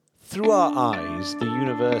Through our eyes, the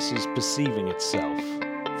universe is perceiving itself.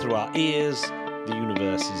 Through our ears, the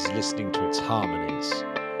universe is listening to its harmonies.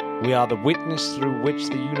 We are the witness through which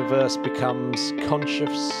the universe becomes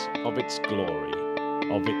conscious of its glory,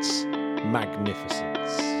 of its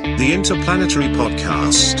magnificence. The Interplanetary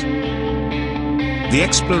Podcast. The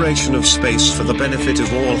exploration of space for the benefit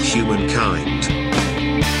of all humankind.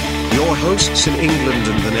 Your hosts in England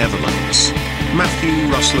and the Netherlands, Matthew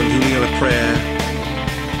Russell and Julio Prayer.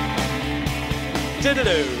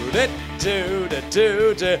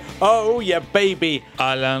 Oh yeah, baby.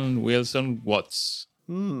 Alan Wilson Watts.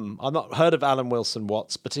 I've not heard of Alan Wilson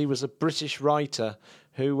Watts, but he was a British writer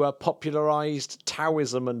who popularised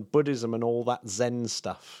Taoism and Buddhism and all that Zen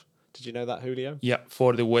stuff. Did you know that, Julio? Yeah,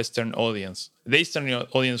 for the Western audience. The Eastern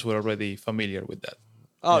audience were already familiar with that.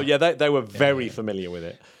 Oh, yeah, they were very familiar with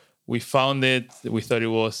it. We found it. We thought it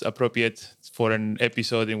was appropriate for an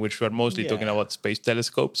episode in which we are mostly talking about space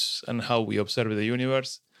telescopes and how we observe the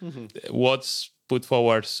universe. Mm-hmm. Watts put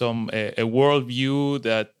forward a worldview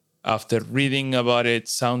that, after reading about it,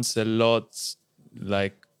 sounds a lot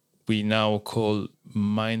like we now call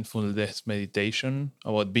mindfulness meditation,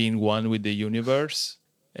 about being one with the universe.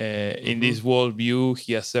 In this worldview,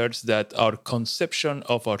 he asserts that our conception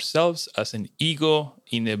of ourselves as an ego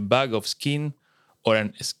in a bag of skin or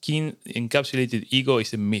an skin-encapsulated ego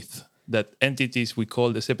is a myth, that entities we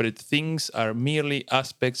call the separate things are merely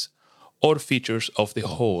aspects or features of the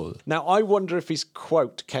whole. Now, I wonder if his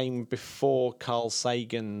quote came before Carl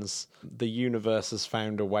Sagan's "the universe has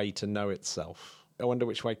found a way to know itself." I wonder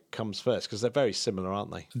which way comes first, because they're very similar,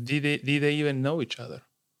 aren't they? Did they even know each other?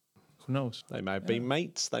 Who knows? They may have been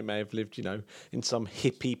mates. They may have lived, in some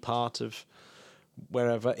hippie part of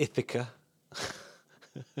wherever, Ithaca.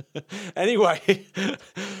 Anyway,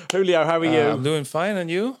 Julio, how are you? I'm doing fine,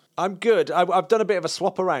 and you? I'm good. I've done a bit of a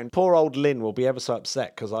swap around. Poor old Lynn will be ever so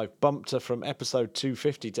upset because I've bumped her from episode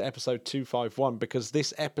 250 to episode 251 because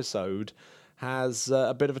this episode has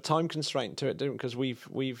a bit of a time constraint to it, because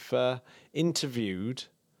we've interviewed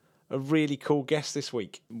a really cool guest this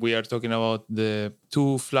week. We are talking about the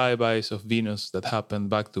 2 flybys of Venus that happened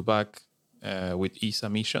back to back with ESA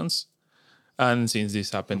missions. And since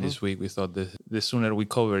this happened this week, we thought the sooner we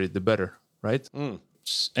cover it, the better, right?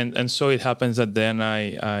 And so it happens that then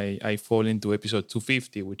I fall into episode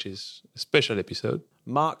 250, which is a special episode.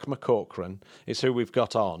 Mark McCaughrean is who we've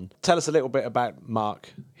got on. Tell us a little bit about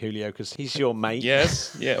Mark, Julio, because he's your mate.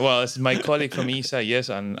 Yes, yeah. Well, it's my colleague from ESA, yes,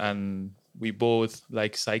 and we both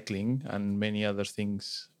like cycling and many other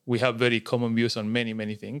things. We have very common views on many,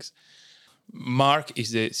 many things. Mark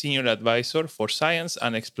is the senior advisor for science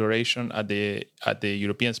and exploration at the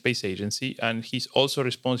European Space Agency, and he's also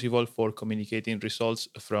responsible for communicating results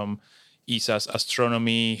from ESA's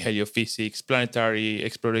astronomy, heliophysics, planetary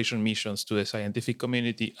exploration missions to the scientific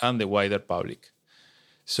community and the wider public.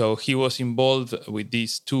 So he was involved with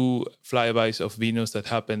these 2 flybys of Venus that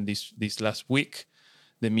happened this last week.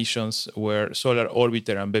 The missions were Solar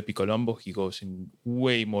Orbiter and BepiColombo. He goes in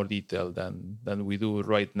way more detail than we do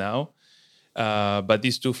right now. But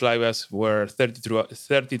these 2 flybys were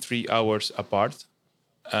 33 hours apart.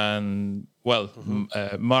 And,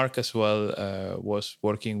 Mark as well was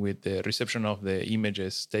working with the reception of the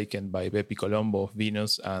images taken by BepiColombo of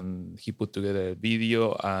Venus, and he put together a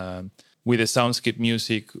video with the soundscape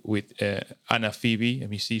music with Anna Phoebe, a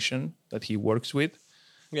musician that he works with.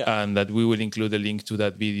 Yeah. And that we will include a link to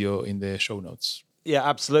that video in the show notes. Yeah,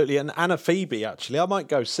 absolutely. And Anna Phoebe, actually, I might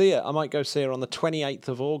go see her. I might go see her on the 28th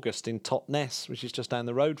of August in Totnes, which is just down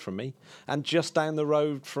the road from me, and just down the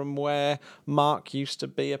road from where Mark used to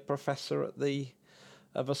be a professor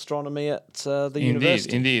of astronomy at the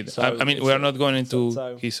university. Indeed. So I mean, we are not going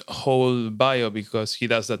into his whole bio because he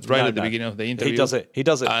does that at the beginning of the interview. He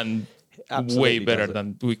does it. And absolutely way better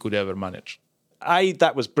than we could ever manage.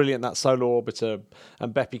 That was brilliant, that Solar Orbiter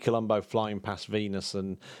and BepiColombo flying past Venus.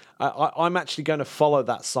 And I'm actually going to follow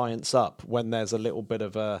that science up when there's a little bit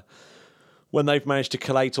of when they've managed to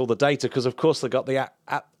collate all the data, because, of course, they've got the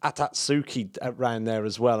Atatsuki around there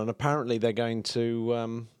as well. And apparently they're going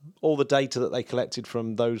to, all the data that they collected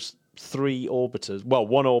from those 3 orbiters, 1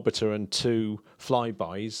 orbiter and 2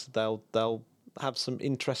 flybys, they'll have some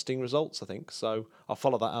interesting results, I think. So I'll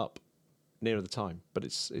follow that up nearer the time. But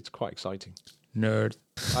it's quite exciting. Nerd.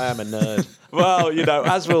 I am a nerd. Well,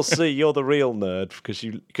 as we'll see, you're the real nerd because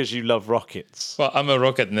you love rockets. Well, I'm a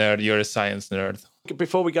rocket nerd. You're a science nerd.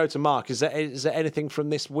 Before we go to Mark, is there anything from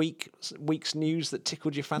this week's news that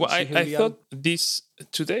tickled your fancy? Well, I thought this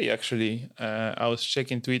today, actually. I was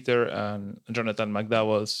checking Twitter and Jonathan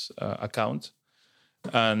McDowell's account,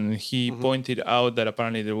 and he pointed out that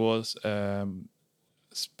apparently there was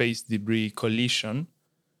space debris collision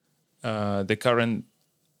the current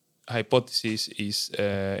hypothesis is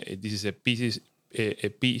this is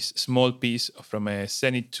a small piece from a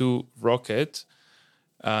Zenit 2 rocket,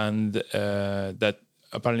 and that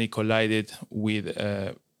apparently collided with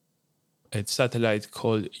a satellite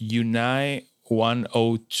called Unai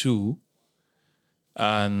 102,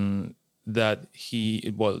 and that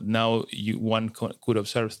one could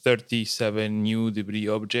observe 37 new debris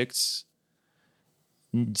objects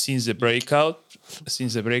since the breakup,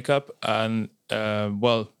 and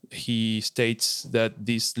he states that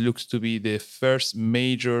this looks to be the first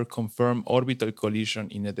major confirmed orbital collision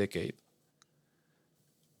in a decade.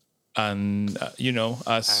 And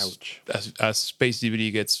as space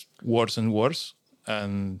debris gets worse and worse,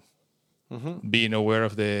 and being aware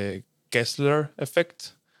of the Kessler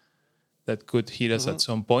effect that could hit us at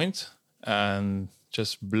some point and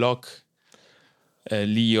just block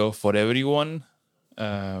LEO for everyone.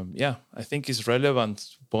 I think it's relevant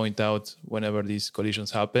to point out whenever these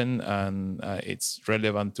collisions happen, and it's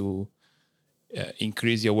relevant to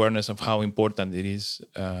increase the awareness of how important it is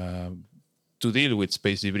to deal with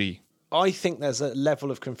space debris. I think there's a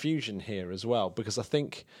level of confusion here as well, because I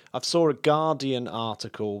think I saw a Guardian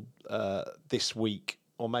article this week,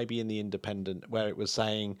 or maybe in the Independent, where it was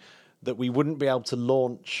saying that we wouldn't be able to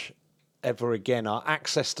launch ever again. Our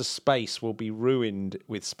access to space will be ruined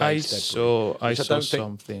with space debris. I saw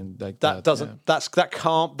something like that.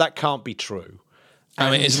 That can't be true.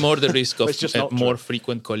 I mean, it's more the risk of more true.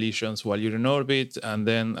 frequent collisions while you're in orbit, and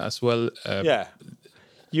then as well.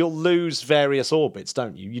 You'll lose various orbits,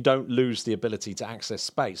 don't you? You don't lose the ability to access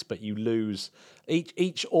space, but you lose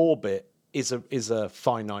each orbit is a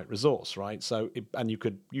finite resource, right? So, you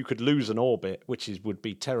could lose an orbit, which would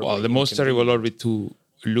be terrible. Well, the most terrible orbit to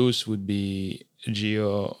lose would be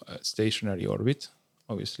geostationary orbit.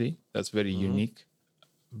 Obviously, that's very unique.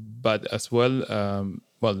 But as well,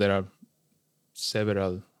 there are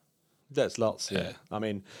several. There's lots, yeah. I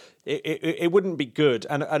mean, it wouldn't be good,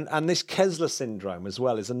 and this Kessler syndrome as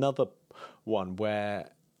well is another one where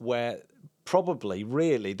probably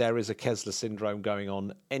really there is a Kessler syndrome going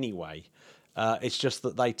on anyway. It's just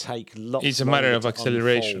that they take lots. It's a matter of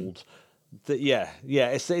acceleration.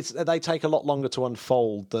 They take a lot longer to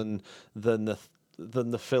unfold than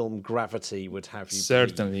the film Gravity would have you.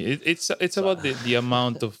 Certainly, it's about the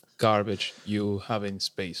amount of garbage you have in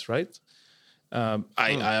space, right?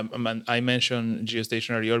 I mentioned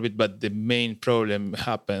geostationary orbit, but the main problem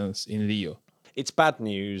happens in LEO. It's bad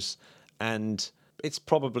news, and it's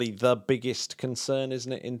probably the biggest concern,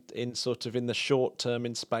 isn't it? In the short term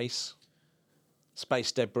in space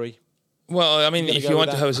debris. Well, I mean, if you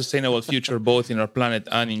want to have a sustainable future, both in our planet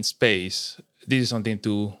and in space, this is something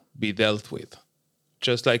to be dealt with.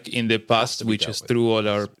 Just like in the past, we just threw all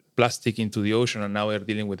our plastic into the ocean, and now we're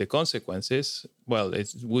dealing with the consequences. Well,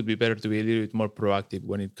 it would be better to be a little bit more proactive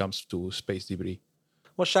when it comes to space debris.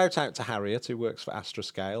 Well, shout out to Harriet, who works for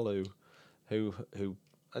Astroscale, who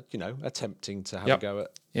attempting to have a go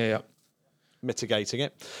at mitigating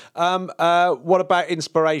it. What about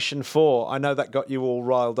Inspiration 4? I know that got you all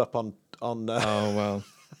riled up on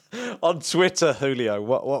on Twitter, Julio.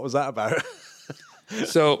 What was that about?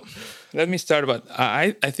 So let me start about.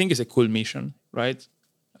 I think it's a cool mission, right?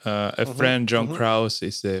 A friend, John Krause,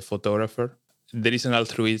 is the photographer. There is an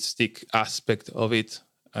altruistic aspect of it.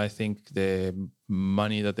 I think the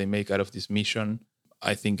money that they make out of this mission,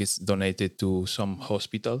 I think it's donated to some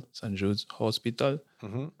hospital, St. Jude's Hospital.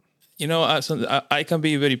 You know, I can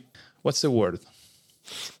be very, what's the word?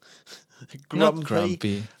 Grumpy. Not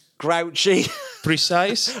grumpy. Grouchy.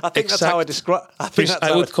 Precise. I think that's how I describe.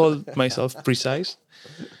 I would call myself precise.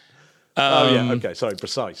 Okay. Sorry,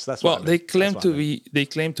 precise. That's what I mean. They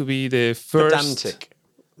claim to be the first pedantic.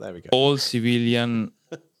 There we go. all civilian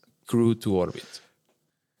crew to orbit,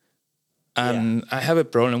 and I have a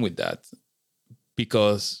problem with that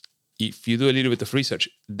because if you do a little bit of research,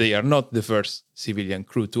 they are not the first civilian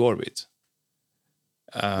crew to orbit.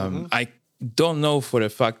 I don't know for a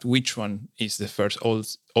fact which one is the first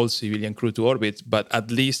all civilian crew to orbit, but at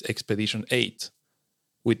least Expedition 8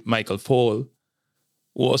 with Michael Fall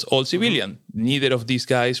was all civilian. Neither of these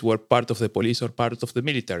guys were part of the police or part of the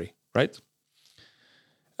military, right?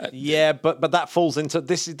 But that falls into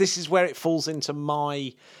this is where it falls into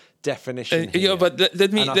my definition. But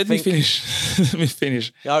let me finish. Let me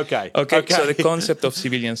finish. Okay. So the concept of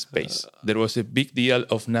civilian space, there was a big deal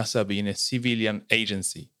of NASA being a civilian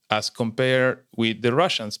agency, as compared with the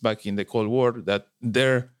Russians back in the Cold War, that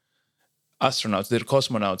their astronauts, their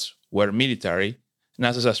cosmonauts, were military.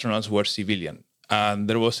 NASA's astronauts were civilian. And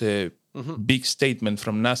there was a big statement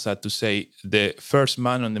from NASA to say the first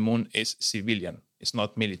man on the moon is civilian. It's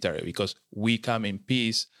not military, because we come in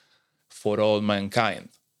peace for all mankind.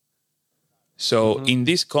 So in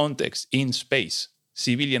this context, in space,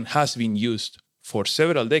 civilian has been used for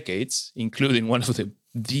several decades, including one of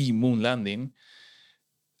the moon landing.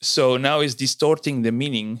 So now it's distorting the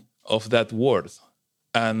meaning of that word.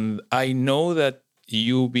 And I know that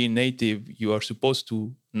you being native, you are supposed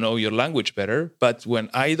to know your language better. But when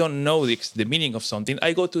I don't know the meaning of something,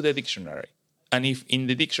 I go to the dictionary. And if in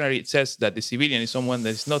the dictionary it says that the civilian is someone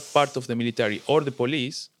that is not part of the military or the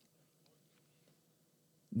police,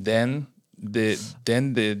 then the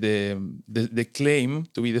claim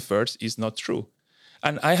to be the first is not true.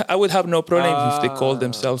 And I would have no problem if they call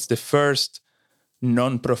themselves the first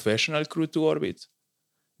non-professional crew to orbit,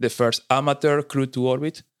 the first amateur crew to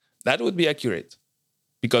orbit. That would be accurate,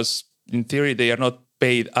 because in theory they are not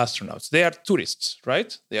paid astronauts. They are tourists,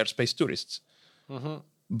 right? They are space tourists. Mm-hmm.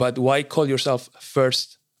 But why call yourself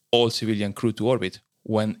first all-civilian crew to orbit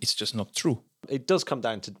when it's just not true? It does come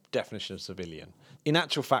down to definition of civilian. In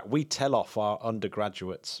actual fact, we tell off our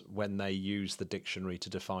undergraduates when they use the dictionary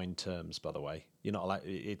to define terms, by the way. You're not allowed,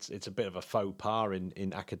 it's a bit of a faux pas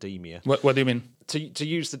in academia. What do you mean? To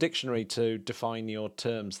use the dictionary to define your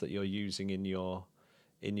terms that you're using in your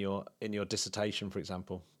dissertation, for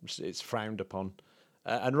example, it's frowned upon.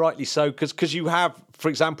 And rightly so, because you have, for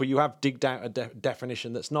example, you have digged out a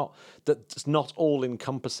definition that's not all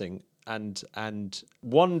encompassing. And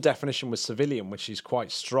one definition with civilian, which is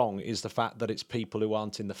quite strong, is the fact that it's people who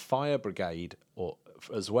aren't in the fire brigade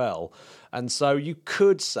as well. And so you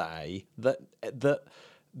could say that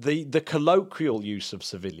the colloquial use of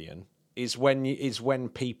civilian is when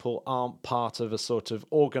people aren't part of a sort of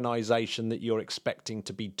organisation that you're expecting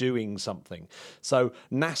to be doing something. So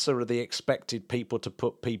NASA are the expected people to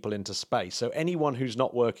put people into space. So anyone who's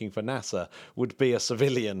not working for NASA would be a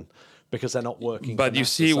civilian, because they're not working. But for you NASA.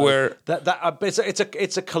 see so where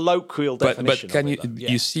it's a colloquial definition. But can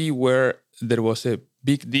you see where there was a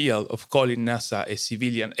big deal of calling NASA a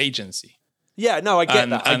civilian agency? Yeah, no, I get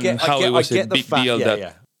that. I get a big fact. deal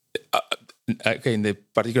Yeah. Okay, in the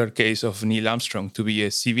particular case of Neil Armstrong, to be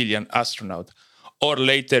a civilian astronaut, or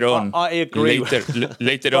later on, I agree.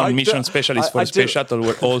 Later on, mission specialists for Space Shuttle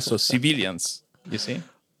were also civilians. You see,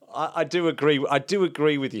 I do agree. I do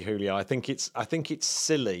agree with you, Julio. I think it's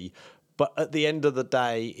silly, but at the end of the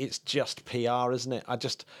day, it's just PR, isn't it? I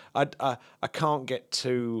can't get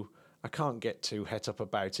too het up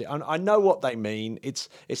about it. I know what they mean. It's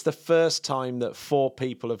the first time that 4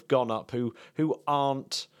 people have gone up who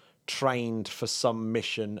aren't trained for some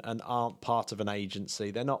mission and aren't part of an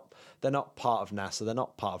agency. They're not part of NASA. They're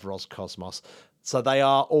not part of Roscosmos. So they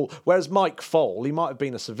are all. Whereas Mike Foale, he might have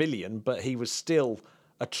been a civilian, but he was still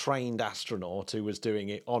a trained astronaut who was doing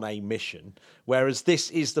it on a mission. Whereas this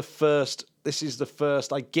is the first.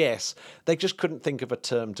 I guess they just couldn't think of a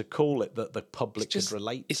term to call it that the public could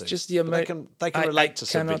relate to. It's just the American. They can relate to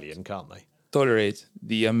civilian, can't they? Tolerate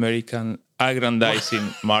the American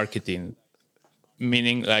aggrandizing marketing.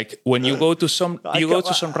 Meaning, like when you go to some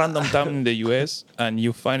random town in the US and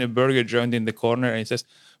you find a burger joint in the corner and it says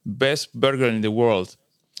 "best burger in the world."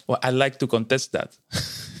 Well, I'd like to contest that.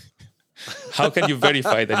 How can you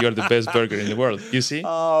verify that you're the best burger in the world? You see?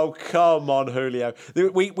 Oh, come on, Julio.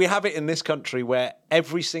 We have it in this country where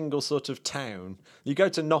every single sort of town, you go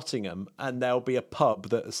to Nottingham and there'll be a pub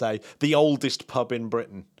that will say the oldest pub in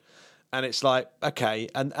Britain. And it's like, okay,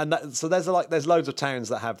 so there's loads of towns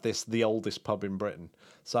that have the oldest pub in Britain.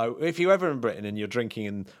 So if you're ever in Britain and you're drinking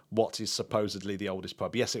in what is supposedly the oldest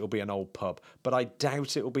pub, yes, it will be an old pub, but I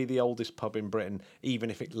doubt it will be the oldest pub in Britain, even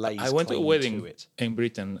if it lays claim to it. I went to a wedding in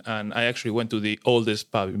Britain, and I actually went to the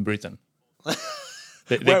oldest pub in Britain.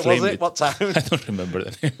 Where was it? What town? I don't remember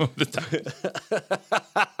the name of the town.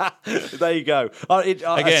 There you go.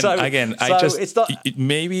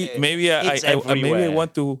 Maybe I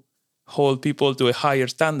want to hold people to a higher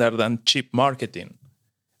standard than cheap marketing.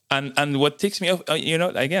 And what takes me off,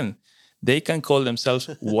 again, they can call themselves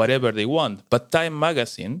whatever they want. But Time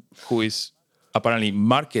Magazine, who is apparently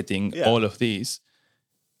marketing all of these,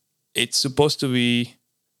 it's supposed to be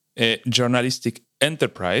a journalistic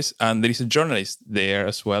enterprise. And there is a journalist there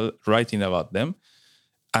as well writing about them.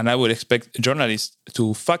 And I would expect journalists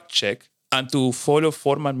to fact check and to follow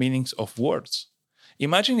formal meanings of words.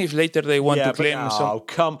 Imagine if later they want to claim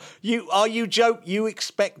You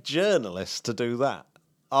expect journalists to do that?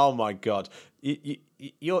 Oh my God,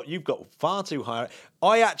 you've got far too high.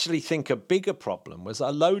 I actually think a bigger problem was a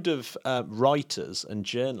load of writers and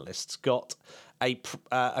journalists got a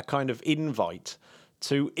kind of invite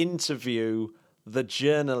to interview the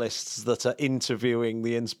journalists that are interviewing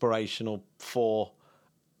the Inspirational 4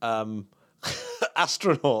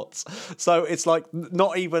 astronauts. So it's like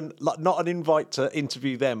not an invite to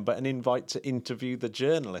interview them, but an invite to interview the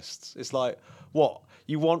journalists. It's like, what?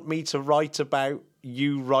 You want me to write about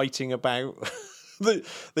you writing about the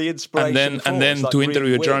inspiration? And then like to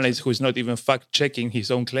interview really a journalist who's not even fact checking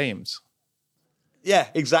his own claims. Yeah,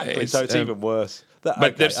 exactly. So it's even worse.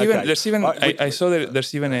 But there's even I saw that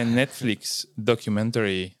there's even a Netflix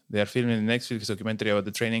documentary. They are filming a Netflix documentary about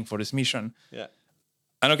the training for this mission. Yeah.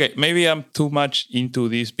 And okay, maybe I'm too much into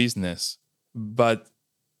this business, but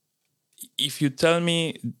if you tell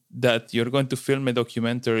me that you're going to film a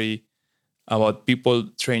documentary about people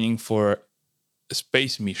training for a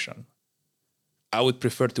space mission, I would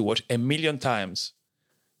prefer to watch 1,000,000 times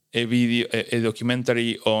a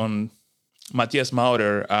documentary on Matthias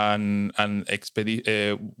Maurer and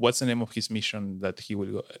what's the name of his mission that he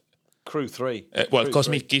will go? Crew 3.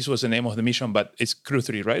 Cosmic Kiss was the name of the mission, but it's Crew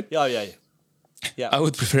 3, right? Yeah. I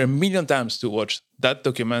would prefer 1,000,000 times to watch that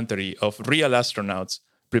documentary of real astronauts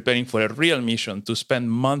preparing for a real mission to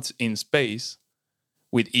spend months in space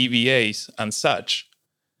with EVAs and such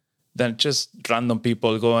than just random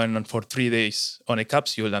people going on for 3 days on a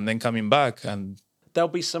capsule and then coming back. And there'll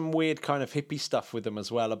be some weird kind of hippie stuff with them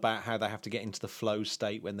as well about how they have to get into the flow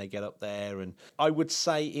state when they get up there. And I would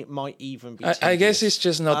say it might even be I guess it's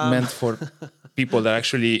just not meant for people that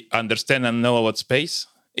actually understand and know about space.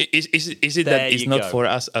 Is it that it's not for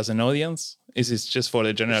us as an audience? Is it just for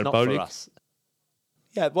the general public? For us.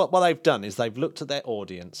 Yeah, what they've done is they've looked at their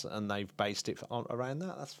audience and they've based it around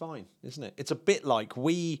that. That's fine, isn't it? It's a bit like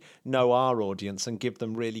we know our audience and give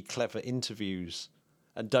them really clever interviews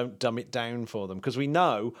and don't dumb it down for them because we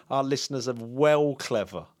know our listeners are well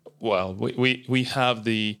clever. Well, we have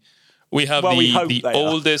the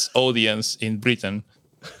oldest audience in Britain.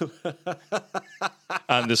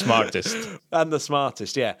 And the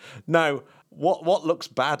smartest. Yeah. Now, what looks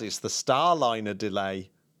bad is the Starliner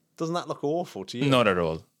delay. Doesn't that look awful to you? Not at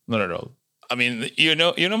all. I mean, you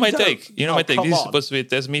know my take. This is supposed to be a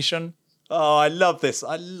test mission. Oh, I love this.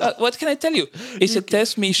 What can I tell you? It's a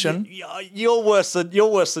test mission. You're worse than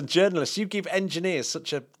journalists. You give engineers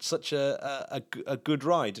such a good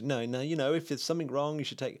ride. No. If there's something wrong, you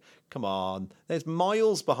should take. Come on, there's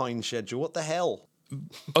miles behind schedule. What the hell?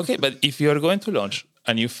 Okay, but if you're going to launch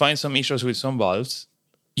and you find some issues with some valves,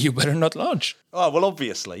 you better not launch. Oh, well,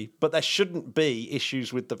 obviously, but there shouldn't be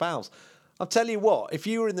issues with the valves. I'll tell you what, if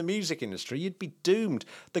you were in the music industry, you'd be doomed.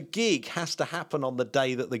 The gig has to happen on the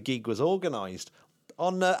day that the gig was organised.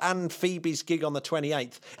 On Anne Phoebe's gig on the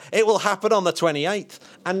 28th, it will happen on the 28th,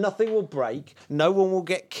 and nothing will break. No one will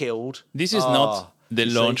get killed. This is not the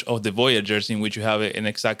launch of the Voyagers in which you have an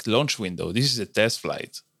exact launch window. This is a test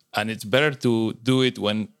flight. And it's better to do it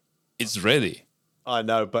when it's ready. I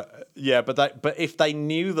know, but if they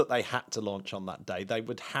knew that they had to launch on that day, they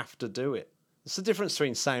would have to do it. It's the difference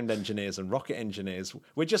between sound engineers and rocket engineers.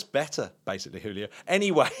 We're just better, basically, Julio.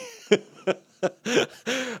 Anyway,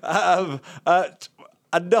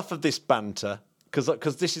 enough of this banter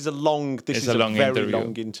because this is a very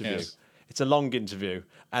long interview. Yes. It's a long interview,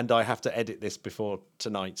 and I have to edit this before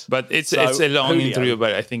tonight. But it's a long interview,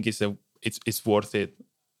 but I think it's worth it.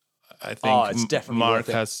 I think it's definitely Mark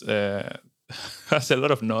has a lot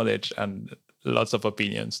of knowledge and lots of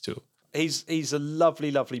opinions too. He's a lovely,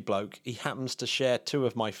 lovely bloke. He happens to share 2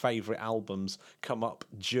 of my favourite albums come up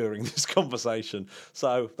during this conversation.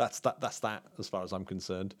 So that's that as far as I'm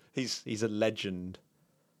concerned. He's a legend.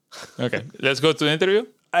 Okay, let's go to the interview.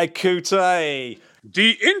 Écoutez.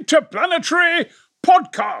 The Interplanetary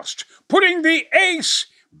Podcast, putting the ace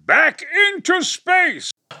back into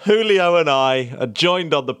space. Julio and I are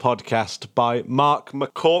joined on the podcast by Mark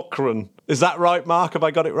McCaughrean. Is that right, Mark? Have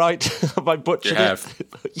I got it right? Have I butchered it?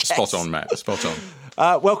 Yes. Spot on, Matt. Spot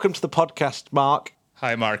on. Welcome to the podcast, Mark.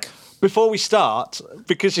 Hi, Mark. Before we start,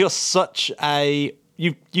 because you're such a...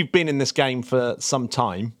 You've been in this game for some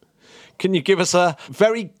time, can you give us a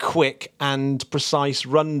very quick and precise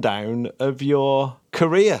rundown of your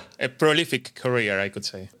career? A prolific career, I could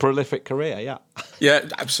say. Prolific career, yeah. Yeah,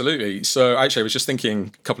 absolutely. So actually, I was just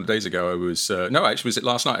thinking a couple of days ago, was it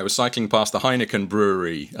last night? I was cycling past the Heineken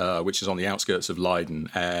brewery, which is on the outskirts of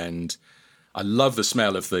Leiden, and I love the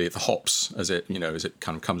smell of the hops as it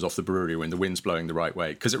kind of comes off the brewery when the wind's blowing the right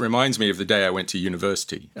way, because it reminds me of the day I went to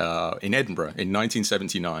university in Edinburgh in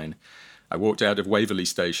 1979. I walked out of Waverley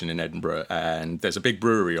Station in Edinburgh, and there's a big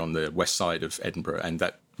brewery on the west side of Edinburgh, and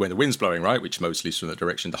that when the wind's blowing right, which mostly is from that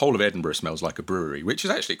direction, the whole of Edinburgh smells like a brewery, which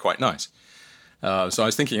is actually quite nice. So I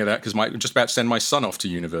was thinking of that because I'm just about to send my son off to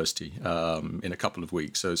university in a couple of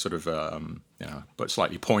weeks. So sort of, but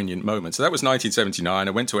slightly poignant moment. So that was 1979.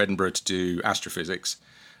 I went to Edinburgh to do astrophysics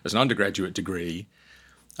as an undergraduate degree.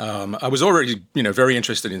 I was already, very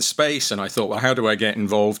interested in space, and I thought, well, how do I get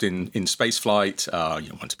involved in space flight?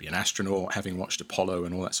 Want to be an astronaut, having watched Apollo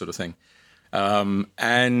and all that sort of thing.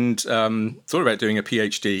 And thought about doing a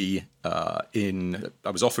PhD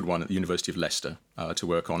I was offered one at the University of Leicester to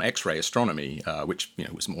work on X-ray astronomy, which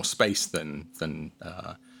was more space than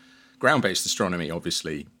ground-based astronomy,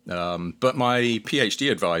 obviously. But my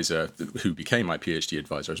PhD advisor, who became my PhD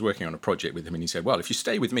advisor, I was working on a project with him, and he said, well, if you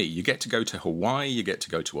stay with me, you get to go to Hawaii, you get to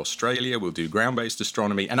go to Australia, we'll do ground-based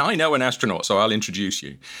astronomy, and I know an astronaut, so I'll introduce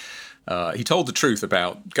you. He told the truth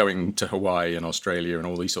about going to Hawaii and Australia and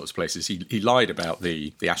all these sorts of places. He lied about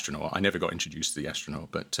the astronaut. I never got introduced to the astronaut.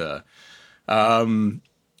 But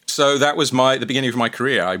so that was the beginning of my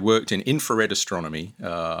career. I worked in infrared astronomy,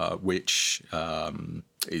 which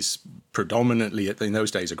is predominantly, in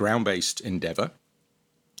those days, a ground-based endeavor,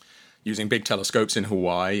 using big telescopes in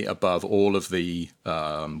Hawaii above all of the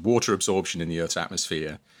water absorption in the Earth's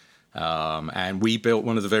atmosphere. And we built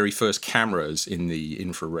one of the very first cameras in the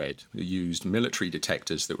infrared. We used military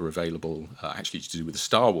detectors that were available actually to do with the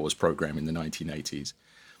Star Wars program in the 1980s.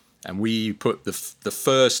 And we put the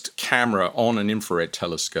first camera on an infrared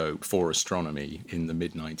telescope for astronomy in the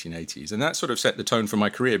mid-1980s. And that sort of set the tone for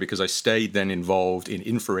my career because I stayed then involved in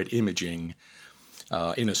infrared imaging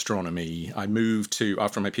in astronomy. I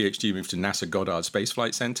after my PhD, moved to NASA Goddard Space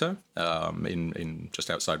Flight Center in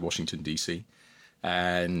just outside Washington, D.C.,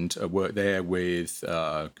 and worked there with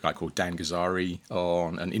a guy called Dan Gazzari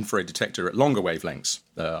on an infrared detector at longer wavelengths,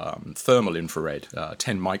 thermal infrared,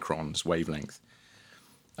 10 microns wavelength.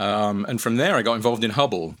 And from there, I got involved in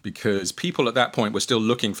Hubble because people at that point were still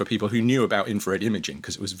looking for people who knew about infrared imaging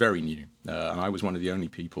because it was very new. And I was one of the only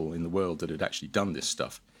people in the world that had actually done this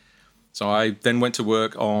stuff. So I then went to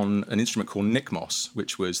work on an instrument called NICMOS,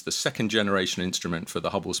 which was the second generation instrument for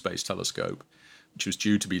the Hubble Space Telescope, which was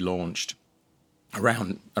due to be launched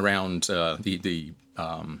around the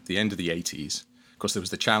end of the 80s. Of course, there was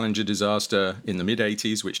the Challenger disaster in the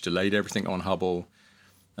mid-80s, which delayed everything on Hubble.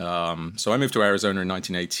 So I moved to Arizona in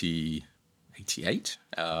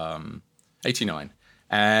 1989,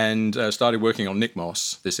 and started working on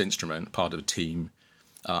NICMOS, this instrument, part of a team.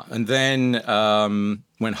 And then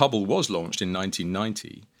when Hubble was launched in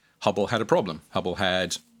 1990, Hubble had a problem. Hubble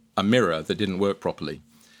had a mirror that didn't work properly.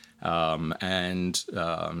 So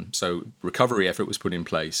recovery effort was put in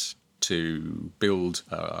place to build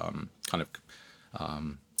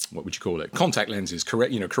what would you call it? Contact lenses,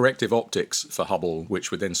 corrective optics for Hubble,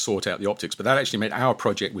 which would then sort out the optics. But that actually meant our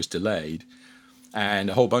project was delayed, and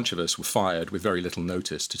a whole bunch of us were fired with very little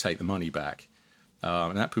notice to take the money back.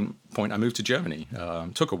 At that point, I moved to Germany.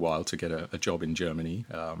 Took a while to get a job in Germany.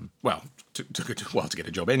 Took a while to get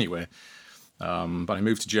a job anywhere. But I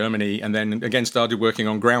moved to Germany and then again started working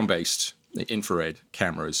on ground-based infrared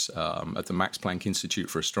cameras at the Max Planck Institute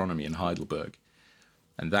for Astronomy in Heidelberg.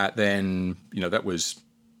 And that then, that was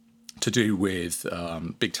to do with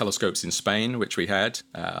big telescopes in Spain, which we had,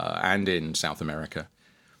 and in South America.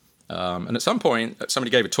 And at some point,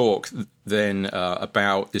 somebody gave a talk then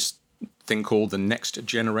about this thing called the Next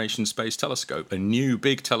Generation Space Telescope, a new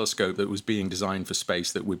big telescope that was being designed for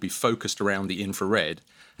space that would be focused around the infrared.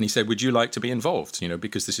 And he said, would you like to be involved?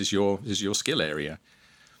 Because this is your skill area.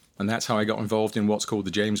 And that's how I got involved in what's called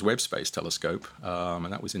the James Webb Space Telescope.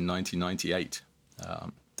 And that was in 1998.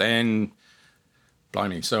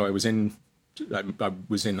 So I was in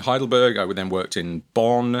Heidelberg. I then worked in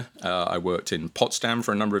Bonn. I worked in Potsdam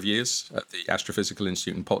for a number of years at the Astrophysical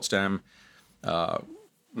Institute in Potsdam.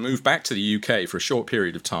 Moved back to the UK for a short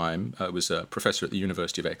period of time. I was a professor at the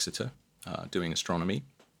University of Exeter doing astronomy.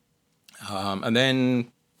 And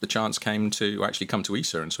then the chance came to actually come to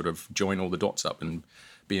ESA and sort of join all the dots up and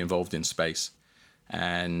be involved in space.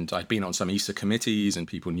 And I'd been on some ESA committees and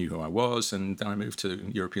people knew who I was. And then I moved to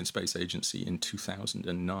the European Space Agency in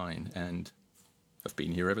 2009 and I've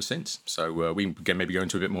been here ever since. So we can maybe go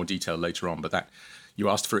into a bit more detail later on, but you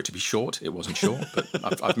asked for it to be short. It wasn't short,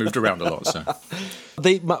 but I've moved around a lot. So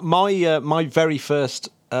my very first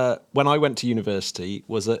when I went to university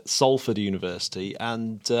was at Salford University,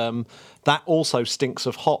 and that also stinks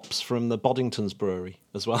of hops from the Boddington's brewery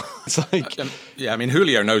as well. It's like,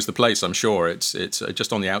 Julio knows the place. I'm sure it's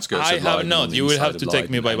just on the outskirts. I of have Leiden, not. You will have to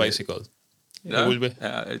take me by bicycle. No? It will be.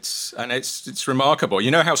 It's remarkable.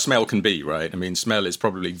 You know how smell can be, right? I mean, smell is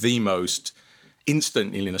probably the most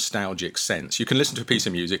instantly nostalgic sense. You can listen to a piece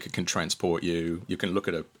of music, it can transport you. You can look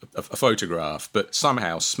at a photograph, but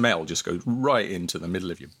somehow smell just goes right into the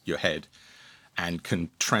middle of your head and can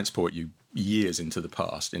transport you years into the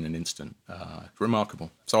past in an instant.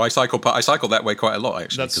 Remarkable. So I cycle that way quite a lot,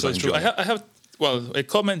 actually. That's so true. I have a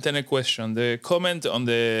comment and a question. The comment on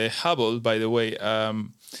the Hubble, by the way,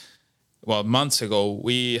 months ago,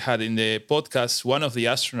 we had in the podcast one of the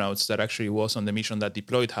astronauts that actually was on the mission that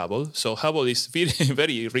deployed Hubble. So Hubble is very,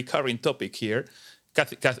 very recurring topic here.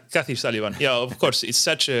 Kathy Sullivan. Yeah, of course, it's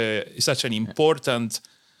such an important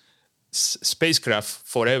spacecraft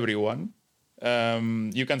for everyone.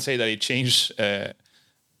 You can say that it changed.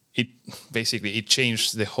 It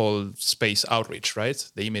changed the whole space outreach,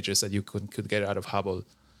 right? The images that you could get out of Hubble.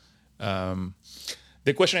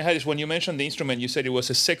 The question I had is, when you mentioned the instrument, you said it was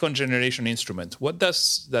a second generation instrument. What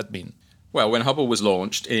does that mean? Well, when Hubble was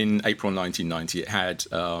launched in April 1990, it had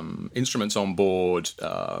instruments on board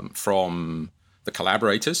from the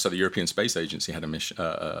collaborators. So the European Space Agency had an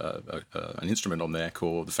instrument on there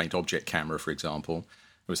called the Faint Object Camera, for example.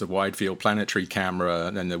 There was a wide field planetary camera,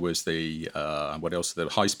 and then there was the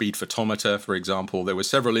high-speed photometer, for example. There were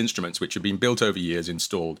several instruments which had been built over years,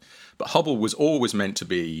 installed. But Hubble was always meant to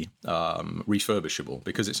be refurbishable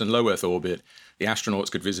because it's in low Earth orbit. The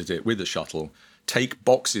astronauts could visit it with the shuttle, take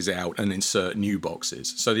boxes out and insert new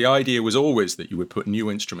boxes. So the idea was always that you would put new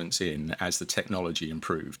instruments in as the technology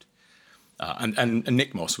improved. And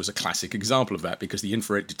NICMOS was a classic example of that because the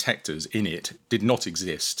infrared detectors in it did not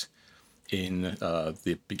exist in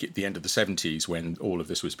the end of the 70s when all of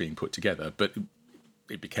this was being put together, but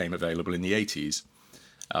it became available in the 80s.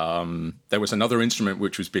 There was another instrument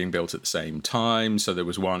which was being built at the same time, so there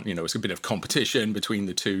was one, it was a bit of competition between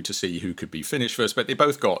the two to see who could be finished first, but they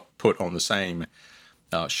both got put on the same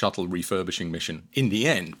shuttle refurbishing mission in the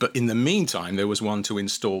end. But in the meantime, there was one to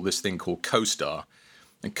install this thing called COSTAR.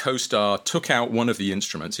 And COSTAR took out one of the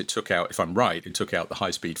instruments. It took out, if I'm right, it took out the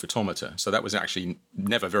high-speed photometer. So that was actually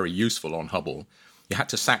never very useful on Hubble. You had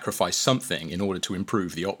to sacrifice something in order to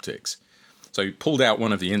improve the optics. So you pulled out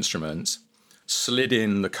one of the instruments, slid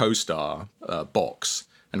in the COSTAR box,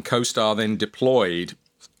 and COSTAR then deployed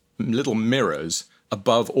little mirrors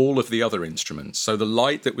above all of the other instruments. So the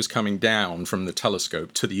light that was coming down from the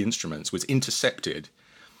telescope to the instruments was intercepted,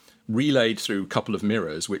 relayed through a couple of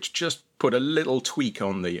mirrors, which just put a little tweak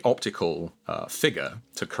on the optical figure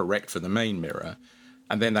to correct for the main mirror.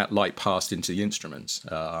 And then that light passed into the instruments.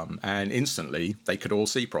 And instantly, they could all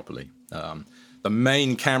see properly. The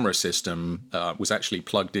main camera system was actually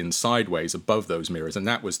plugged in sideways above those mirrors. And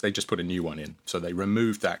they just put a new one in. So they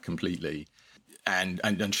removed that completely and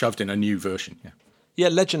shoved in a new version. Yeah. Yeah,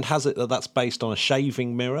 legend has it that that's based on a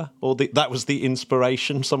shaving mirror, or that was the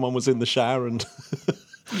inspiration. Someone was in the shower and...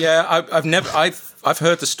 Yeah, I've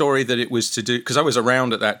heard the story that it was to do, because I was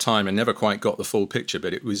around at that time and never quite got the full picture,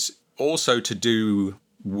 but it was also to do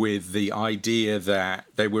with the idea that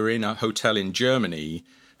they were in a hotel in Germany,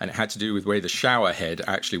 and it had to do with where the shower head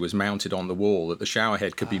actually was mounted on the wall, that the shower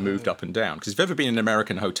head could be moved up and down. Because if you've ever been in an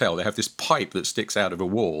American hotel, they have this pipe that sticks out of a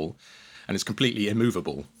wall, and it's completely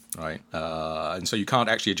immovable, right? And so you can't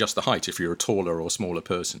actually adjust the height if you're a taller or smaller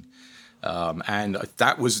person. And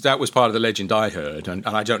that was part of the legend I heard, and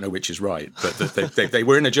I don't know which is right, but they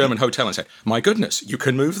were in a German hotel and said, my goodness, you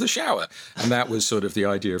can move the shower. And that was sort of the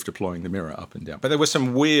idea of deploying the mirror up and down. But there were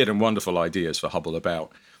some weird and wonderful ideas for Hubble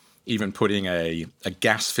about even putting a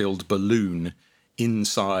gas-filled balloon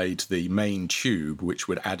inside the main tube, which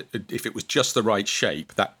would add, if it was just the right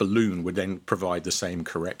shape, that balloon would then provide the same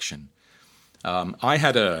correction. I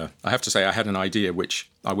have to say I had an idea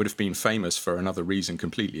which I would have been famous for another reason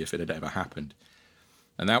completely if it had ever happened.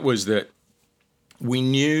 And that was that we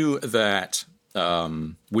knew that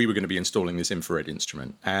we were going to be installing this infrared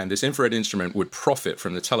instrument. And this infrared instrument would profit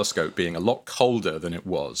from the telescope being a lot colder than it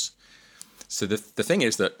was. So the thing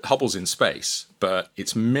is that Hubble's in space, but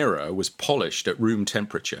its mirror was polished at room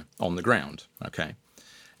temperature on the ground. Okay,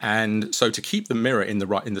 and so to keep the mirror in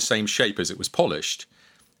the same shape as it was polished,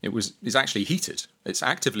 it's actually heated. It's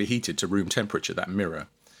actively heated to room temperature, that mirror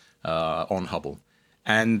on Hubble.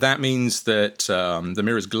 And that means that the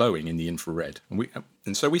mirror is glowing in the infrared.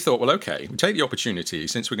 And so we thought, well, okay, we take the opportunity,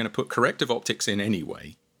 since we're going to put corrective optics in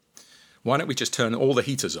anyway, why don't we just turn all the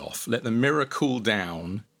heaters off, let the mirror cool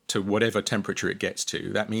down to whatever temperature it gets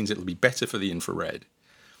to. That means it'll be better for the infrared.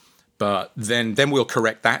 But then we'll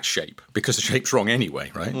correct that shape, because the shape's wrong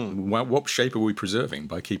anyway, right? What shape are we preserving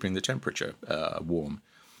by keeping the temperature warm?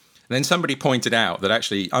 And then somebody pointed out that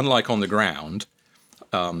actually, unlike on the ground,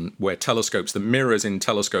 where telescopes, the mirrors in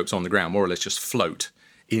telescopes on the ground more or less just float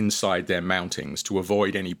inside their mountings to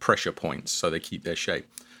avoid any pressure points, so they keep their shape.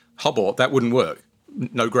 Hubble, that wouldn't work.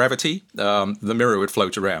 No gravity, the mirror would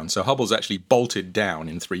float around. So Hubble's actually bolted down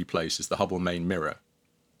in 3 places, the Hubble main mirror.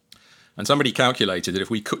 And somebody calculated that if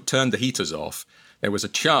we turned the heaters off, there was a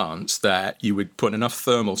chance that you would put enough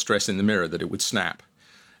thermal stress in the mirror that it would snap.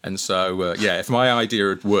 And so, if my idea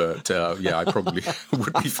had worked, I probably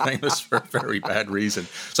would be famous for a very bad reason.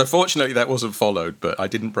 So fortunately, that wasn't followed, but I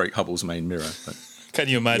didn't break Hubble's main mirror. But. Can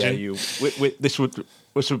you imagine? Yeah, this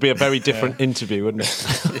would be a very different interview, wouldn't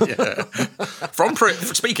it? Yeah.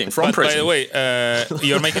 Speaking from prison. By the way,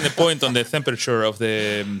 you're making a point on the temperature of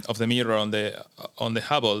the mirror on the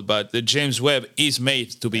Hubble, but the James Webb is made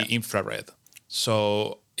to be infrared.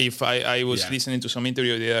 So if I was listening to some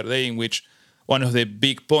interview the other day in which one of the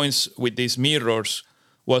big points with these mirrors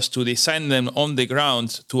was to design them on the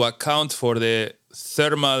ground to account for the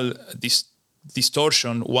thermal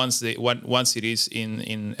distortion once it is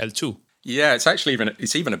in L2. Yeah, it's actually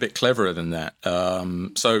even a bit cleverer than that.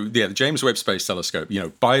 The James Webb Space Telescope,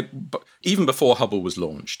 even before Hubble was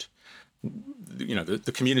launched,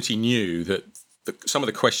 the community knew that some of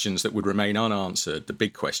the questions that would remain unanswered, the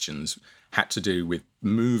big questions, had to do with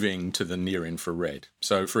moving to the near infrared.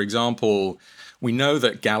 So, for example, we know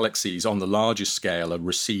that galaxies on the largest scale are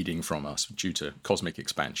receding from us due to cosmic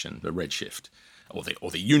expansion, the redshift, or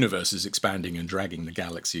the universe is expanding and dragging the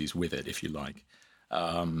galaxies with it, if you like.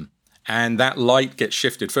 And that light gets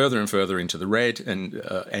shifted further and further into the red and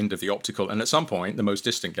end of the optical. And at some point, the most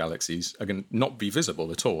distant galaxies are going to not be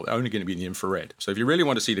visible at all. They're only going to be in the infrared. So if you really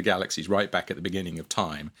want to see the galaxies right back at the beginning of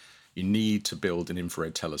time, you need to build an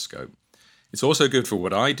infrared telescope. It's also good for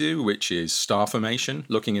what I do, which is star formation,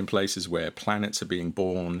 looking in places where planets are being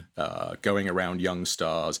born, going around young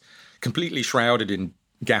stars, completely shrouded in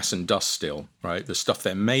gas and dust still, right? The stuff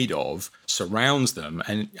they're made of surrounds them,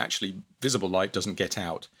 and actually visible light doesn't get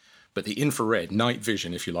out. But the infrared, night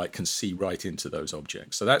vision, if you like, can see right into those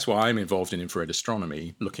objects. So that's why I'm involved in infrared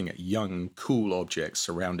astronomy, looking at young, cool objects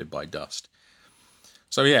surrounded by dust.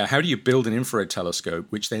 So how do you build an infrared telescope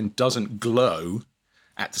which then doesn't glow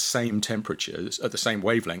at the same temperatures, at the same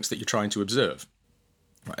wavelengths that you're trying to observe?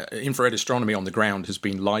 Infrared astronomy on the ground has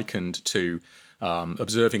been likened to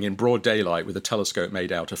observing in broad daylight with a telescope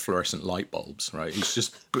made out of fluorescent light bulbs, right? It's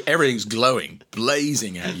just, everything's glowing,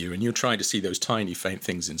 blazing at you, and you're trying to see those tiny, faint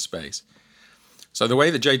things in space. So the way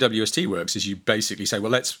the JWST works is you basically say,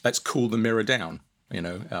 well, let's cool the mirror down.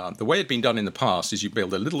 The way it'd been done in the past is you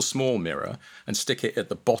build a little small mirror and stick it at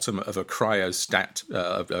the bottom of a cryogenic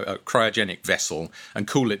vessel and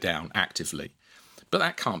cool it down actively. But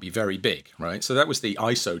that can't be very big, right? So that was the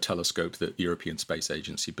ISO telescope that the European Space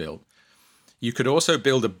Agency built. You could also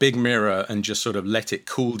build a big mirror and just sort of let it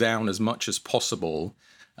cool down as much as possible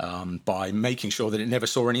by making sure that it never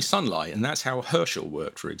saw any sunlight. And that's how Herschel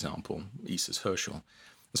worked, for example, ESA's Herschel.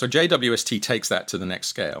 So JWST takes that to the next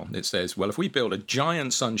scale. It says, well, if we build a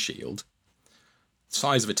giant sun shield,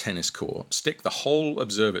 size of a tennis court, stick the whole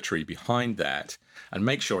observatory behind that and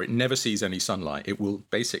make sure it never sees any sunlight, it will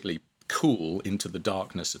basically cool into the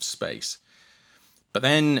darkness of space. But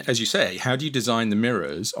then, as you say, how do you design the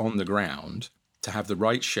mirrors on the ground to have the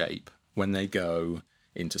right shape when they go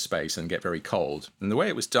into space and get very cold? And the way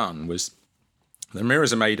it was done was the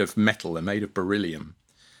mirrors are made of metal, they're made of beryllium.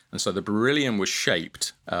 And so the beryllium was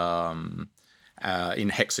shaped in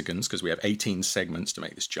hexagons, because we have 18 segments to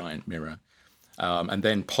make this giant mirror, and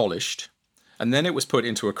then polished. And then it was put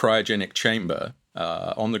into a cryogenic chamber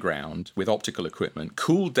on the ground with optical equipment,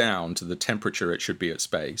 cooled down to the temperature it should be at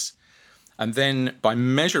space. And then by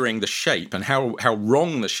measuring the shape and how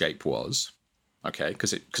wrong the shape was, okay,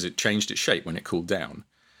 because it changed its shape when it cooled down,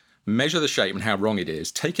 measure the shape and how wrong it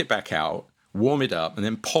is, take it back out, warm it up, and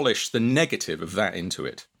then polish the negative of that into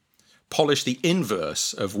it. Polish the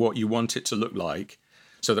inverse of what you want it to look like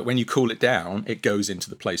so that when you cool it down, it goes into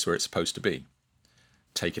the place where it's supposed to be.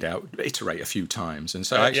 Take it out, iterate a few times. And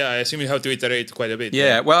so I assume you have to iterate quite a bit.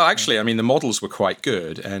 Yeah, well, actually, I mean, the models were quite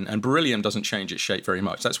good, and beryllium doesn't change its shape very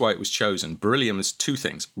much. That's why it was chosen. Beryllium is two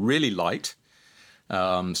things: really light,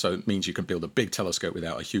 so it means you can build a big telescope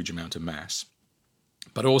without a huge amount of mass.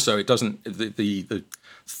 But also, it doesn't, the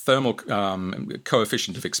thermal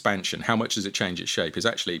coefficient of expansion, how much does it change its shape, is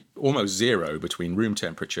actually almost zero between room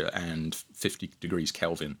temperature and 50 degrees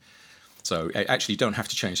Kelvin. So actually, you don't have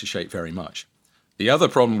to change the shape very much. The other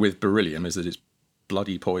problem with beryllium is that it's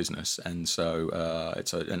bloody poisonous, and so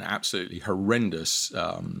it's an absolutely horrendous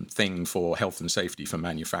thing for health and safety for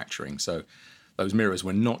manufacturing. So those mirrors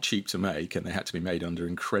were not cheap to make, and they had to be made under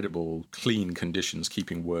incredible clean conditions,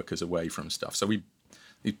 keeping workers away from stuff. So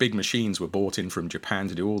these big machines were bought in from Japan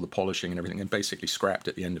to do all the polishing and everything, and basically scrapped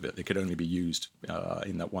at the end of it. They could only be used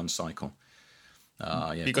in that one cycle.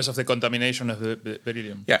 Because of the contamination of the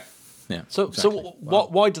beryllium. Yeah. So exactly.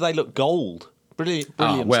 Why do they look gold? Beryllium's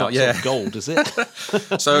well, not sort of gold, is it?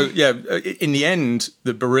 So in the end,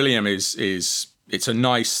 the beryllium is it's a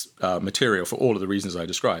nice material for all of the reasons I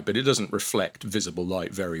described, but it doesn't reflect visible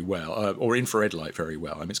light very well, or infrared light very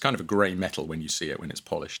well. I mean, it's kind of a grey metal when you see it when it's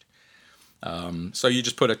polished. So you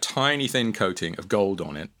just put a tiny thin coating of gold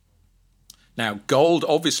on it. Now, gold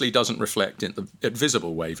obviously doesn't reflect at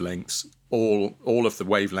visible wavelengths all of the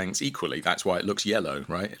wavelengths equally. That's why it looks yellow,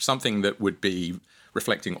 right? Something that would be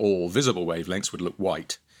reflecting all visible wavelengths would look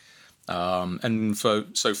white. And for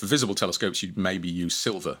visible telescopes, you'd maybe use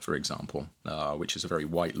silver, for example, which is a very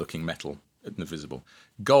white-looking metal in the visible.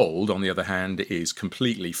 Gold, on the other hand, is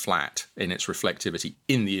completely flat in its reflectivity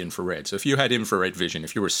in the infrared. So if you had infrared vision,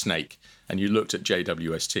 if you were a snake and you looked at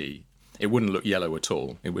JWST, it wouldn't look yellow at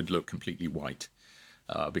all. It would look completely white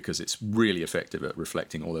because it's really effective at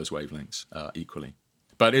reflecting all those wavelengths equally.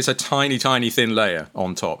 But it's a tiny, tiny thin layer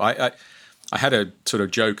on top. I had a sort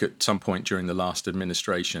of joke at some point during the last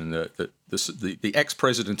administration that the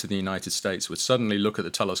ex-president of the United States would suddenly look at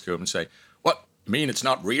the telescope and say, "What, you mean it's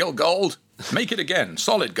not real gold? Make it again,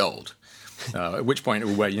 solid gold." At which point it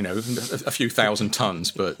will weigh, a few thousand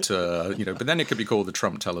tons, but then it could be called the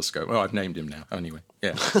Trump telescope. Well, I've named him now, anyway.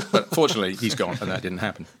 Yeah, but fortunately he's gone, and that didn't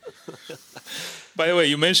happen. By the way,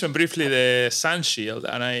 you mentioned briefly the sun shield,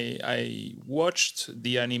 and I watched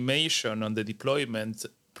the animation on the deployment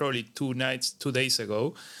probably 2 days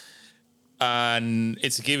ago, and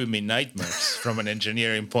it's giving me nightmares from an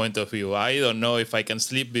engineering point of view. I don't know if I can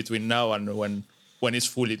sleep between now and when it's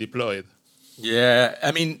fully deployed. Yeah,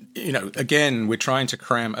 I mean, again, we're trying to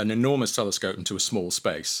cram an enormous telescope into a small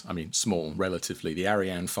space. I mean, small, relatively. The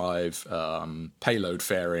Ariane 5 payload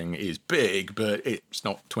fairing is big, but it's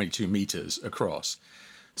not 22 meters across.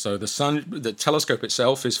 So the telescope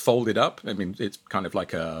itself is folded up. I mean, it's kind of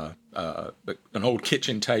like an old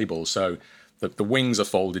kitchen table. So the wings are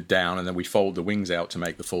folded down, and then we fold the wings out to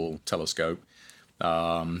make the full telescope.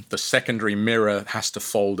 The secondary mirror has to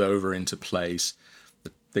fold over into place.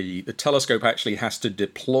 The telescope actually has to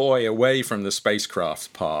deploy away from the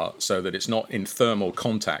spacecraft part so that it's not in thermal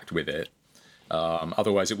contact with it.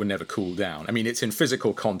 Otherwise, it would never cool down. I mean, it's in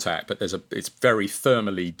physical contact, but it's very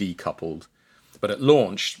thermally decoupled. But at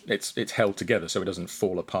launch, it's held together so it doesn't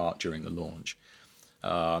fall apart during the launch.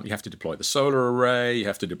 You have to deploy the solar array. You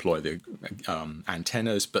have to deploy the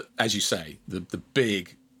antennas. But as you say, the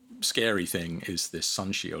big, scary thing is this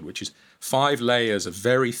sun shield, which is 5 layers of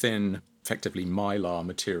very thin, effectively mylar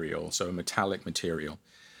material, so a metallic material.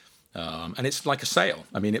 And it's like a sail.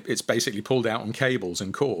 I mean, it's basically pulled out on cables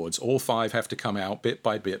and cords. All 5 have to come out bit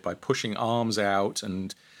by bit by pushing arms out,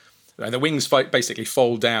 and the wings basically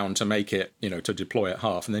fold down to make it, to deploy at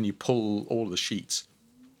half, and then you pull all the sheets.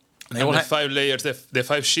 And the 5 layers, the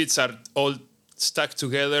 5 sheets are all stuck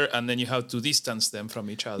together, and then you have to distance them from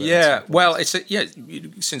each other. Yeah, well,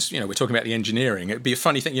 since we're talking about the engineering, it'd be a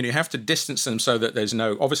funny thing. You have to distance them so that there's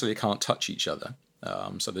obviously they can't touch each other,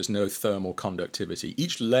 so there's no thermal conductivity.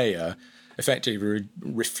 Each layer effectively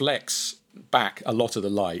reflects back a lot of the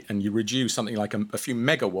light, and you reduce something like a few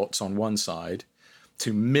megawatts on one side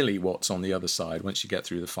to milliwatts on the other side once you get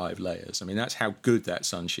through the 5 layers. I mean, that's how good that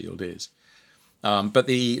sun shield is. But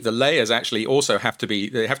the layers actually also have to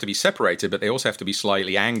be separated, but they also have to be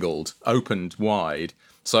slightly angled, opened wide,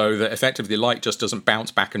 so that effectively the light just doesn't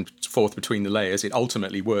bounce back and forth between the layers. It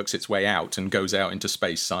ultimately works its way out and goes out into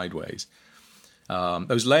space sideways.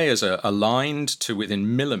 Those layers are aligned to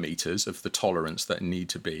within millimeters of the tolerance that need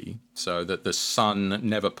to be, so that the sun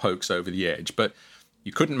never pokes over the edge. But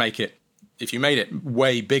you couldn't make it. If you made it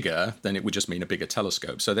way bigger, then it would just mean a bigger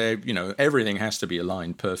telescope. So everything has to be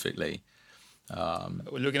aligned perfectly.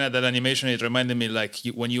 Looking at that animation, it reminded me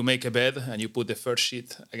when you make a bed and you put the first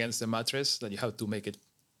sheet against the mattress, that you have to make it.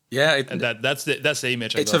 Yeah, that's the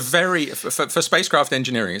image. It's for spacecraft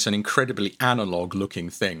engineering, it's an incredibly analog-looking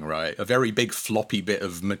thing, right? A very big floppy bit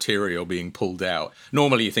of material being pulled out.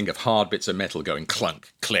 Normally, you think of hard bits of metal going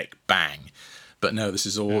clunk, click, bang, but no, this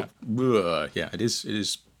is all. Yeah, it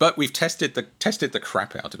is. But we've tested the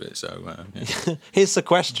crap out of it. So yeah. Here's the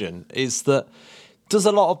question: is that does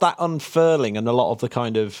a lot of that unfurling and a lot of the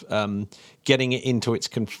kind of getting it into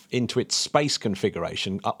its space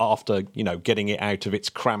configuration after getting it out of its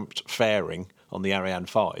cramped fairing on the Ariane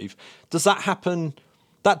 5, does that happen?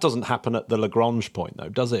 That doesn't happen at the Lagrange point, though,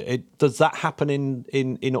 does it? Does that happen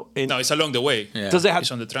in? No, it's along the way. Yeah. Does it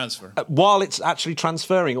it's on the transfer while it's actually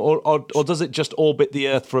transferring, or does it just orbit the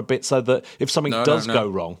Earth for a bit so that if something does go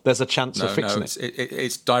wrong, there's a chance of fixing it?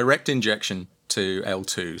 It's direct injection to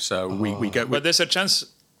L2, so we go. But there's a chance.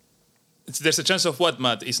 There's a chance of what,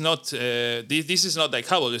 Matt? It's not. This is not like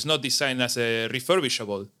Hubble. It's not designed as a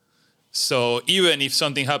refurbishable. So even if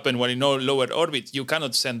something happened while in lower orbit, you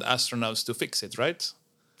cannot send astronauts to fix it, right?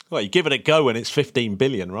 Well, you give it a go when it's 15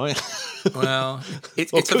 billion, right? Well,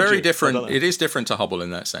 it's a very different. It is different to Hubble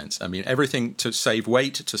in that sense. I mean, everything to save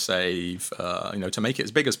weight, to save, to make it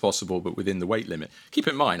as big as possible, but within the weight limit. Keep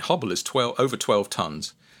in mind, Hubble is over 12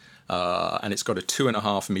 tons, and it's got a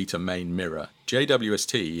 2.5 meter main mirror.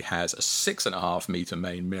 JWST has a 6.5 meter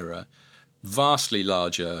main mirror, vastly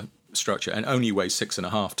larger structure, and only weighs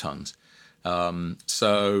 6.5 tons.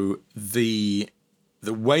 So the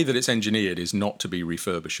way that it's engineered is not to be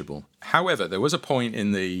refurbishable. However, there was a point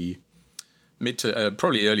in the mid to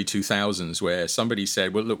probably early 2000s where somebody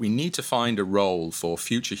said, well, look, we need to find a role for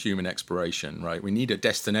future human exploration, right? We need a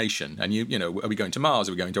destination. And, are we going to Mars?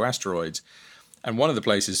 Are we going to asteroids? And one of the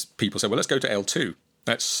places people said, well, let's go to L2.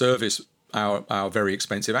 Let's service our very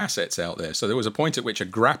expensive assets out there. So there was a point at which a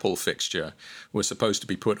grapple fixture was supposed to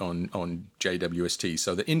be put on JWST,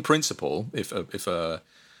 so that in principle, if a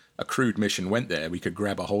crewed mission went there, we could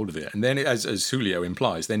grab a hold of it. And then, as Julio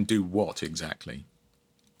implies, then do what exactly?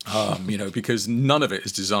 Because none of it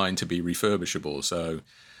is designed to be refurbishable. So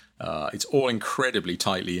it's all incredibly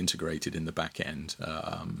tightly integrated in the back end.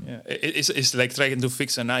 It's like trying to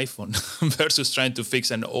fix an iPhone versus trying to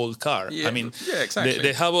fix an old car. Yeah, I mean,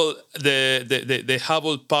 exactly. The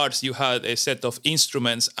Hubble parts, you had a set of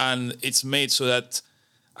instruments, and it's made so that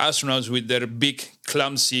astronauts with their big,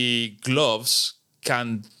 clumsy gloves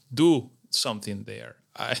can do something there.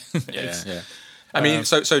 Yeah. I mean,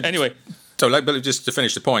 so anyway. But just to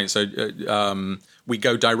finish the point, we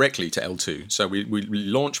go directly to L2. So we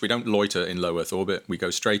launch, we don't loiter in low Earth orbit, we go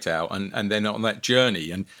straight out, and then on that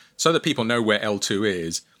journey, and so that people know where L2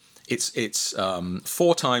 is, it's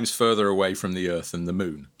 4 times further away from the Earth than the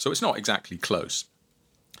Moon. So it's not exactly close.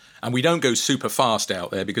 And we don't go super fast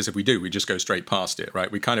out there, because if we do, we just go straight past it,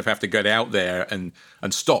 right? We kind of have to get out there and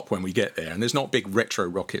stop when we get there. And there's not big retro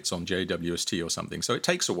rockets on JWST or something. So it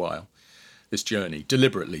takes a while, this journey,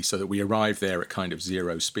 deliberately, so that we arrive there at kind of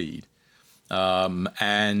 0 speed.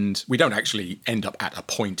 And we don't actually end up at a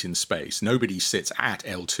point in space. Nobody sits at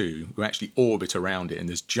L2. We actually orbit around it in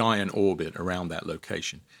this giant orbit around that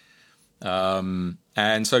location.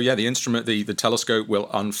 And so, the instrument, the telescope will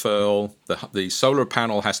unfurl. The solar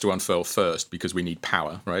panel has to unfurl first because we need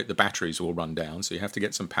power, right? The batteries will run down, so you have to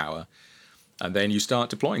get some power. And then you start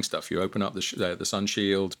deploying stuff. You open up the sun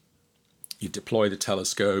shield, you deploy the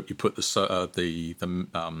telescope, you put the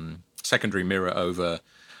secondary mirror over,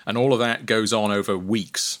 and all of that goes on over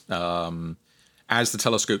weeks as the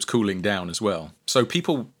telescope's cooling down as well. So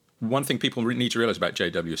one thing people need to realize about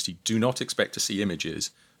JWST, do not expect to see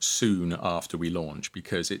images soon after we launch,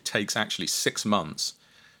 because it takes actually 6 months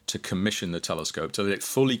to commission the telescope so that it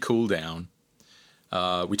fully cool down.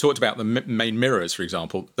 We talked about the main mirrors, for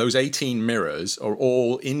example. Those 18 mirrors are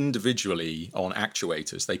all individually on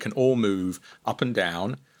actuators. They can all move up and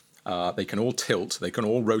down. They can all tilt. They can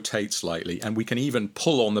all rotate slightly. And we can even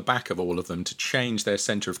pull on the back of all of them to change their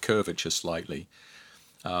center of curvature slightly.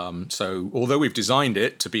 So although we've designed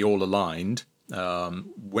it to be all aligned,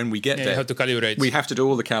 when we get there, you have to calibrate. We have to do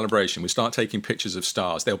all the calibration. We start taking pictures of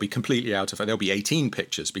stars. They'll be completely there'll be 18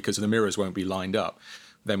 pictures because the mirrors won't be lined up.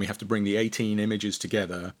 Then we have to bring the 18 images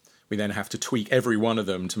together. We then have to tweak every one of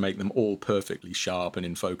them to make them all perfectly sharp and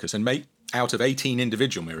in focus, and make out of 18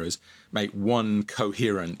 individual mirrors, make one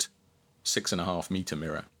coherent 6.5 meter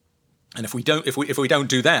mirror. And if we don't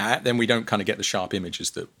do that, then we don't kind of get the sharp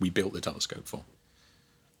images that we built the telescope for.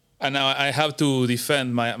 And now I have to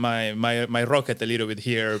defend my rocket a little bit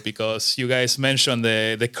here, because you guys mentioned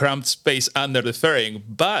the cramped space under the fairing.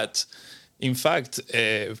 But in fact,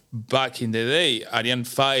 back in the day, Ariane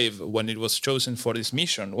 5, when it was chosen for this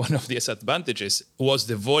mission, one of the advantages was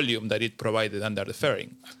the volume that it provided under the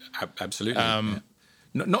fairing. Absolutely.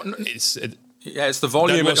 It's the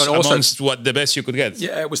volume, that was and also amongst what the best you could get.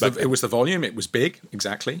 Yeah, it was the volume. It was big,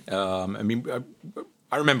 exactly.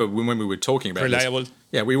 I remember when we were talking about reliable.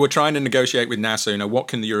 This, we were trying to negotiate with NASA. What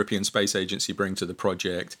can the European Space Agency bring to the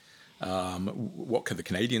project? What can the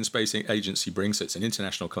Canadian Space Agency bring? So it's an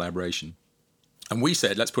international collaboration. And we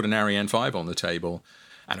said, let's put an Ariane 5 on the table.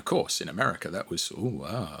 And of course, in America, that was,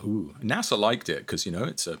 NASA liked it because,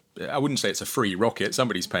 I wouldn't say it's a free rocket.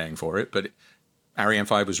 Somebody's paying for it. But Ariane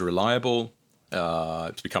 5 was reliable.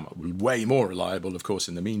 It's become way more reliable, of course,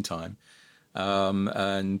 in the meantime.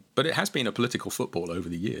 But it has been a political football over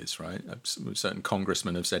the years, right? Certain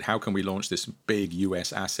congressmen have said, how can we launch this big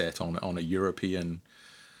US asset on a European,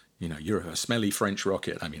 you're a smelly French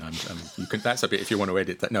rocket. I mean, that's a bit, if you want to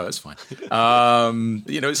edit that. No, that's fine.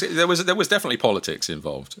 There was definitely politics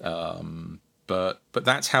involved. But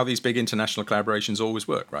that's how these big international collaborations always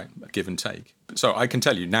work, right? Give and take. So I can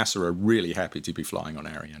tell you, NASA are really happy to be flying on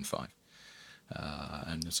Ariane 5.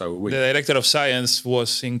 And so the director of science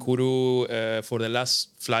was in Kourou for the last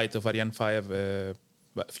flight of Ariane 5 a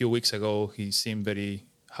few weeks ago. He seemed very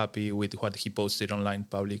happy with what he posted online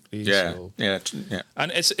publicly. Yeah, so. yeah.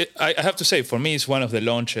 And I have to say, for me, it's one of the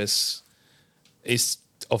launches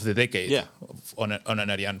of the decade on an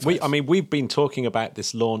Ariane 5. We've been talking about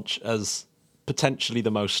this launch as potentially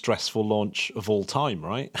the most stressful launch of all time,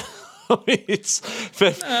 right? It's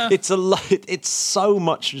so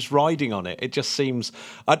much just riding on it. It just seems,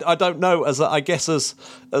 I don't know, as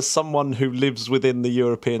someone who lives within the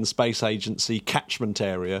European Space Agency catchment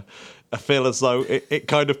area, I feel as though it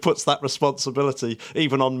kind of puts that responsibility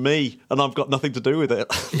even on me, and I've got nothing to do with it.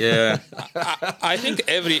 Yeah. I think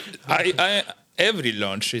every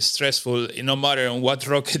launch is stressful, no matter on what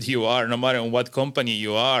rocket you are, no matter on what company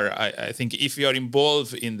you are. I think if you are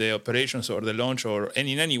involved in the operations or the launch or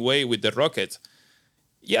in any way with the rocket,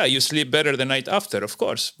 you sleep better the night after, of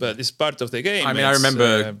course, but it's part of the game. I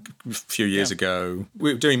remember a few years ago,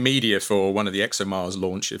 we were doing media for one of the ExoMars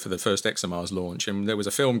launch, for the first ExoMars launch, and there was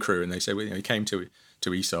a film crew, and they said, he came to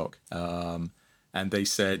ESOC, and they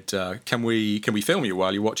said, can we film you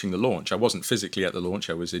while you're watching the launch? I wasn't physically at the launch,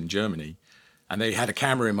 I was in Germany. And they had a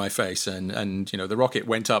camera in my face, and the rocket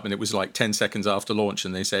went up, and it was like 10 seconds after launch,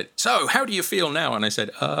 and they said, "So, how do you feel now?" And I said,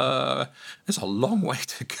 "There's a long way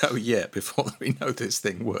to go yet before we know this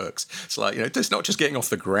thing works." It's like, it's not just getting off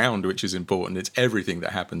the ground which is important; it's everything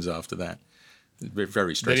that happens after that.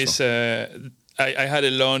 Very stressful. I had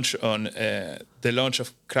a launch on the launch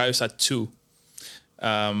of Cryosat 2.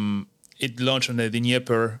 It launched on the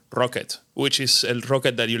Dnieper rocket, which is a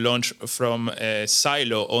rocket that you launch from a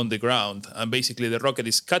silo on the ground. And basically the rocket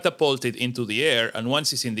is catapulted into the air. And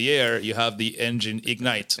once it's in the air, you have the engine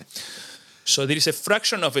ignite. So there is a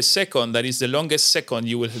fraction of a second that is the longest second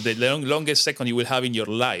you will have in your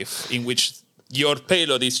life, in which your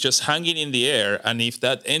payload is just hanging in the air. And if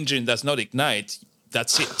that engine does not ignite,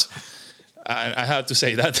 that's it. I have to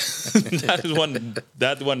say that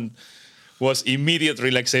that one was immediate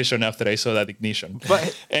relaxation after I saw that ignition.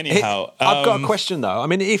 But anyhow, I've got a question though. I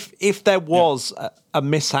mean, if there was a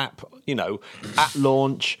mishap, at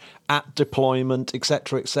launch, at deployment,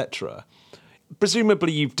 etc.,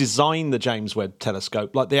 presumably you've designed the James Webb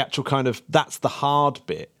Telescope, like the actual kind of, that's the hard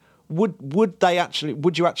bit. Would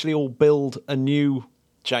you actually all build a new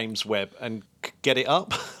James Webb and get it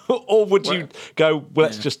up, or would you go,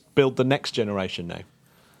 let's just build the next generation now?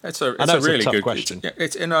 It's a really good question.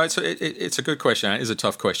 It's a good question. It is a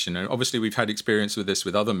tough question, and obviously we've had experience with this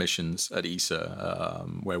with other missions at ESA,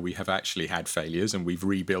 where we have actually had failures and we've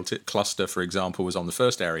rebuilt it. Cluster, for example, was on the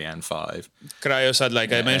first Ariane 5. Cryosat,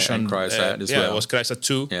 like I mentioned, Cryosat as well. It was Cryosat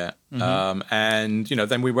 2. Yeah, and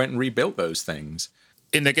then we went and rebuilt those things.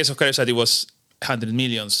 In the case of Cryosat, it was 100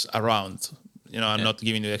 millions around. I'm not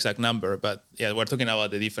giving you the exact number, but we're talking about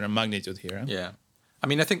the different magnitude here. Huh? Yeah. I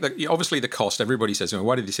mean, I think that obviously the cost, everybody says,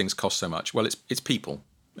 why do these things cost so much? Well, it's people.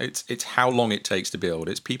 It's how long it takes to build.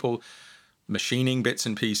 It's people machining bits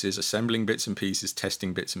and pieces, assembling bits and pieces,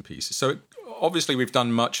 testing bits and pieces. So obviously we've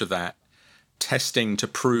done much of that testing to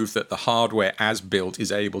prove that the hardware as built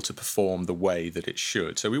is able to perform the way that it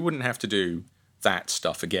should. So we wouldn't have to do that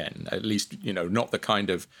stuff again, at least, not the kind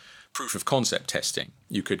of proof of concept testing.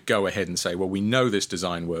 You could go ahead and say, well, we know this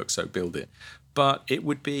design works, so build it. But it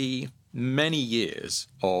would be many years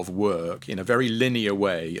of work in a very linear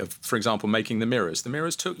way of, for example, making the mirrors. The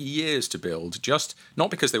mirrors took years to build, just not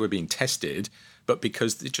because they were being tested, but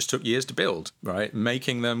because it just took years to build, right?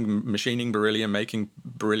 Making them, machining beryllium, making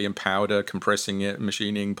beryllium powder, compressing it,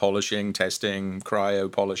 machining, polishing, testing,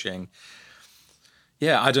 cryo polishing.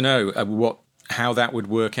 Yeah, I don't know how that would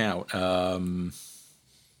work out.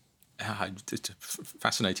 It's a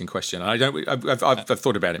fascinating question. I've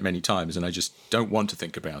thought about it many times, and I just don't want to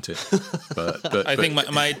think about it. But I think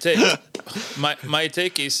my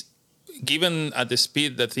take is, given at the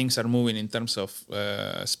speed that things are moving in terms of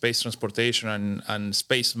space transportation and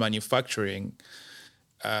space manufacturing,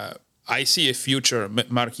 I see a future.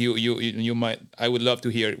 Mark, you might. I would love to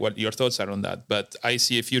hear what your thoughts are on that. But I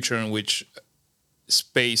see a future in which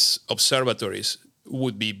space observatories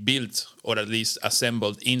would be built or at least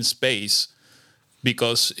assembled in space,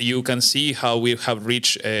 because you can see how we have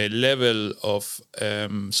reached a level of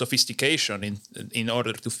sophistication in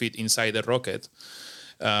order to fit inside a rocket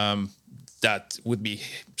that would be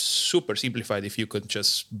super simplified if you could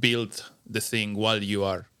just build the thing while you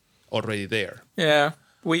are already there. Yeah,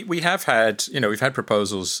 we have had, we've had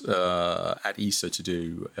proposals at ESA to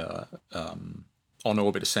do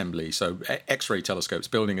on-orbit assembly, so X-ray telescopes,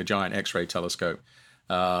 building a giant X-ray telescope.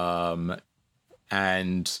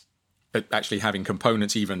 And actually having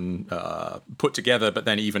components even put together, but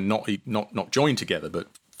then even not joined together, but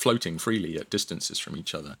floating freely at distances from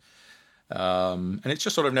each other. And it's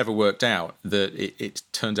just sort of never worked out that it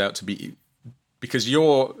turns out to be, because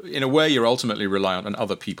you're ultimately reliant on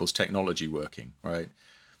other people's technology working, right?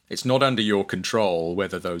 It's not under your control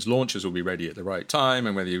whether those launchers will be ready at the right time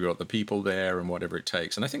and whether you've got the people there and whatever it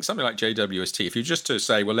takes. And I think something like JWST, if you just to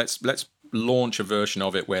say, well, let's launch a version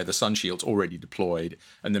of it where the sun shield's already deployed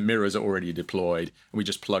and the mirrors are already deployed and we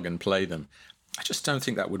just plug and play them, I just don't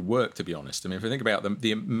think that would work, to be honest. I mean, if you think about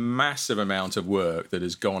the massive amount of work that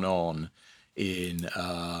has gone on in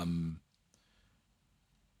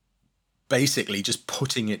basically just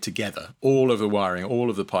putting it together, all of the wiring, all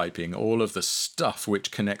of the piping, all of the stuff which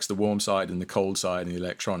connects the warm side and the cold side and the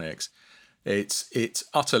electronics, it's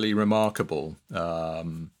utterly remarkable.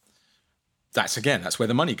 That's where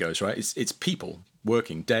the money goes, right? It's people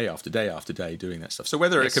working day after day after day doing that stuff. So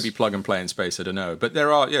whether it could be plug and play in space, I don't know. But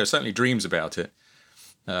there are certainly dreams about it.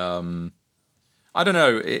 I don't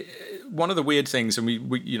know. One of the weird things, and we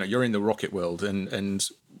you're in the rocket world, and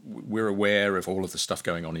we're aware of all of the stuff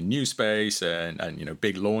going on in new space and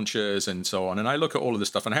big launchers and so on. And I look at all of this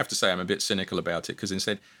stuff, and I have to say I'm a bit cynical about it, because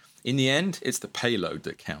instead, in the end, it's the payload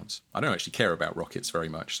that counts. I don't actually care about rockets very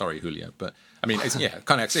much. Sorry, Julio, but I mean, it's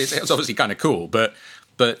obviously kind of cool, but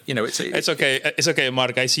it's okay. It's okay,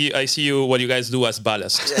 Mark. I see you. What you guys do as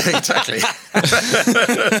ballast. Yeah, exactly.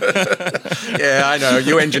 Yeah, I know.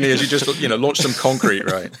 You engineers, you just launch some concrete,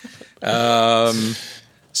 right? But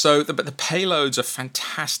the payloads are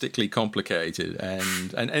fantastically complicated,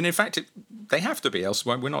 and in fact, they have to be. Else,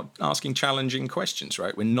 we're not asking challenging questions,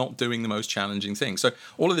 right? We're not doing the most challenging things. So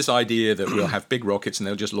all of this idea that we'll have big rockets and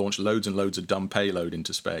they'll just launch loads and loads of dumb payload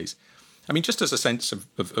into space. I mean, just as a sense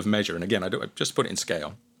of measure, and again, I just put it in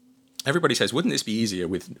scale. Everybody says, wouldn't this be easier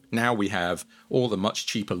with now we have all the much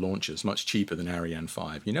cheaper launchers, much cheaper than Ariane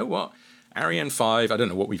 5? You know what? Ariane 5, I don't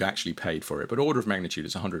know what we've actually paid for it, but order of magnitude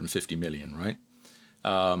is 150 million, right?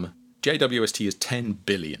 JWST is 10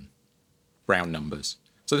 billion, round numbers.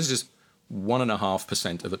 So this is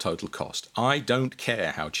 1.5% of the total cost. I don't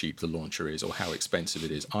care how cheap the launcher is or how expensive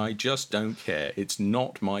it is. I just don't care. It's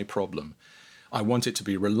not my problem. I want it to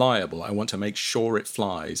be reliable. I want to make sure it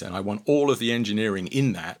flies, and I want all of the engineering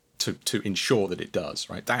in that to ensure that it does,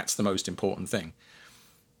 right? That's the most important thing.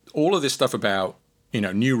 All of this stuff about,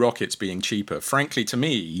 new rockets being cheaper, frankly, to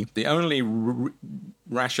me, the only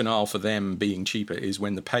rationale for them being cheaper is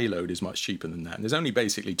when the payload is much cheaper than that. And there's only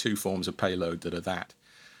basically two forms of payload that are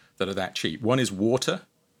that cheap. One is water.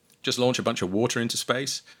 Just launch a bunch of water into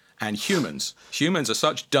space. And humans. Humans are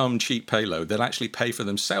such dumb, cheap payload, they'll actually pay for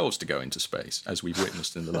themselves to go into space, as we've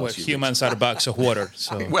witnessed in the last few humans are bags of water.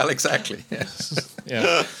 So. Well, exactly. Yes.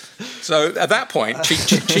 Yeah. So at that point,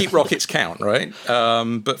 cheap rockets count, right?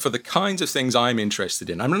 But for the kinds of things I'm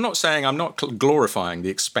interested in, I'm not glorifying the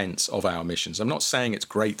expense of our missions. I'm not saying it's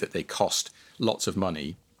great that they cost lots of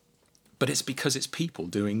money, but it's because it's people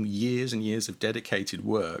doing years and years of dedicated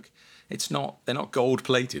work. They're not gold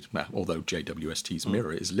plated, although JWST's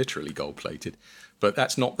mirror is literally gold plated, but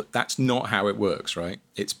that's not how it works, right?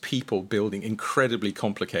 It's people building incredibly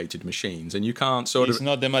complicated machines, and you can't It's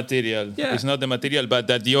not the material. Yeah. It's not the material, but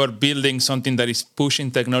that you're building something that is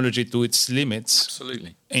pushing technology to its limits.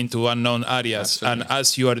 Absolutely. Into unknown areas. Absolutely. And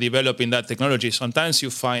as you are developing that technology, sometimes you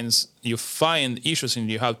find issues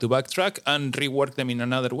and you have to backtrack and rework them in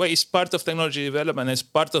another way. It's part of technology development. It's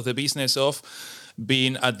part of the business of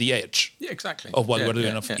being at the edge of what we're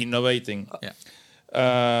doing, innovating.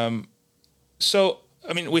 Yeah. So,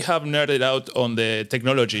 I mean, we have nerded out on the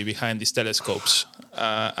technology behind these telescopes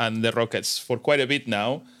and the rockets for quite a bit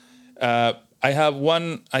now. I have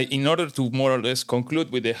in order to more or less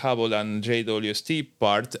conclude with the Hubble and JWST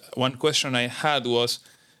part, one question I had was,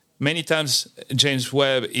 many times James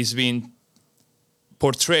Webb is being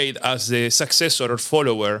portrayed as the successor or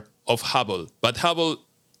follower of Hubble. But Hubble,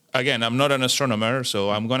 again, I'm not an astronomer,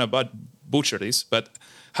 so I'm going to butcher this, but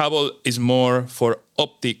Hubble is more for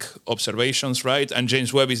optic observations, right? And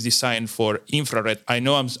James Webb is designed for infrared. I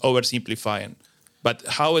know I'm oversimplifying, but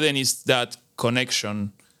how then is that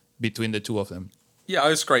connection between the two of them? Yeah,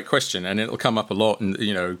 that's a great question, and it'll come up a lot, and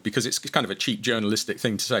because it's kind of a cheap journalistic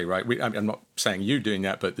thing to say, right? I'm not saying you doing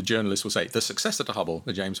that, but the journalist will say the successor to Hubble,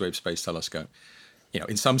 the James Webb Space Telescope.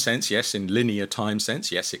 In some sense, yes. In linear time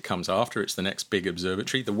sense, yes, it comes after. It's the next big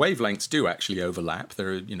observatory. The wavelengths do actually overlap.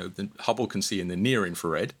 There are, the Hubble can see in the near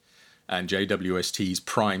infrared, and JWST's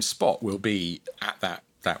prime spot will be at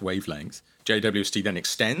that wavelength. JWST then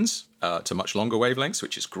extends to much longer wavelengths,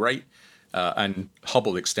 which is great. And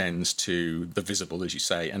Hubble extends to the visible, as you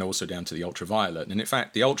say, and also down to the ultraviolet. And in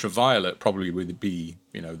fact, the ultraviolet probably would be,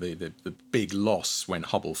 the big loss when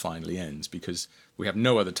Hubble finally ends, because we have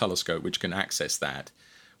no other telescope which can access that.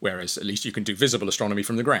 Whereas at least you can do visible astronomy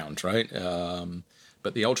from the ground, right?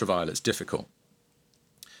 But the ultraviolet's difficult.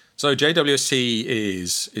 So JWST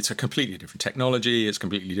it's a completely different technology. It's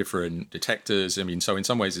completely different detectors. I mean, so in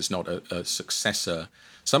some ways it's not a successor.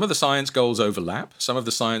 Some of the science goals overlap. Some of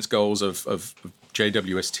the science goals of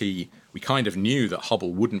JWST, we kind of knew that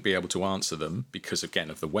Hubble wouldn't be able to answer them because,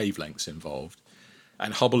 again, of the wavelengths involved.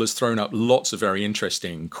 And Hubble has thrown up lots of very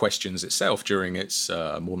interesting questions itself during its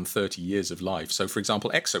more than 30 years of life. So, for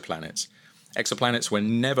example, exoplanets. Exoplanets were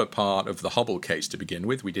never part of the Hubble case to begin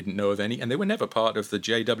with. We didn't know of any, and they were never part of the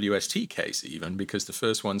JWST case even, because the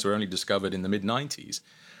first ones were only discovered in the mid-90s.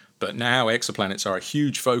 But now exoplanets are a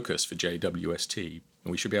huge focus for JWST,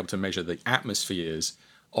 and we should be able to measure the atmospheres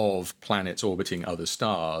of planets orbiting other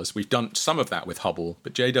stars. We've done some of that with Hubble,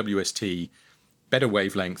 but JWST, better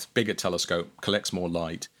wavelength, bigger telescope, collects more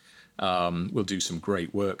light, will do some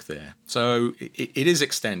great work there. So it is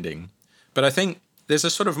extending, but I think there's a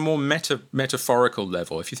sort of more metaphorical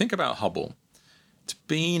level. If you think about Hubble, it's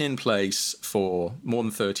been in place for more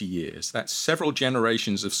than 30 years. That's several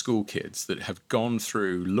generations of school kids that have gone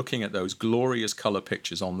through looking at those glorious color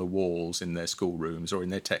pictures on the walls in their schoolrooms or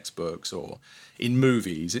in their textbooks or in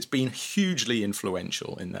movies. It's been hugely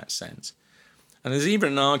influential in that sense. And there's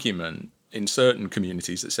even an argument in certain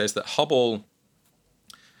communities that says that Hubble,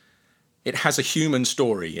 it has a human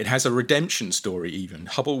story. It has a redemption story even.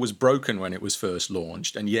 Hubble was broken when it was first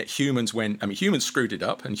launched, and yet humans screwed it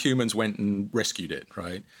up, and humans went and rescued it,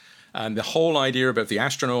 right? And the whole idea about the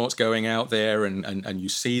astronauts going out there and you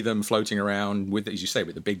see them floating around with, as you say,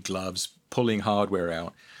 with the big gloves, pulling hardware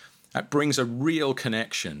out, that brings a real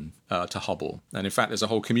connection to Hubble. And in fact, there's a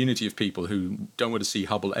whole community of people who don't want to see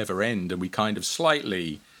Hubble ever end, and we kind of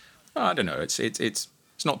slightly, I don't know,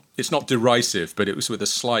 it's not derisive, but it was with a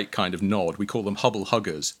slight kind of nod. We call them Hubble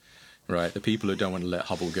huggers, right? The people who don't want to let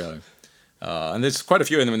Hubble go. And there's quite a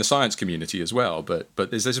few of them in the science community as well, but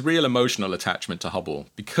there's this real emotional attachment to Hubble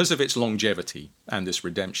because of its longevity and this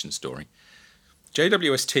redemption story.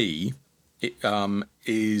 JWST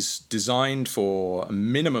is designed for a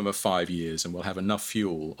minimum of 5 years and will have enough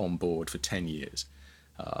fuel on board for 10 years.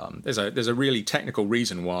 There's a really technical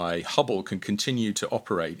reason why Hubble can continue to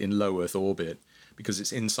operate in low Earth orbit, because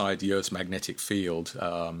it's inside the Earth's magnetic field.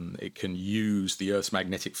 It can use the Earth's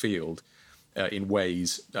magnetic field in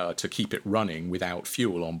ways to keep it running without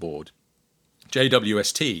fuel on board.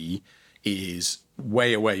 JWST is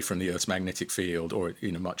way away from the Earth's magnetic field, or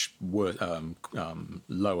in a much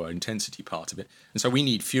lower intensity part of it. And so we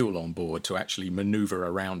need fuel on board to actually maneuver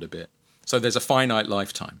around a bit. So there's a finite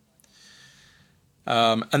lifetime.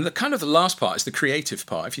 And the last part is the creative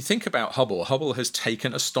part. If you think about Hubble has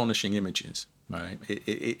taken astonishing images, right?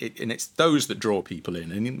 And it's those that draw people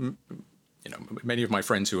in. And many of my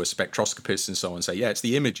friends who are spectroscopists and so on say, yeah, it's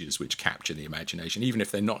the images which capture the imagination, even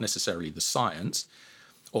if they're not necessarily the science,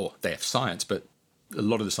 or they have science, but a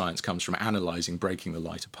lot of the science comes from analyzing, breaking the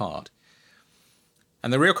light apart.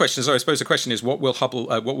 And the real question is, I suppose the question is, what will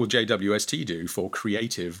JWST do for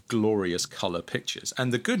creative, glorious color pictures?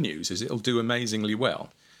 And the good news is it'll do amazingly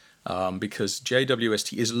well, because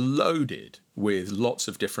JWST is loaded with lots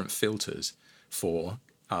of different filters for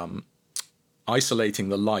isolating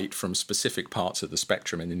the light from specific parts of the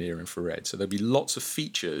spectrum in the near infrared. So there'll be lots of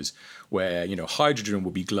features where, hydrogen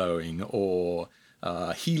will be glowing, or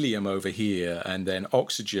helium over here, and then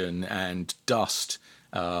oxygen and dust,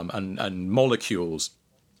 and molecules.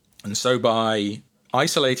 And so by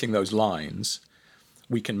isolating those lines,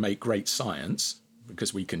 we can make great science,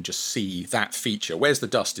 because we can just see that feature. Where's the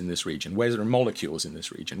dust in this region? Where's the molecules in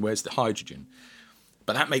this region? Where's the hydrogen?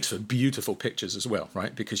 But that makes for beautiful pictures as well,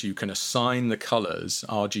 right? Because you can assign the colors,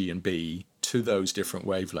 R, G, and B, to those different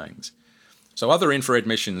wavelengths. So other infrared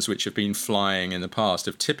missions which have been flying in the past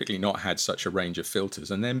have typically not had such a range of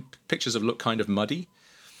filters, and then pictures have looked kind of muddy.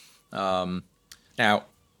 Now,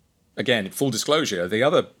 again, full disclosure,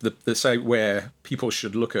 the say where people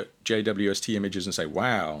should look at JWST images and say,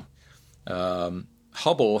 wow,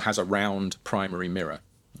 Hubble has a round primary mirror,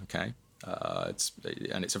 okay?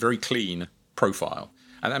 It's a very clean profile,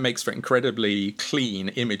 and that makes for incredibly clean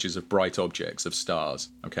images of bright objects, of stars,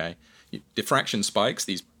 okay? Diffraction spikes,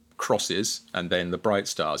 these crosses, and then the bright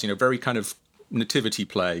stars, very kind of nativity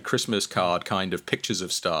play, Christmas card kind of pictures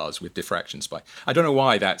of stars with diffraction spike. I don't know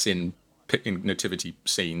why that's in nativity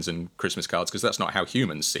scenes and Christmas cards, because that's not how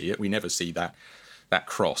humans see it. We never see that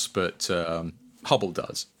cross, but Hubble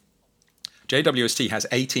does. JWST has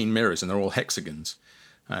 18 mirrors, and they're all hexagons.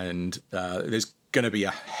 And there's going to be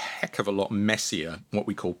a heck of a lot messier, what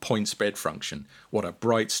we call point spread function, what a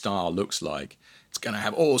bright star looks like. It's going to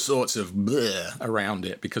have all sorts of blur around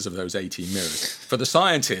it because of those 18 mirrors. For the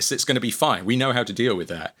scientists, it's going to be fine. We know how to deal with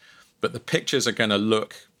that. But the pictures are going to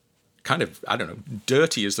look kind of, I don't know,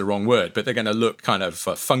 dirty is the wrong word, but they're going to look kind of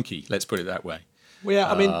funky, let's put it that way. Well,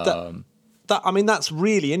 yeah, I mean, that's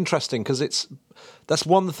really interesting because that's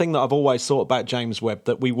one thing that I've always thought about James Webb,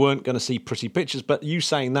 that we weren't going to see pretty pictures. But you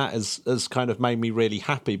saying that has kind of made me really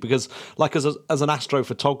happy because, like, as an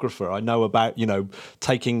astrophotographer, I know about,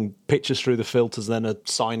 taking pictures through the filters, then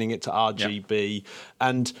assigning it to RGB. Yeah.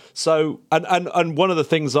 And so, and one of the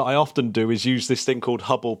things that I often do is use this thing called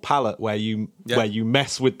Hubble palette, where you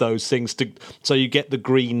mess with those things so you get the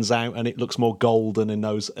greens out and it looks more golden in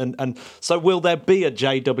those. And so, will there be a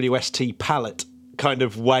JWST palette kind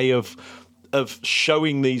of way of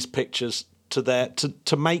showing these pictures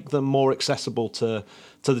to make them more accessible to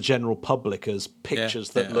the general public as pictures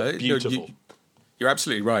that look beautiful? You're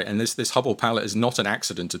absolutely right. And this Hubble palette is not an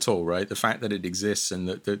accident at all, right? The fact that it exists and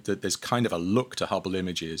that there's kind of a look to Hubble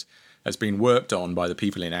images has been worked on by the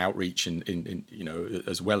people in outreach in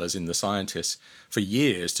as well as in the scientists for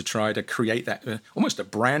years to try to create that almost a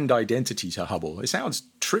brand identity to Hubble. It sounds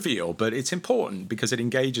trivial, but it's important because it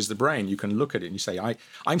engages the brain. You can look at it and you say,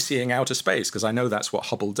 I'm seeing outer space because I know that's what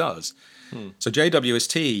Hubble does. So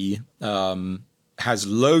JWST has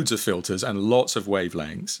loads of filters and lots of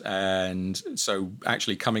wavelengths. And so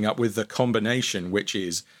actually coming up with the combination, which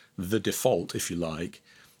is the default, if you like,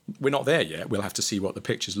 we're not there yet. We'll have to see what the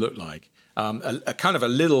pictures look like. A kind of a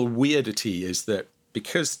little weirdity is that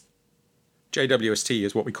because JWST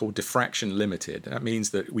is what we call diffraction limited, that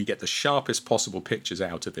means that we get the sharpest possible pictures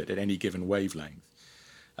out of it at any given wavelength.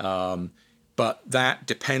 But that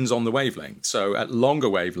depends on the wavelength. So at longer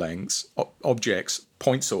wavelengths, objects,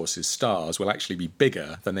 point sources, stars, will actually be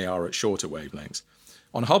bigger than they are at shorter wavelengths.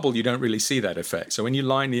 On Hubble, you don't really see that effect. So when you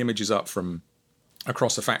line the images up from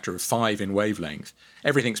across a factor of 5 in wavelength,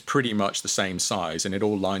 everything's pretty much the same size and it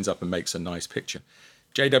all lines up and makes a nice picture.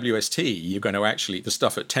 JWST, you're going to actually, the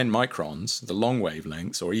stuff at 10 microns, the long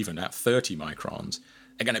wavelengths, or even at 30 microns,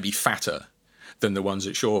 are going to be fatter than the ones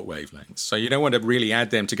at short wavelengths. So you don't want to really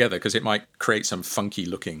add them together because it might create some funky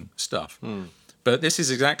looking stuff. But this is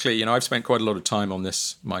exactly, I've spent quite a lot of time on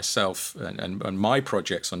this myself and my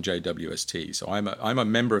projects on JWST. So I'm a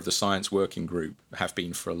member of the science working group, have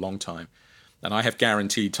been for a long time. And I have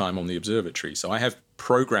guaranteed time on the observatory. So I have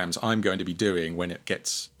programs I'm going to be doing when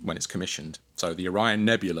it's commissioned. So the Orion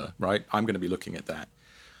Nebula, right? I'm going to be looking at that.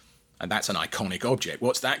 And that's an iconic object.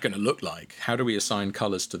 What's that going to look like? How do we assign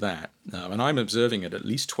colors to that? And I'm observing at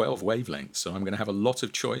least 12 wavelengths. So I'm going to have a lot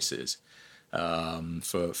of choices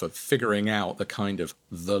for figuring out the kind of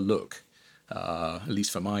the look, at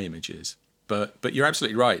least for my images. But you're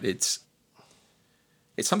absolutely right. It's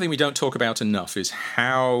something we don't talk about enough is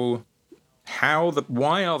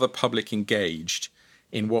why are the public engaged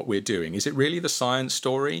in what we're doing? Is it really the science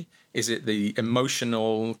story? Is it the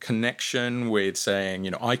emotional connection with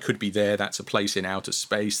saying, I could be there, that's a place in outer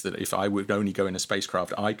space, that if I would only go in a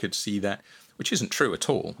spacecraft, I could see that, which isn't true at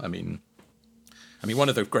all. I mean, one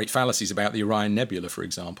of the great fallacies about the Orion Nebula, for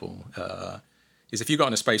example, is if you got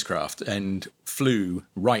in a spacecraft and flew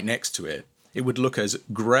right next to it, it would look as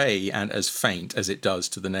grey and as faint as it does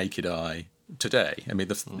to the naked eye today. I mean,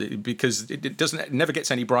 because it never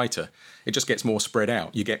gets any brighter. It just gets more spread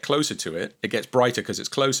out. You get closer to it, it gets brighter because it's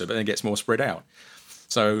closer, but then it gets more spread out.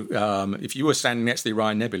 So if you were standing next to the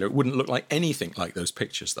Orion Nebula, it wouldn't look like anything like those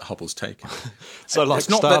pictures that Hubble's taken. So like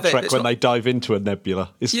Star Trek when they dive into a nebula.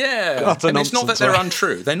 It's not that they're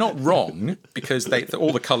untrue. They're not wrong because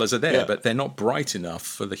all the colours are there, but they're not bright enough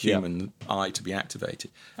for the human eye to be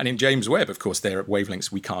activated. And in James Webb, of course, they're at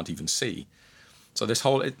wavelengths we can't even see. So there's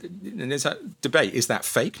a debate: is that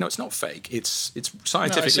fake? No, it's not fake. It's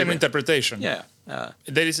scientific. It's an interpretation. Yeah,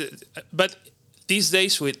 but these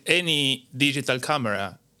days with any digital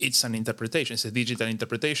camera, it's an interpretation. It's a digital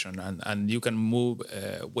interpretation, and you can move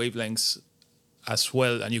wavelengths as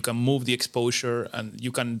well, and you can move the exposure, and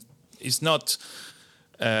you can. It's not.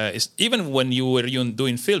 Even when you were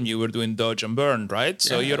doing film, you were doing dodge and burn, right?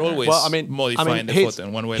 So you're always modifying the photo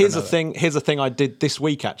in one way or another. Here's the thing I did this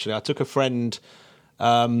week, actually. I took a friend...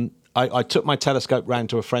 I took my telescope round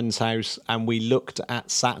to a friend's house and we looked at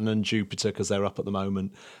Saturn and Jupiter because they're up at the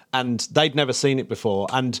moment. And they'd never seen it before.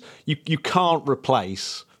 And you can't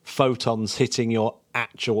replace photons hitting your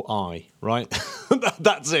actual eye, right?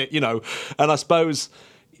 That's it, And I suppose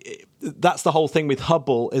that's the whole thing with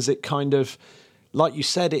Hubble is it kind of... like you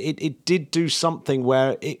said, it did do something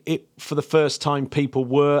where it for the first time people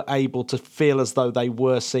were able to feel as though they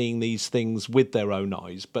were seeing these things with their own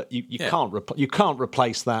eyes. But you can't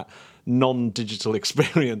replace that non-digital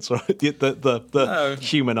experience, right? The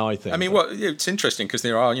human eye thing. I mean, it's interesting because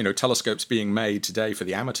there are telescopes being made today for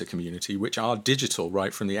the amateur community which are digital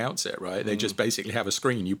right from the outset, right? They just basically have a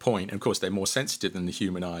screen, you point, and of course they're more sensitive than the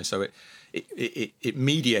human eye, so it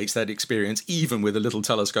mediates that experience even with a little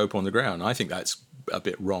telescope on the ground. I think that's a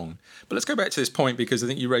bit wrong. But let's go back to this point, because I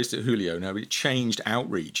think you raised it, Julio. Now, it changed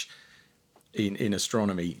outreach in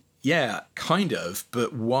astronomy. Yeah, kind of,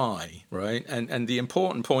 but why, right? And the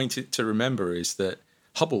important point to remember is that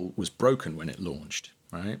Hubble was broken when it launched,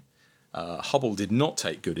 right? Hubble did not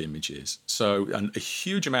take good images. So a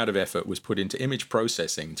huge amount of effort was put into image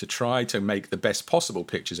processing to try to make the best possible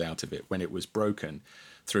pictures out of it when it was broken,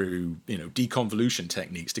 through deconvolution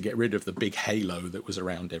techniques to get rid of the big halo that was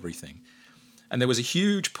around everything. And there was a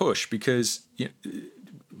huge push because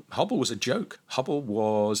Hubble was a joke. Hubble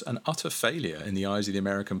was an utter failure in the eyes of the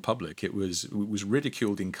American public. It was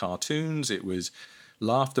ridiculed in cartoons. It was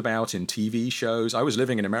laughed about in TV shows. I was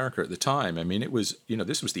living in America at the time. I mean, it was,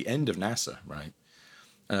 this was the end of NASA, right?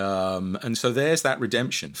 And so there's that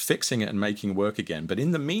redemption, fixing it and making it work again. But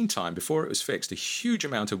in the meantime, before it was fixed, a huge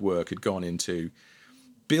amount of work had gone into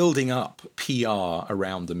building up PR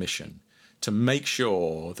around the mission to make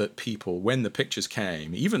sure that people, when the pictures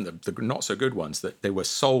came, even the not so good ones, that they were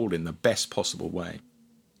sold in the best possible way.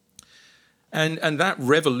 And that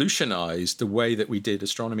revolutionized the way that we did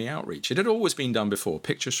astronomy outreach. It had always been done before.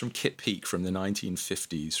 Pictures from Kit Peak from the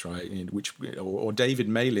 1950s, right? Or David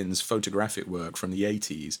Malin's photographic work from the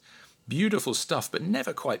 80s. Beautiful stuff, but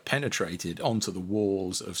never quite penetrated onto the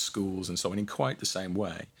walls of schools and so on in quite the same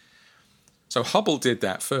way. So Hubble did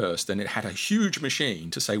that first, and it had a huge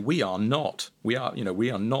machine to say, we are not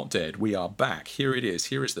dead, we are back. Here it is.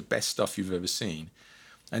 Here is the best stuff you've ever seen.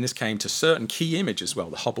 And this came to certain key images as well,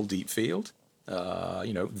 the Hubble Deep Field. There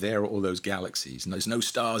are all those galaxies, and there's no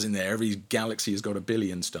stars in there. Every galaxy has got 1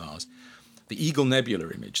 billion stars. The Eagle Nebula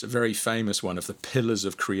image, the very famous one of the Pillars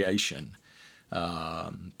of Creation,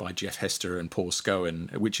 by Jeff Hester and Paul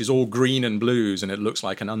Scowen, which is all green and blues, and it looks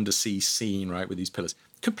like an undersea scene, right, with these pillars.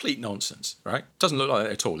 Complete nonsense, right? Doesn't look like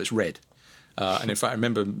that at all. It's red. And in fact, I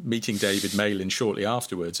remember meeting David Malin shortly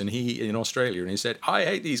afterwards, and he in Australia, and he said, "I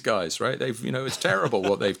hate these guys, right? It's terrible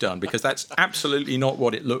what they've done, because that's absolutely not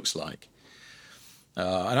what it looks like."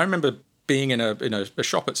 And I remember being in a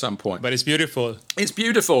shop at some point. But it's beautiful. It's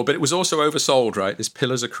beautiful, but it was also oversold, right? This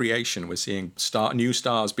Pillars of Creation, we're seeing new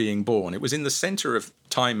stars being born. It was in the center of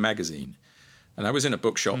Time magazine. And I was in a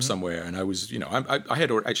bookshop somewhere, and I was, I had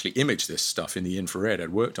actually imaged this stuff in the infrared.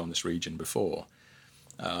 I'd worked on this region before.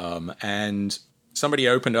 And somebody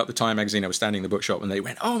opened up the Time magazine. I was standing in the bookshop, and they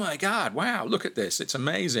went, "Oh my God, wow, look at this. It's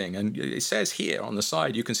amazing." And it says here on the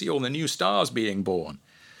side, you can see all the new stars being born.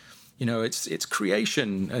 It's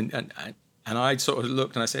creation. And I sort of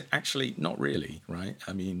looked and I said, actually, not really, right?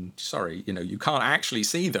 I mean, sorry, you can't actually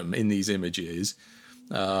see them in these images.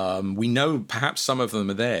 We know perhaps some of them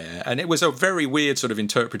are there. And it was a very weird sort of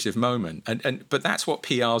interpretive moment. But that's what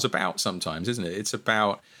PR is about sometimes, isn't it? It's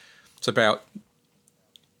about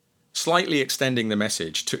slightly extending the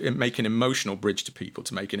message to make an emotional bridge to people,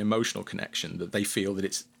 to make an emotional connection, that they feel that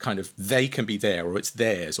it's kind of, they can be there, or it's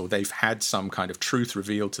theirs, or they've had some kind of truth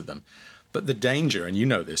revealed to them. But the danger, and you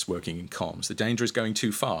know this working in comms, the danger is going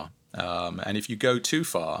too far. And if you go too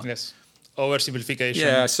far... Yes. Oversimplification.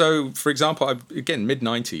 Yeah, so for example, again,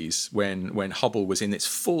 mid-90s, when Hubble was in its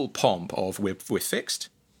full pomp of we're fixed,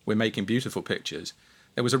 we're making beautiful pictures,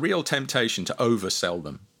 there was a real temptation to oversell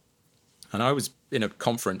them. And I was in a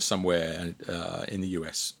conference somewhere in the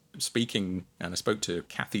US speaking, and I spoke to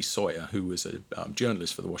Kathy Sawyer, who was a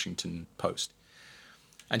journalist for the Washington Post.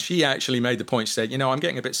 And she actually made the point, she said, I'm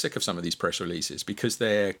getting a bit sick of some of these press releases because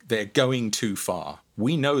they're going too far.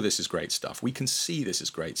 We know this is great stuff. We can see this is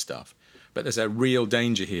great stuff. But there's a real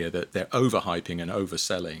danger here that they're overhyping and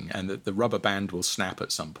overselling, and that the rubber band will snap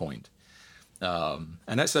at some point. And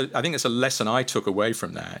I think that's a lesson I took away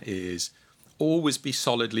from that, is always be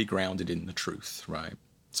solidly grounded in the truth, right?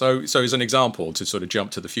 So as an example, to sort of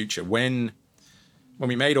jump to the future, when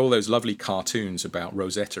we made all those lovely cartoons about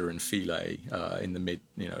Rosetta and Philae in the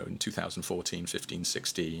in 2014, 15,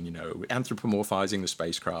 16, anthropomorphizing the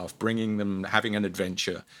spacecraft, bringing them, having an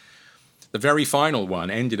adventure. The very final one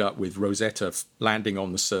ended up with Rosetta landing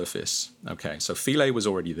on the surface. Okay, so Philae was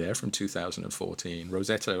already there from 2014.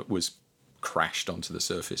 Rosetta was crashed onto the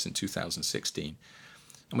surface in 2016.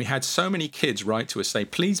 And we had so many kids write to us say,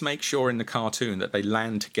 please make sure in the cartoon that they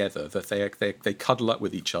land together, that they cuddle up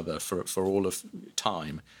with each other for all of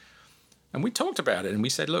time. And we talked about it, and we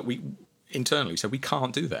said, look, we said we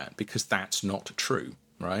can't do that because that's not true,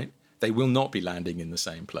 right? They will not be landing in the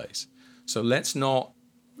same place. So let's not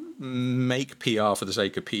make PR for the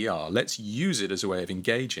sake of PR. Let's use it as a way of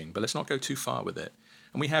engaging, but let's not go too far with it.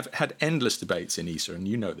 And we have had endless debates in ESA, and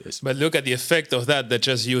you know this. But look at the effect of that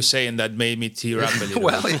just you saying that made me tear up a little.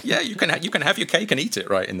 Well, yeah, you can have your cake and eat it,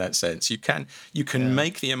 right, in that sense. You can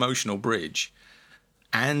make the emotional bridge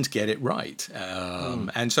and get it right.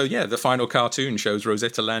 And so, the final cartoon shows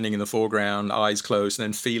Rosetta landing in the foreground, eyes closed, and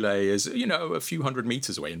then Philae is, a few hundred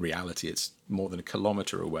meters away. In reality, it's more than a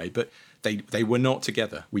kilometer away. But they were not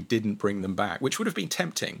together. We didn't bring them back, which would have been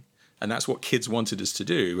tempting. And that's what kids wanted us to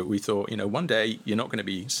do. But we thought, one day you're not going to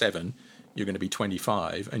be 7, you're going to be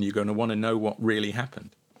 25, and you're going to want to know what really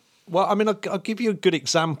happened. Well, I mean, I'll give you a good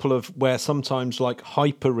example of where sometimes like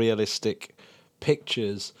hyper-realistic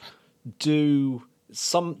pictures do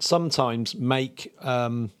sometimes make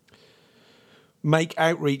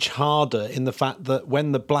outreach harder in the fact that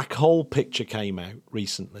when the black hole picture came out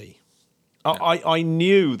recently, I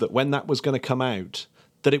knew that when that was going to come out,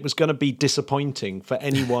 that it was going to be disappointing for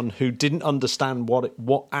anyone who didn't understand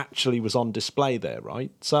what actually was on display there,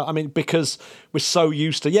 right? So, I mean, because we're so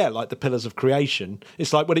used to, like the pillars of creation,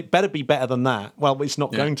 it's like, well, it better be better than that. Well, it's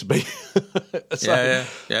not going to be. So,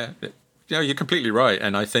 yeah. You're completely right.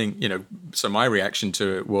 And I think, so my reaction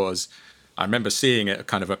to it was, I remember seeing it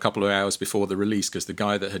kind of a couple of hours before the release, because the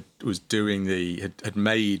guy that was doing had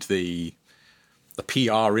made the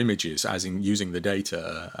PR images, as in using the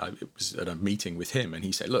data. It was at a meeting with him, and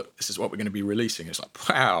he said, look, this is what we're going to be releasing. It's like,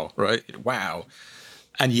 wow, right? Wow.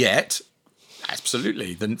 And yet,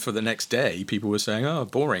 absolutely, then for the next day, people were saying, oh,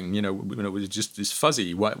 boring, it was just this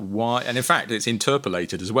fuzzy. Why? And in fact, it's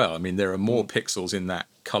interpolated as well. I mean, there are more pixels in that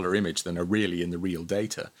color image than are really in the real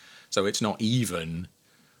data. So it's not even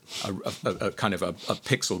a kind of a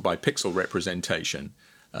pixel by pixel representation.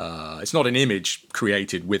 It's not an image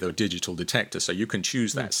created with a digital detector, so you can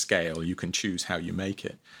choose that scale, you can choose how you make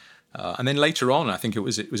it. And then later on, I think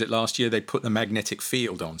was it last year, they put the magnetic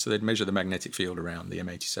field on, so they'd measure the magnetic field around the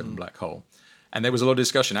M87 black hole. And there was a lot of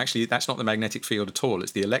discussion. Actually, that's not the magnetic field at all.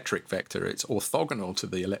 It's the electric vector. It's orthogonal to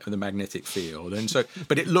the magnetic field. And so,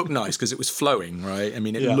 but it looked nice because it was flowing, right? I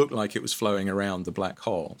mean, it looked like it was flowing around the black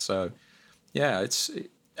hole. So,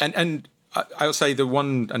 and I'll say the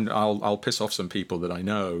one, and I'll piss off some people that I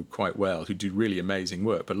know quite well who do really amazing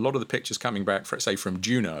work. But a lot of the pictures coming back, say from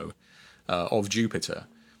Juno, of Jupiter.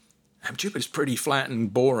 Jupiter's pretty flat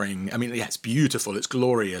and boring. I mean, it's beautiful, it's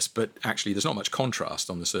glorious, but actually there's not much contrast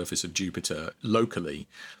on the surface of Jupiter locally.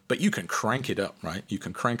 But you can crank it up, right? You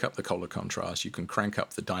can crank up the color contrast, you can crank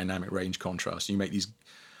up the dynamic range contrast. You make these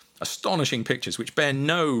astonishing pictures which bear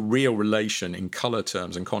no real relation in color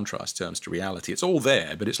terms and contrast terms to reality. It's all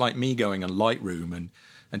there, but it's like me going on Lightroom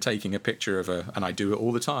and taking a picture of and I do it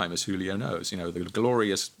all the time, as Julio knows, the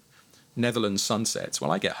glorious Netherlands sunsets.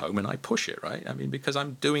 Well, I get home and I push it, right? I mean, because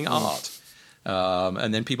I'm doing art.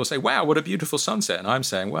 And then people say, wow, what a beautiful sunset. And I'm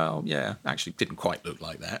saying, well, yeah, actually didn't quite look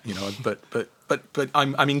like that, but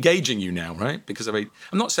I'm engaging you now, right? Because I'm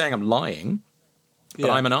not saying I'm lying, but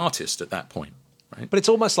I'm an artist at that point. Right. But it's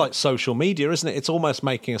almost like social media, isn't it? It's almost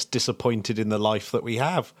making us disappointed in the life that we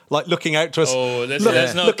have. Like looking out to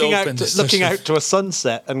looking out to a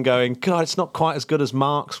sunset and going, God, it's not quite as good as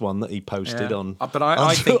Mark's one that he posted on. But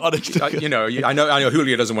I think, I know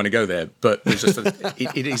Julio doesn't want to go there, but it's just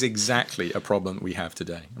it is exactly a problem we have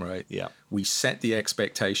today, right? Yeah. We set the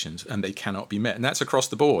expectations and they cannot be met. And that's across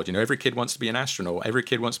the board. Every kid wants to be an astronaut. Every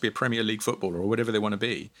kid wants to be a Premier League footballer or whatever they want to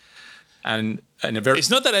be. And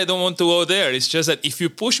it's not that I don't want to go there. It's just that if you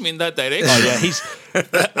push me in that direction,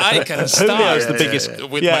 I can start. Julio's the biggest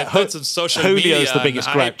with my thoughts on social media. Julio's the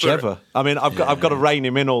biggest grouch ever. I mean, I've got to rein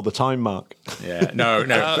him in all the time, Mark. Yeah, no.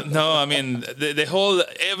 No, I mean the whole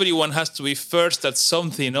everyone has to be first at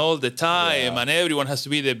something all the time, and everyone has to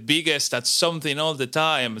be the biggest at something all the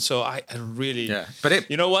time. So I really, But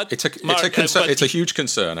you know what? It's a concern. It's a huge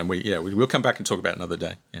concern, and we'll come back and talk about it another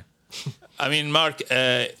day. Yeah. I mean, Mark,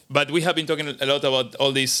 but we have been talking a lot about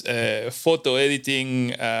all this photo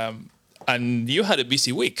editing, and you had a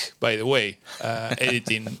busy week, by the way,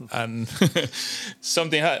 editing. And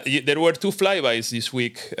there were 2 flybys this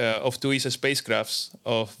week of 2 ESA spacecrafts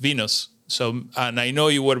of Venus. So, and I know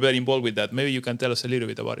you were very involved with that. Maybe you can tell us a little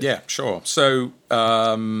bit about it. Yeah, sure. So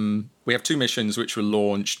we have 2 missions which were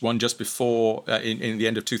launched. One just before, in the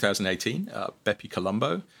end of 2018,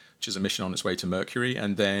 Bepi-Colombo, which is a mission on its way to Mercury,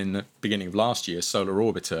 and then beginning of last year, Solar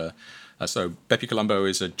Orbiter. So Bepi-Colombo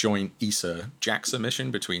is a joint ESA-JAXA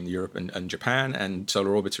mission between Europe and Japan, and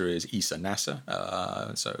Solar Orbiter is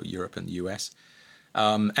ESA-NASA, so Europe and the US.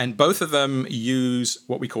 And both of them use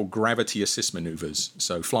what we call gravity assist maneuvers,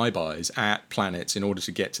 so flybys at planets in order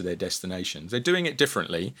to get to their destinations. They're doing it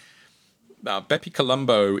differently. Bepi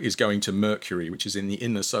Colombo is going to Mercury, which is in the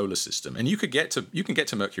inner solar system, and you can get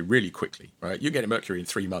to Mercury really quickly, right? You get to Mercury in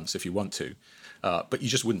 3 months if you want to, but you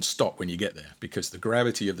just wouldn't stop when you get there because the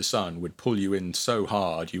gravity of the sun would pull you in so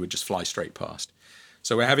hard you would just fly straight past.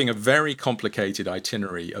 So we're having a very complicated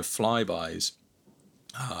itinerary of flybys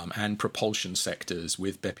and propulsion sectors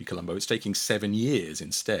with Bepi Colombo. It's taking 7 years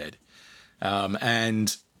instead,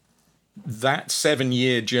 and that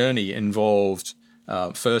 7-year journey involved.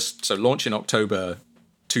 Launch in October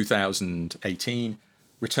 2018,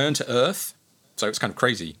 return to Earth. So it's kind of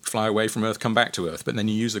crazy. Fly away from Earth, come back to Earth, but then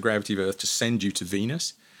you use the gravity of Earth to send you to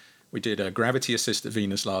Venus. We did a gravity assist at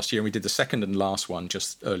Venus last year, and we did the second and last one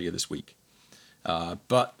just earlier this week.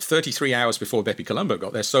 But 33 hours before Bepi Colombo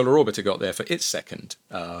got there, Solar Orbiter got there for its second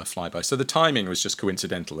flyby. So the timing was just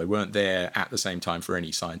coincidental. They weren't there at the same time for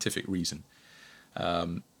any scientific reason.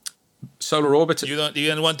 Solar Orbiter. You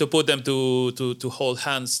don't want to put them to hold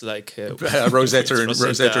hands like Rosetta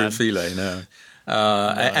and Philae, no.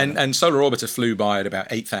 And Solar Orbiter flew by at about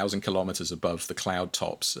 8,000 kilometers above the cloud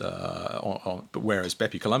tops, whereas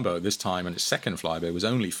Bepi Colombo this time on its second flyby was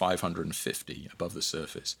only 550 above the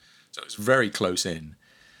surface. So it's very close in.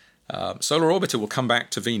 Solar Orbiter will come back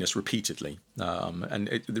to Venus repeatedly.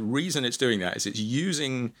 The reason it's doing that is it's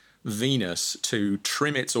using Venus to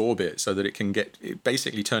trim its orbit so that it can get,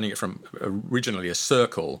 basically turning it from originally a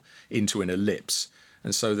circle into an ellipse,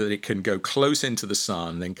 and so that it can go close into the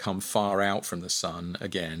sun, then come far out from the sun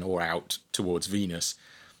again, or out towards Venus,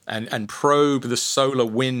 and probe the solar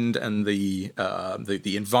wind and the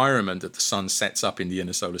environment that the sun sets up in the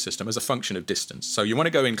inner solar system as a function of distance. So you want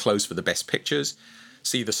to go in close for the best pictures,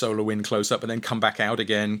 see the solar wind close up, and then come back out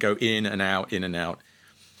again, go in and out, in and out.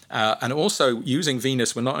 And also, using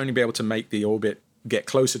Venus, we'll not only be able to make the orbit get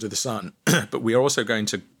closer to the sun, but we are also going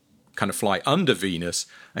to kind of fly under Venus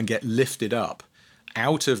and get lifted up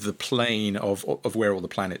out of the plane of where all the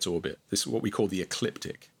planets orbit. This is what we call the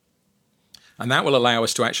ecliptic. And that will allow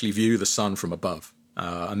us to actually view the sun from above.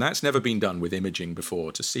 And that's never been done with imaging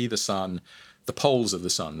before, to see the sun, the poles of the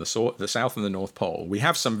sun, the south and the north pole. We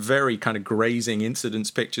have some very kind of grazing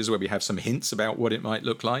incidence pictures where we have some hints about what it might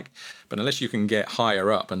look like. But unless you can get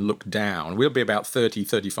higher up and look down, we'll be about 30,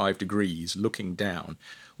 35 degrees looking down.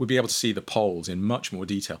 We'll be able to see the poles in much more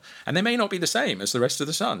detail. And they may not be the same as the rest of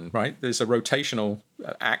the sun, right? There's a rotational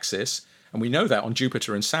axis, and we know that on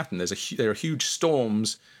Jupiter and Saturn. There are huge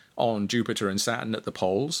storms on Jupiter and Saturn at the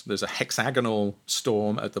poles. There's a hexagonal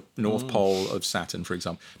storm at the north pole of Saturn, for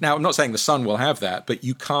example. Now, I'm not saying the sun will have that, but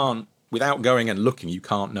you can't, without going and looking, you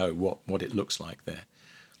can't know what it looks like there.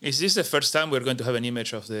 Is this the first time we're going to have an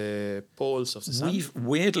image of the poles of the sun?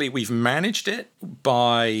 We've managed it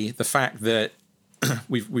by the fact that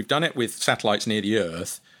we've done it with satellites near the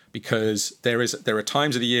Earth, because there are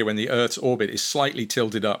times of the year when the Earth's orbit is slightly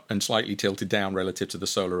tilted up and slightly tilted down relative to the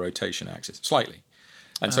solar rotation axis, slightly.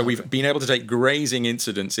 And so we've been able to take grazing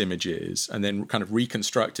incidence images and then kind of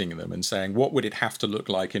reconstructing them and saying, what would it have to look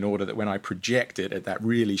like in order that when I project it at that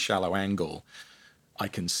really shallow angle, I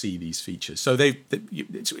can see these features. So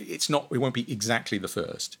it won't be exactly the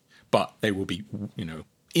first, but they will be,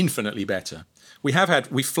 infinitely better.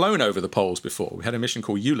 We've flown over the poles before. We had a mission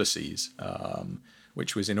called Ulysses,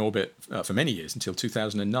 which was in orbit for many years until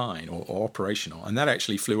 2009 or operational. And that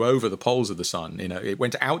actually flew over the poles of the sun. It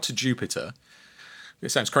went out to Jupiter. It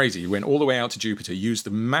sounds crazy. It went all the way out to Jupiter, used the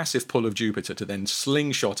massive pull of Jupiter to then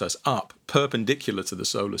slingshot us up perpendicular to the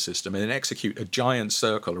solar system and then execute a giant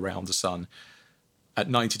circle around the sun at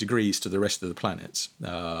 90 degrees to the rest of the planets.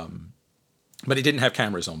 But it didn't have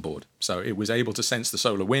cameras on board. So it was able to sense the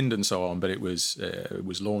solar wind and so on, but it was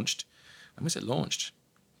launched. When was it launched?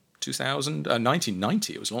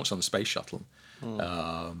 1990. It was launched on the space shuttle.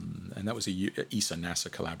 And that was a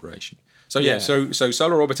ESA-NASA collaboration. So so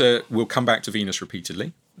Solar Orbiter will come back to Venus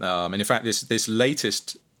repeatedly. And in fact, this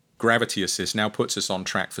latest gravity assist now puts us on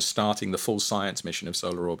track for starting the full science mission of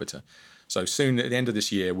Solar Orbiter. So soon, at the end of this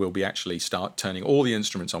year, we'll be actually start turning all the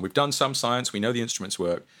instruments on. We've done some science, we know the instruments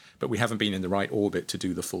work, but we haven't been in the right orbit to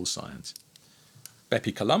do the full science.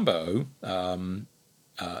 Bepi Colombo,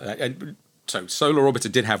 so Solar Orbiter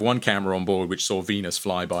did have one camera on board which saw Venus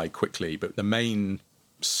fly by quickly, but the main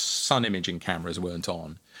sun imaging cameras weren't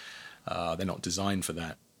on. They're not designed for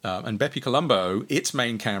that. And Bepi Colombo, its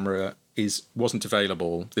main camera wasn't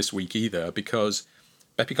available this week either, because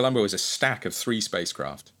Bepi Colombo is a stack of 3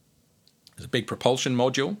 spacecraft. There's a big propulsion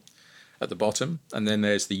module at the bottom, and then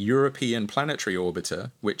there's the European Planetary Orbiter,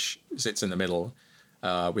 which sits in the middle,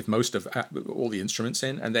 with most of all the instruments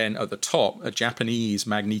in, and then at the top, a Japanese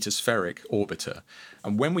magnetospheric orbiter.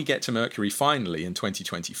 And when we get to Mercury finally in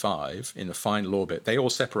 2025, in the final orbit, they all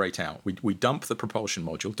separate out. We dump the propulsion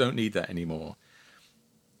module, don't need that anymore.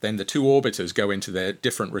 Then the two orbiters go into their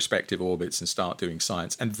different respective orbits and start doing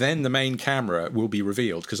science. And then the main camera will be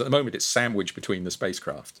revealed, because at the moment it's sandwiched between the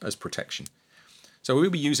spacecraft as protection. So we'll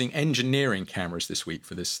be using engineering cameras this week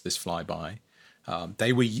for this flyby.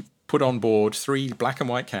 They were put on board 3 black and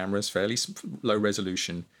white cameras, fairly low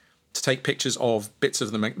resolution, to take pictures of bits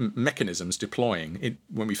of the mechanisms deploying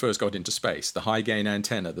when we first got into space. The high gain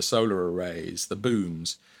antenna, the solar arrays, the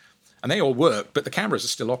booms. And they all work, but the cameras are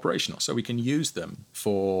still operational, so we can use them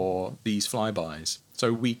for these flybys.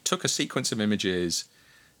 So we took a sequence of images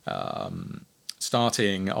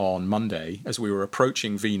starting on Monday as we were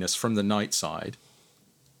approaching Venus from the night side.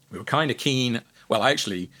 We were kind of keen. Well,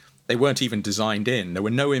 actually, they weren't even designed in. There were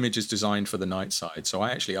no images designed for the night side. So I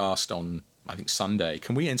actually asked on, I think, Sunday,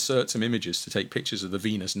 can we insert some images to take pictures of the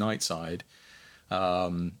Venus night side?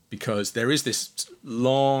 Because there is this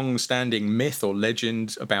long-standing myth or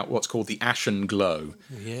legend about what's called the Ashen glow.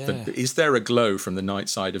 Yeah. Is there a glow from the night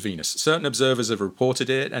side of Venus? Certain observers have reported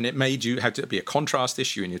it, and it made you have to be a contrast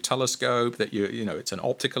issue in your telescope, that it's an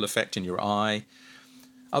optical effect in your eye.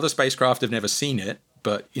 Other spacecraft have never seen it,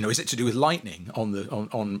 but is it to do with lightning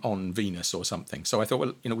on Venus or something? So I thought,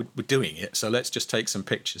 well, we're doing it, so let's just take some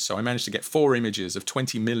pictures. So I managed to get 4 images of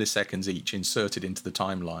 20 milliseconds each inserted into the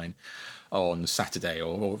timeline on Saturday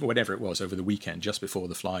or whatever it was over the weekend, just before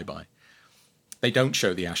the flyby. They don't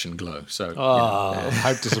show the ashen glow, so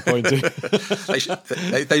how disappointing.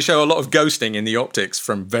 they show a lot of ghosting in the optics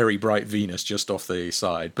from very bright Venus just off the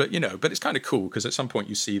side. But it's kind of cool, because at some point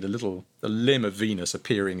you see the limb of Venus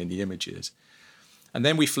appearing in the images. And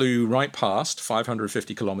then we flew right past,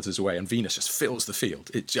 550 kilometers away, and Venus just fills the field.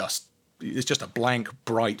 It's just a blank,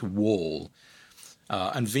 bright wall.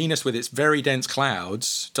 And Venus, with its very dense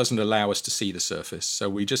clouds, doesn't allow us to see the surface. So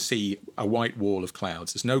we just see a white wall of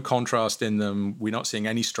clouds. There's no contrast in them. We're not seeing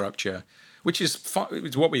any structure, which is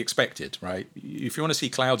what we expected, right? If you want to see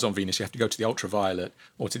clouds on Venus, you have to go to the ultraviolet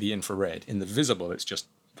or to the infrared. In the visible, it's just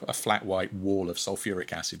a flat white wall of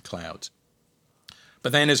sulfuric acid clouds.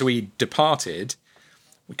 But then as we departed,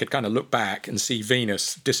 we could kind of look back and see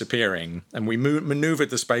Venus disappearing, and we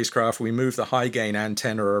maneuvered the spacecraft. We moved the high gain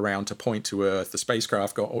antenna around to point to Earth. The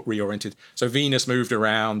spacecraft got reoriented. So Venus moved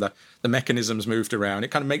around, the mechanisms moved around.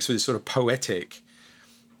 It kind of makes for this sort of poetic,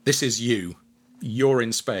 this is you. You're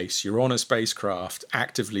in space. You're on a spacecraft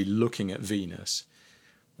actively looking at Venus.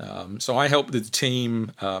 So I helped the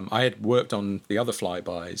team. I had worked on the other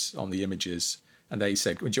flybys, on the images, and they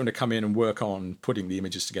said, would you want to come in and work on putting the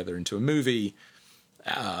images together into a movie?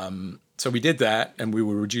 So we did that, and we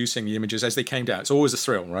were reducing the images as they came down. It's always a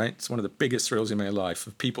thrill, right? It's one of the biggest thrills in my life,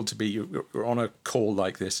 for people to be, you're on a call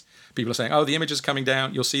like this. People are saying, oh, the image is coming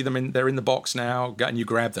down. You'll see them they're in the box now, and you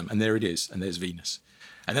grab them, and there it is, and there's Venus.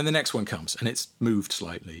 And then the next one comes, and it's moved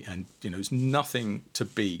slightly, and there's nothing to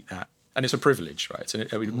beat that. And it's a privilege, right? So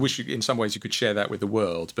I wish in some ways you could share that with the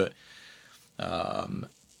world, but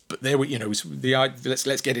there we,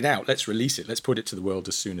 let's get it out, let's release it, let's put it to the world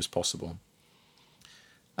as soon as possible.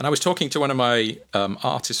 And I was talking to one of my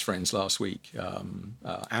artist friends last week,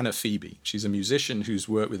 Anna Phoebe. She's a musician who's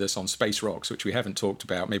worked with us on Space Rocks, which we haven't talked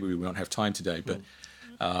about. Maybe we won't have time today, but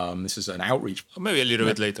this is an outreach. Maybe a little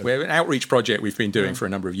bit later. We're an outreach project we've been doing for a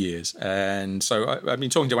number of years. And so I've been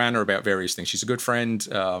talking to Anna about various things. She's a good friend.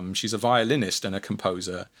 She's a violinist and a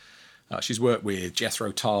composer. She's worked with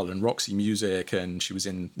Jethro Tull and Roxy Music, and she was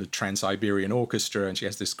in the Trans-Siberian Orchestra, and she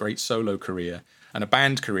has this great solo career and a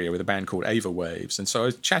band career with a band called Ava Waves. And so I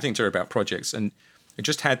was chatting to her about projects, and I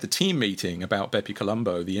just had the team meeting about Bepi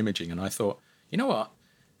Colombo, the imaging, and I thought, you know what,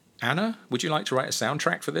 Anna, would you like to write a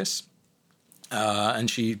soundtrack for this?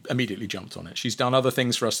 And she immediately jumped on it. She's done other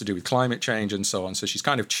things for us to do with climate change and so on, so she's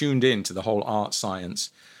kind of tuned in to the whole art science,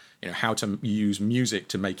 how to use music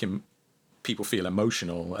to make people feel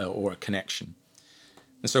emotional or a connection.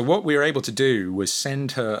 And so what we were able to do was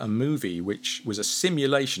send her a movie which was a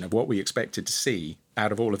simulation of what we expected to see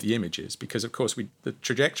out of all of the images, because, of course, the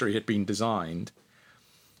trajectory had been designed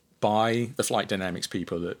by the flight dynamics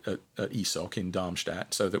people at ESOC in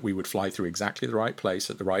Darmstadt, so that we would fly through exactly the right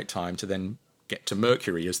place at the right time to then get to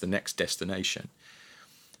Mercury as the next destination.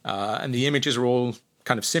 And the images are all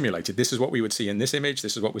kind of simulated. This is what we would see in this image.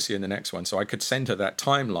 This is what we see in the next one. So I could send her that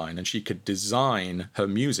timeline, and she could design her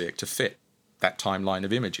music to fit that timeline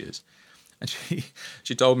of images. And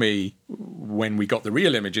she told me when we got the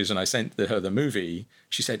real images and I sent her the movie,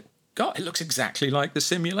 she said, God, it looks exactly like the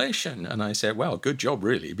simulation. And I said, well, good job,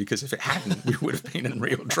 really, because if it hadn't, we would have been in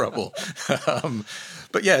real trouble.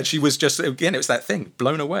 But yeah, she was just, again, it was that thing,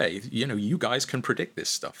 blown away. You guys can predict this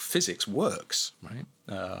stuff. Physics works, right?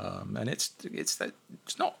 And it's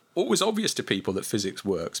not always obvious to people that physics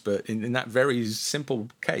works, but in that very simple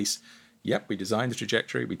case, yep, we designed the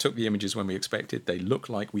trajectory. We took the images when we expected. They look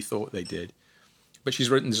like we thought they did. But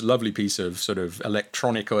she's written this lovely piece of sort of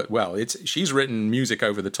electronic. Well, she's written music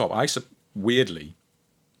over the top. Weirdly,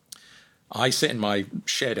 I sit in my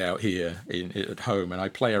shed out here at home and I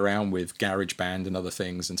play around with GarageBand and other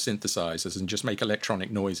things and synthesizers and just make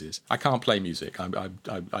electronic noises. I can't play music.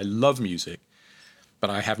 I love music,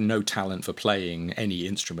 but I have no talent for playing any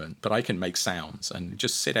instrument. But I can make sounds and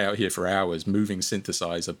just sit out here for hours moving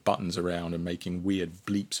synthesizer buttons around and making weird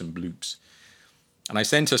bleeps and bloops. And I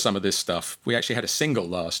sent her some of this stuff. We actually had a single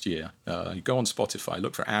last year. You go on Spotify,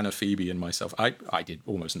 look for Anna, Phoebe, and myself. I did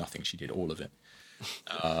almost nothing. She did all of it.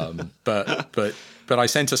 But I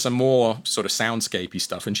sent her some more sort of soundscapey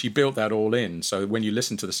stuff, and she built that all in. So when you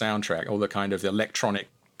listen to the soundtrack, all the kind of electronic,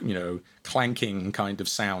 clanking kind of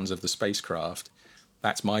sounds of the spacecraft,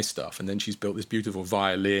 that's my stuff. And then she's built this beautiful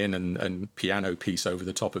violin and piano piece over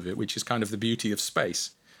the top of it, which is kind of the beauty of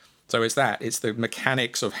space. So it's the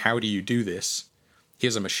mechanics of how do you do this.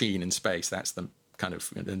 Here's a machine in space. That's the kind of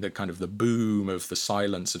the boom of the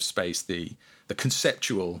silence of space, the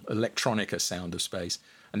conceptual electronica sound of space,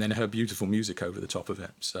 and then her beautiful music over the top of it.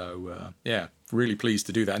 So really pleased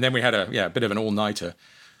to do that. And then we had a bit of an all-nighter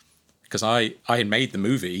because I had made the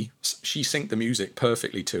movie. She synced the music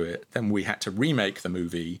perfectly to it. Then we had to remake the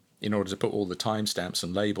movie in order to put all the timestamps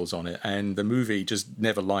and labels on it. And the movie just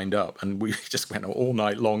never lined up. And we just went all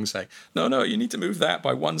night long saying, no, you need to move that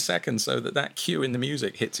by 1 second so that cue in the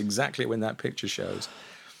music hits exactly when that picture shows.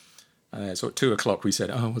 So at 2:00 we said,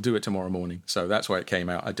 we'll do it tomorrow morning. So that's why it came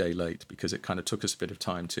out a day late, because it kind of took us a bit of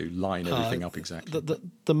time to line everything up exactly.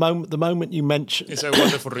 The moment you mention... It's a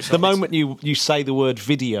wonderful result. The moment you say the word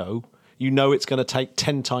video, it's going to take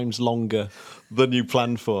 10 times longer than you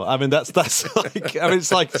planned for. I mean, that's like,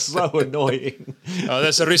 it's like so annoying.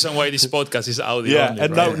 That's the reason why this podcast is audio only,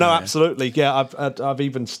 and right? no, absolutely. Yeah, I've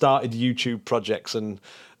even started YouTube projects and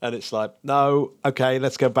it's like, no, okay,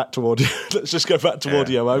 let's go back to audio. Let's just go back to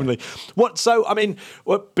audio only.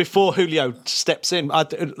 Before Julio steps in,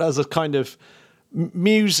 as a kind of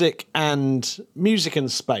music and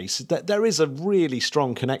space, there is a really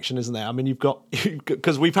strong connection, isn't there? I mean,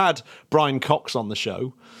 because we've had Brian Cox on the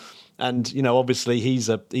show, and obviously he's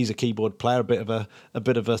a keyboard player, a bit of a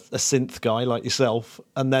synth guy like yourself,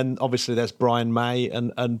 and then obviously there's Brian May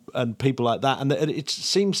and people like that, and it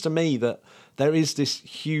seems to me that there is this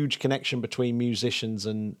huge connection between musicians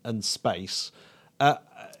and space.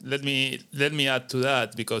 Let me add to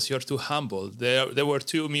that, because you're too humble. There were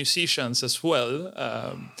two musicians as well,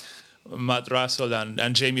 Matt Russell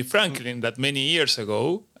and Jamie Franklin, that many years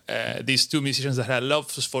ago, these two musicians that had love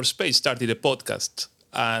for space started a podcast.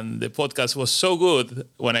 And the podcast was so good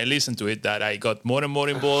when I listened to it that I got more and more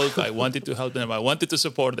involved. I wanted to help them. I wanted to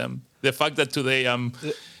support them. The fact that today I'm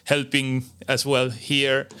helping as well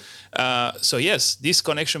here. So yes, this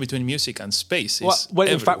connection between music and space is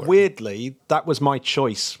in fact, weirdly, that was my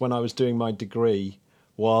choice when I was doing my degree.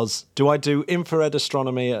 Do I do infrared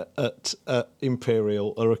astronomy at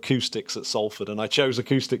Imperial or acoustics at Salford? And I chose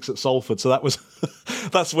acoustics at Salford, so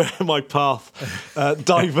that's where my path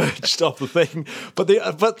diverged off the thing. But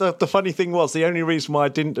the funny thing was, the only reason why I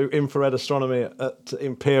didn't do infrared astronomy at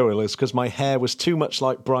Imperial is because my hair was too much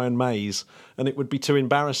like Brian May's, and it would be too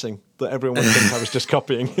embarrassing that everyone would think I was just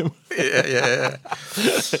copying him. Yeah.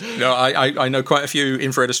 No, I know quite a few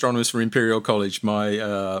infrared astronomers from Imperial College.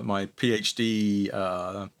 My PhD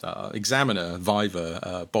examiner,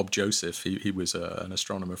 Viva, Bob Joseph, he was an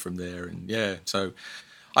astronomer from there. And so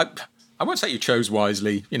I won't say you chose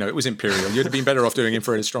wisely. It was Imperial. You'd have been better off doing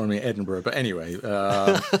infrared astronomy at Edinburgh. But anyway,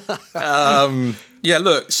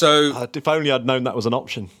 look. So if only I'd known that was an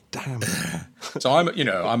option. Damn. So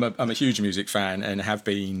I'm a huge music fan and have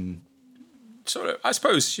been sort of, I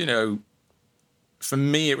suppose, for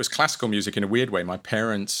me it was classical music in a weird way. My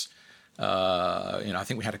parents, I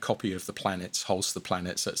think we had a copy of Holst the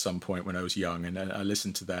Planets at some point when I was young, and I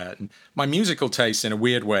listened to that. And my musical tastes in a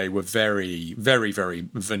weird way were very, very, very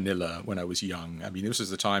vanilla when I was young. I mean, this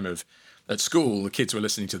was the time at school, the kids were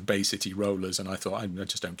listening to the Bay City Rollers, and I thought, I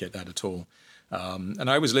just don't get that at all. And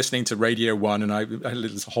I was listening to Radio 1, and I had a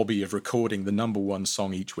little hobby of recording the number one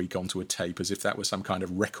song each week onto a tape, as if that was some kind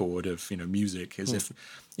of record of music, as if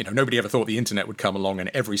nobody ever thought the internet would come along and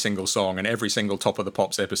every single song and every single Top of the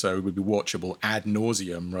Pops episode would be watchable ad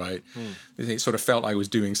nauseum, right? It sort of felt I was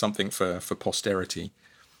doing something for posterity.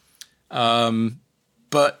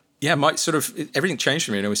 But yeah, everything changed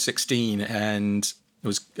for me when I was 16, and it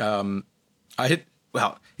was it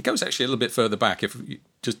goes actually a little bit further back.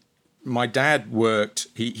 My dad worked.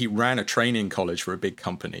 He ran a training college for a big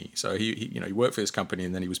company. So he worked for this company,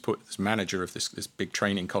 and then he was put as manager of this big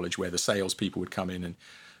training college where the salespeople would come in and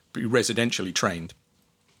be residentially trained.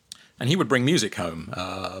 And he would bring music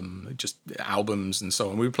home, just albums and so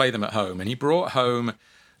on. We would play them at home, and he brought home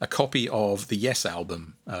a copy of the Yes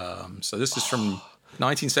album. So this is from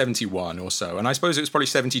 1971 or so, and I suppose it was probably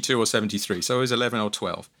 72 or 73. So it was 11 or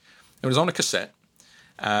 12. It was on a cassette.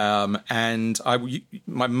 And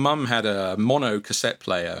my mum had a mono cassette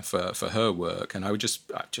player for her work, and I would just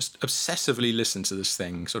obsessively listen to this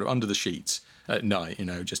thing sort of under the sheets at night,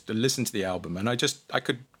 just to listen to the album. And I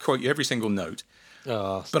could quote you every single note.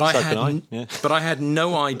 But I had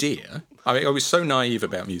no idea. I was so naive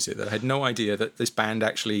about music that I had no idea that this band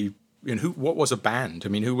actually, what was a band? I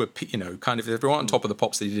mean, who were, kind of, if they weren't on Top of the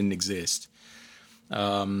Pops, they didn't exist.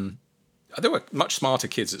 There were much smarter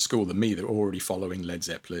kids at school than me that were already following Led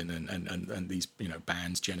Zeppelin and these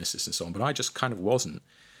bands, Genesis and so on, but I just kind of wasn't.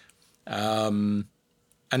 And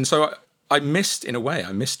so I missed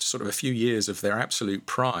sort of a few years of their absolute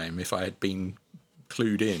prime if I had been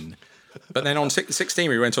clued in. But then on 16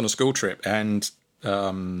 we went on a school trip, and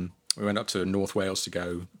we went up to North Wales to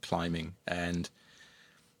go climbing, and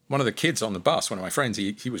one of the kids on the bus, one of my friends,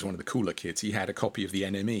 he was one of the cooler kids. He had a copy of the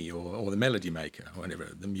NME or the Melody Maker, or whatever,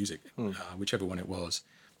 the music, whichever one it was.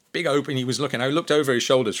 Big open. He was looking. I looked over his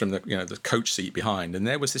shoulders from the coach seat behind, and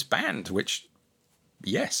there was this band, which,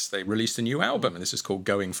 yes, they released a new album, and this is called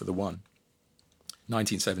Going for the One,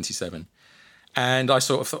 1977. And I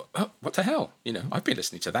sort of thought, oh, what the hell? I've been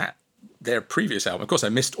listening to that. Their previous album. Of course, I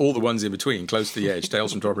missed all the ones in between, Close to the Edge,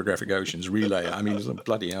 Tales from Topographic Oceans, Relay. I mean, it was a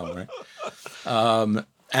bloody hell, right?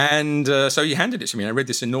 And so he handed it to me, and I read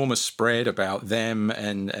this enormous spread about them,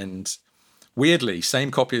 and weirdly, same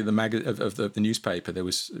copy of the newspaper. There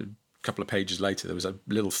was a couple of pages later, there was a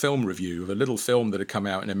little film review of a little film that had come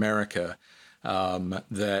out in America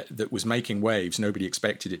that was making waves. Nobody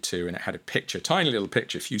expected it to, and it had a picture, tiny little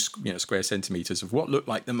picture, a few square centimeters of what looked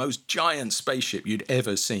like the most giant spaceship you'd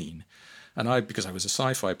ever seen. And because I was a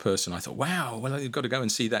sci-fi person, I thought, wow, well, you've got to go and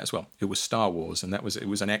see that as well. It was Star Wars, and it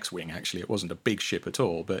was an X-Wing, actually. It wasn't a big ship at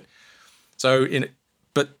all. But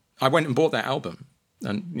I went and bought that album,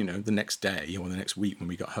 and, the next day or the next week when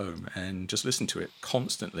we got home, and just listened to it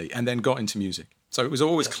constantly, and then got into music. So it was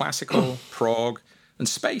always classical, prog, and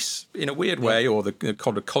space in a weird way, or the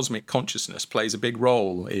kind of cosmic consciousness plays a big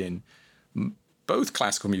role in both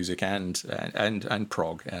classical music and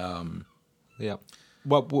prog. Yeah.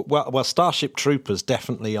 Well, Starship Troopers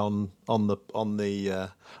definitely on our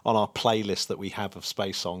playlist that we have of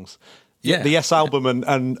space songs. Yeah, the Yes album and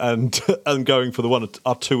Going for the One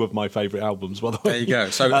are two of my favourite albums. By the way, there you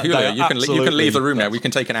go. So Julio, you can leave the room now. We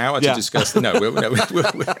can take an hour to discuss. No,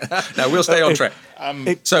 we'll stay on track. I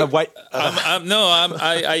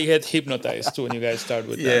get hypnotized when you guys start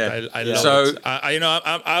with that. I love it.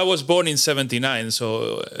 I was born in '79,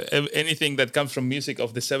 so anything that comes from music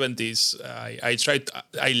of the '70s, I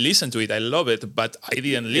listen to it. I love it, but I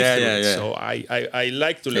didn't live through it. So I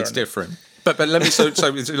like to learn. It's different. But let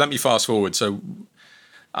me fast forward. So,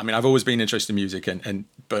 I mean, I've always been interested in music,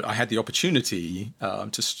 but I had the opportunity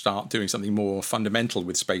to start doing something more fundamental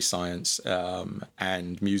with space science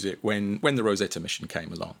and music when the Rosetta mission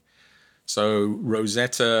came along. So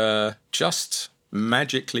Rosetta just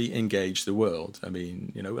magically engaged the world. I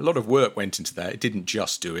mean, a lot of work went into that. It didn't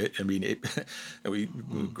just do it. I mean, a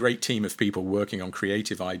great team of people working on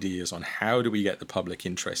creative ideas on how do we get the public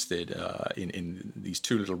interested in these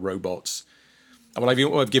two little robots. Well,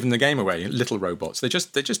 I've given the game away. Little robots. They're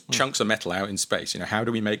just chunks of metal out in space. How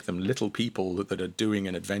do we make them little people that are doing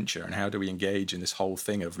an adventure, and how do we engage in this whole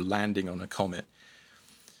thing of landing on a comet?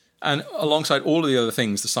 And alongside all of the other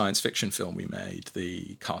things, the science fiction film we made,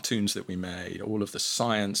 the cartoons that we made, all of the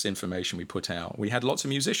science information we put out, we had lots of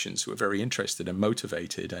musicians who were very interested and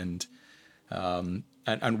motivated. And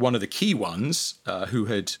one of the key ones who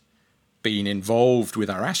had been involved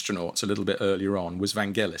with our astronauts a little bit earlier on was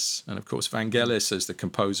Vangelis. And of course, Vangelis, as the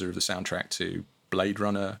composer of the soundtrack to Blade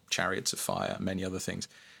Runner, Chariots of Fire, many other things,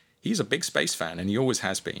 he's a big space fan, and he always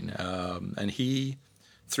has been. And he,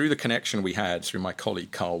 through the connection we had through my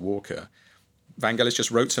colleague Carl Walker, Vangelis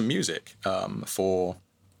just wrote some music for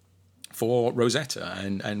Rosetta,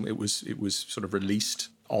 and it was sort of released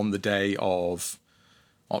on the day of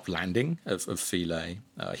landing of Philae.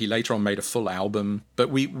 He later on made a full album, but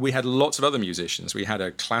we had lots of other musicians. We had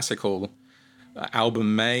a classical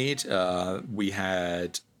album made.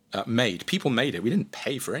 People made it. We didn't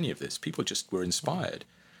pay for any of this. People just were inspired.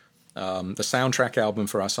 the soundtrack album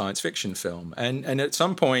for our science fiction film. And at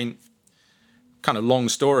some point, kind of long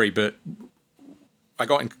story, but I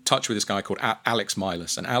got in touch with this guy called Alex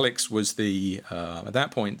Milas, and Alex was at that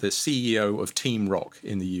point the CEO of Team Rock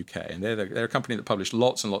in the UK, and they're a company that published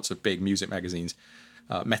lots and lots of big music magazines,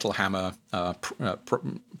 Metal Hammer,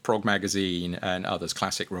 Prog Magazine, and others,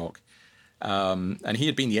 Classic Rock. And he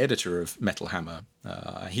had been the editor of Metal Hammer.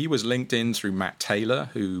 He was linked in through Matt Taylor,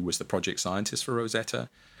 who was the project scientist for Rosetta.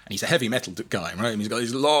 And he's a heavy metal guy, right? He's got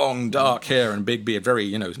his long, dark hair and big beard,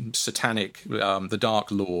 very, satanic, the Dark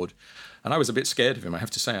Lord. And I was a bit scared of him, I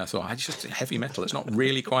have to say. I thought, just heavy metal. It's not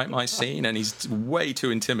really quite my scene, and he's way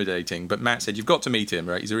too intimidating. But Matt said, you've got to meet him,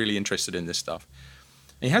 right? He's really interested in this stuff.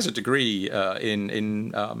 And he has a degree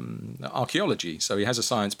in archaeology, so he has a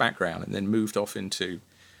science background, and then moved off into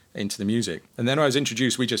the music. And then when I was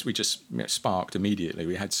introduced, we just sparked immediately.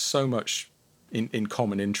 We had so much in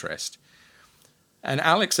common interest. And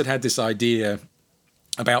Alex had this idea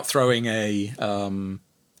about throwing a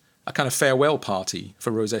kind of farewell party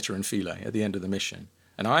for Rosetta and Philae at the end of the mission.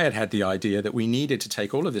 And I had the idea that we needed to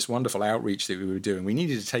take all of this wonderful outreach that we were doing, we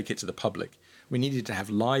needed to take it to the public. We needed to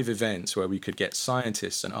have live events where we could get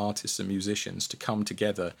scientists and artists and musicians to come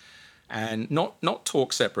together and not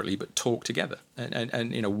talk separately, but talk together.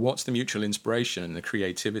 And what's the mutual inspiration and the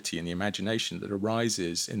creativity and the imagination that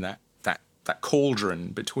arises in that cauldron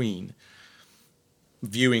between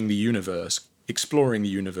viewing the universe, exploring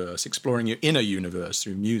your inner universe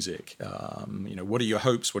through music. What are your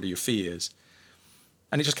hopes? What are your fears?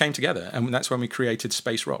 And it just came together. And that's when we created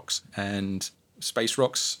Space Rocks. And Space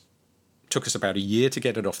Rocks took us about a year to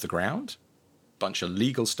get it off the ground. Bunch of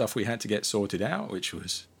legal stuff we had to get sorted out, which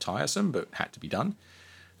was tiresome, but had to be done.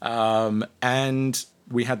 And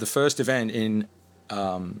we had the first event in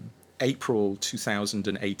April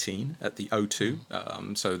 2018 at the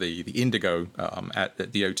O2, so the Indigo at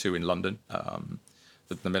the O2 in London,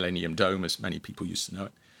 the Millennium Dome, as many people used to know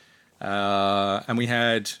it. And we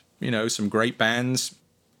had, some great bands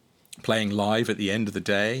playing live at the end of the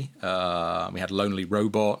day. We had Lonely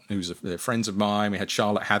Robot, who's friends of mine. We had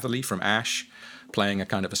Charlotte Hatherley from Ash playing a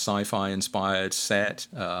kind of a sci-fi inspired set.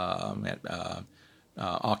 We had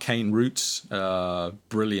Arcane Roots,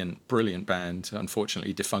 brilliant band,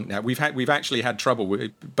 unfortunately defunct now. We've actually had trouble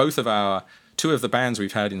with two of the bands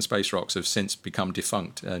we've had in Space Rocks have since become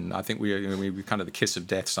defunct, and I think we're kind of the kiss of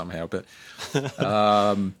death somehow. But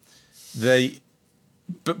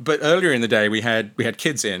But earlier in the day we had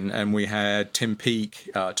kids in, and we had Tim Peake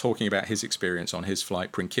talking about his experience on his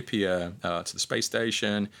flight Principia to the space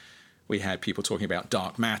station. We had people talking about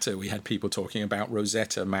dark matter. We had people talking about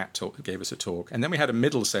Rosetta. Matt gave us a talk. And then we had a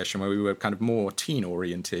middle session where we were kind of more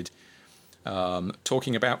teen-oriented,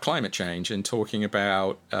 talking about climate change and talking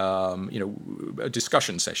about, a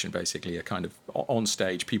discussion session, basically, a kind of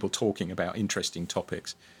on-stage, people talking about interesting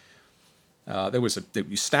topics. There were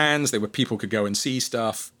stands. There were people could go and see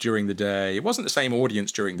stuff during the day. It wasn't the same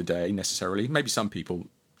audience during the day, necessarily. Maybe some people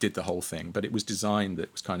did the whole thing, but it was designed that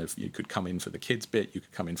it was kind of, you could come in for the kids bit, you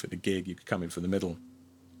could come in for the gig, you could come in for the middle.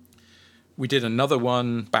 We did another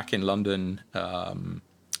one back in London,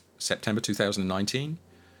 September 2019,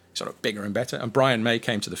 sort of bigger and better. And Brian May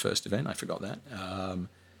came to the first event. I forgot that.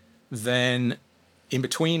 Then in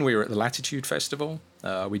between, we were at the Latitude Festival.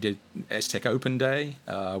 We did Aztec Open Day.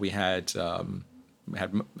 We had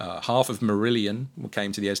half of Marillion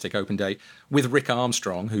came to the Aztec Open Day with Rick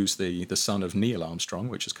Armstrong, who's the son of Neil Armstrong,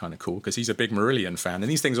 which is kind of cool because he's a big Marillion fan, and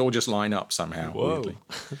these things all just line up somehow. Whoa. Weirdly.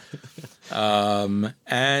 And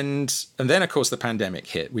then of course the pandemic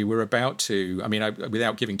hit. We were about to,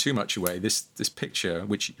 without giving too much away, this picture,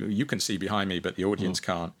 which you can see behind me, but the audience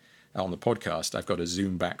can't. On the podcast, I've got a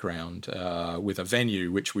Zoom background with a venue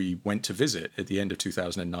which we went to visit at the end of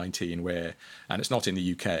 2019, and it's not in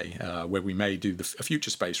the UK, where we may do a future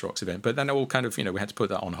Space Rocks event, but then all kind of, we had to put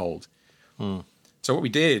that on hold. So what we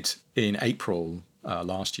did in April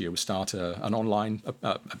last year was start an online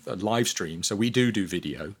a live stream. So we do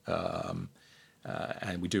video,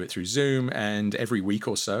 and we do it through Zoom, and every week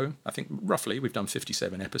or so, I think roughly, we've done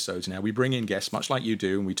 57 episodes now. We bring in guests, much like you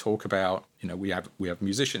do, and we talk about, we have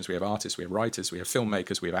musicians, we have artists, we have writers, we have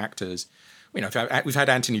filmmakers, we have actors. We've had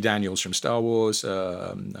Anthony Daniels from Star Wars,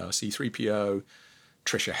 C-3PO,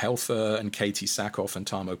 Tricia Helfer and Katie Sackhoff and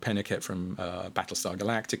Tamo Penniket from Battlestar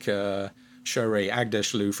Galactica, Shohreh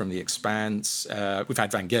Aghdashloo from The Expanse. We've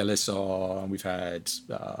had Vangelis on, we've had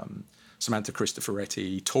Samantha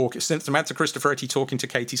Cristoforetti talking to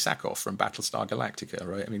Katie Sackhoff from Battlestar Galactica,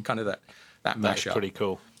 right? Kind of that mashup. That's pretty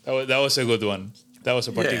cool. That was a good one. That was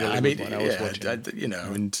a particularly good one. I was watching.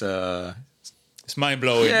 It's mind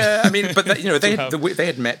blowing. Yeah, I mean, but they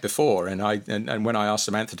had met before, and when I asked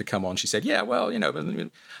Samantha to come on, she said, "Yeah, well,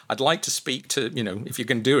 I'd like to speak to, if you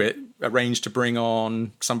can do it, arrange to bring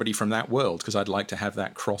on somebody from that world because I'd like to have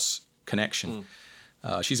that cross connection."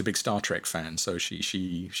 She's a big Star Trek fan, so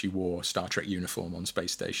she wore Star Trek uniform on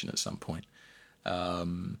Space Station at some point.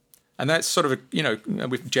 And that's sort of,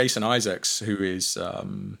 with Jason Isaacs, who is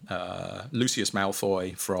Lucius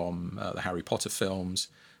Malfoy from the Harry Potter films,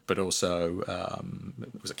 but also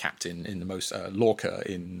was a captain in the most Lorca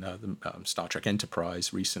in the Star Trek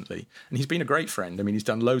Enterprise recently. And he's been a great friend. I mean, he's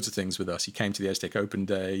done loads of things with us. He came to the Aztec Open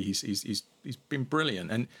Day. He's been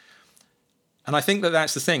brilliant. And I think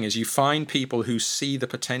that's the thing, is you find people who see the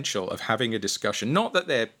potential of having a discussion, not that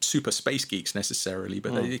they're super space geeks necessarily,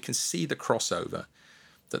 but they can see the crossover,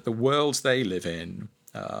 that the worlds they live in,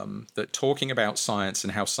 that talking about science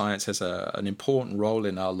and how science has an important role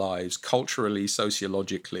in our lives, culturally,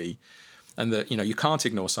 sociologically, and that, you can't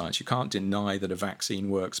ignore science. You can't deny that a vaccine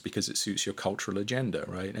works because it suits your cultural agenda,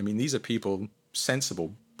 right? I mean, these are people,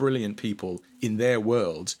 sensible, brilliant people in their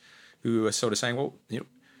worlds who are sort of saying, well,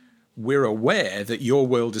 we're aware that your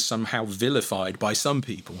world is somehow vilified by some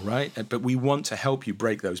people, right? But we want to help you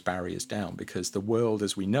break those barriers down because the world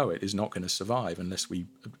as we know it is not going to survive unless we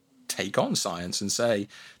take on science and say,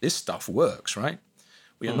 this stuff works, right?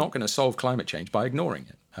 We are not going to solve climate change by ignoring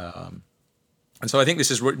it. And so I think this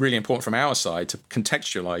is really important from our side to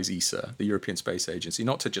contextualize ESA, the European Space Agency,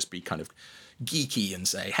 not to just be kind of geeky and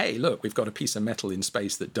say, hey, look, we've got a piece of metal in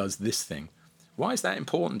space that does this thing. Why is that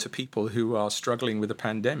important to people who are struggling with a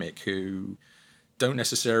pandemic, who don't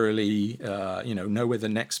necessarily, know where the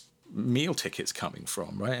next meal ticket's coming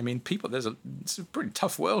from, right? I mean, it's a pretty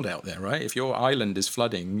tough world out there, right? If your island is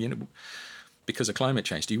flooding, because of climate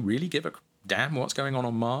change, do you really give a damn what's going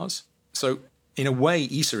on Mars? So in a way,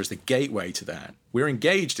 ESA is the gateway to that. We're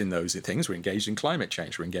engaged in those things. We're engaged in climate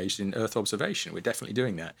change. We're engaged in Earth observation. We're definitely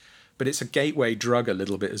doing that. But it's a gateway drug a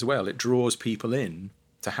little bit as well. It draws people in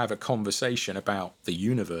to have a conversation about the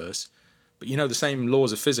universe. But the same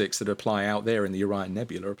laws of physics that apply out there in the Orion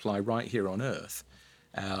Nebula apply right here on Earth.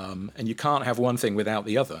 And you can't have one thing without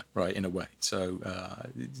the other, right, in a way. So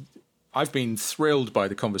I've been thrilled by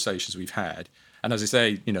the conversations we've had. And as I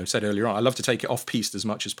said earlier on, I love to take it off-piste as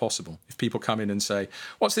much as possible. If people come in and say,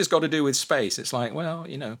 what's this got to do with space? It's like, well,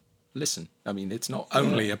 listen, I mean, it's not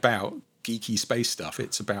only about geeky space stuff.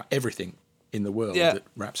 It's about everything in the world that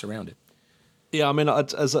wraps around it. Yeah, I mean,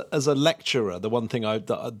 as a lecturer, the one thing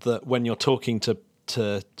that when you're talking to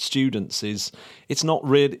students is it's not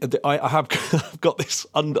really. I've got this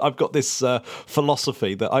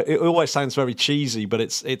philosophy that it always sounds very cheesy, but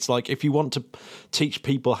it's like if you want to teach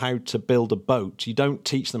people how to build a boat, you don't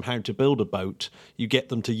teach them how to build a boat. You get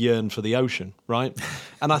them to yearn for the ocean, right?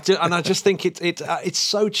 And I just think it's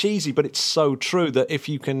so cheesy, but it's so true that if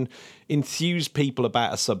you can enthuse people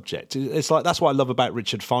about a subject, it's like that's what I love about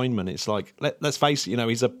Richard Feynman. It's like let's face it,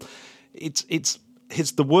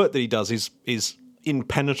 the work that he does is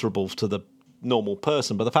impenetrable to the normal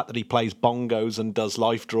person, but the fact that he plays bongos and does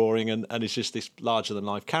life drawing and is just this larger than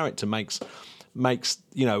life character makes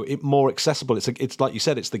it more accessible. It's like you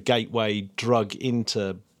said, it's the gateway drug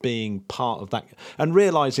into being part of that and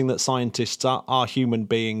realizing that scientists are human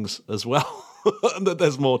beings as well and that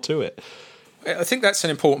there's more to it. I think that's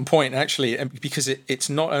an important point, actually, because it's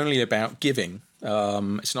not only about giving.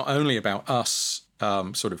 It's not only about us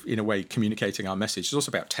sort of, in a way, communicating our message. It's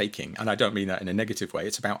also about taking, and I don't mean that in a negative way.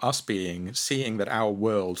 It's about us seeing that our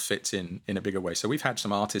world fits in a bigger way. So we've had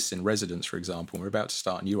some artists in residence, for example. We're about to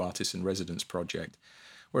start a new artist in residence project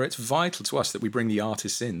where it's vital to us that we bring the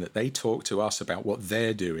artists in, that they talk to us about what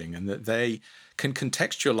they're doing and that they can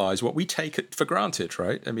contextualize what we take for granted,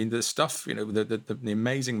 right? I mean, the stuff, the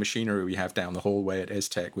amazing machinery we have down the hallway at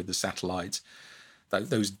ESTEC with the satellites,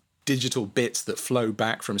 those digital bits that flow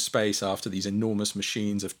back from space after these enormous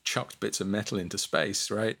machines have chucked bits of metal into space,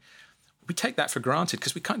 right? We take that for granted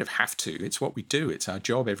because we kind of have to. It's what we do. It's our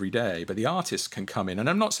job every day. But the artists can come in, and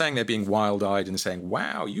I'm not saying they're being wild-eyed and saying,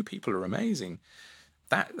 wow, you people are amazing.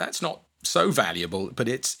 That's not so valuable, but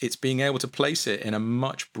it's being able to place it in a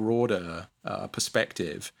much broader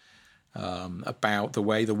perspective about the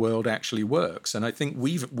way the world actually works. And I think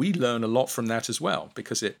we learn a lot from that as well,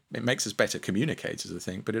 because it makes us better communicators, I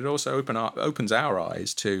think, but it also opens our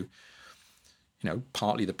eyes to,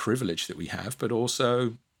 partly the privilege that we have, but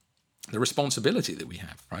also the responsibility that we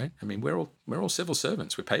have, right? I mean, we're all civil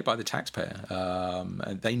servants. We're paid by the taxpayer,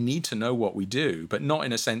 and they need to know what we do, but not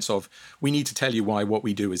in a sense of we need to tell you why what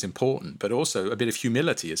we do is important, but also a bit of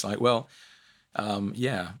humility. It's like, well,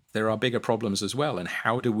 there are bigger problems as well, and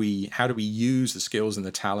how do we use the skills and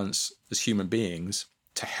the talents as human beings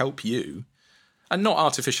to help you And not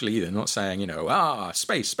artificially either, not saying,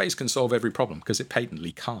 space can solve every problem, because it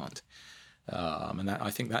patently can't. And that,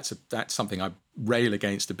 I think that's something I rail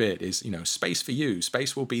against a bit is, space for you.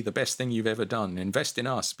 Space will be the best thing you've ever done. Invest in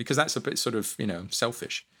us, because that's a bit sort of,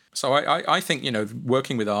 selfish. So I think,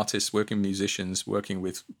 working with artists, working with musicians, working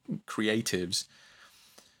with creatives,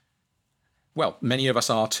 well, many of us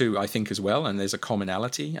are too, I think, as well. And there's a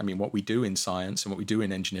commonality. I mean, what we do in science and what we do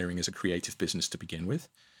in engineering is a creative business to begin with.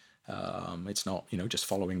 It's not, just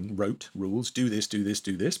following rote rules. Do this, do this,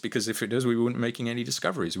 do this. Because if it does, we wouldn't be making any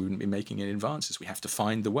discoveries. We wouldn't be making any advances. We have to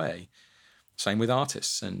find the way. Same with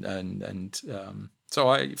artists.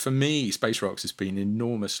 So for me, Space Rocks has been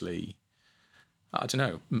enormously,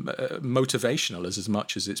 motivational as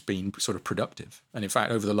much as it's been sort of productive. And in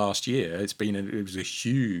fact, over the last year, it was a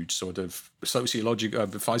huge sort of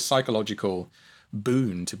psychological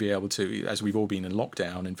boon to be able to, as we've all been in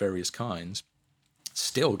lockdown in various kinds,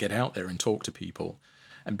 still get out there and talk to people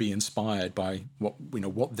and be inspired by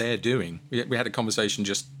what they're doing. We had a conversation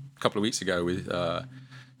just a couple of weeks ago with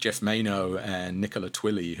Jeff Mayno and Nicola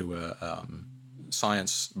Twilley, who are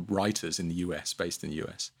science writers in the US, based in the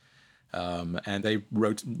US. And they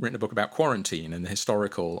written a book about quarantine and the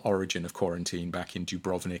historical origin of quarantine back in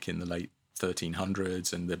Dubrovnik in the late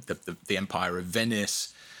 1300s, and the Empire of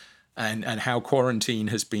Venice, and how quarantine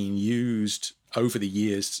has been used over the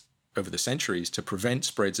years, over the centuries, to prevent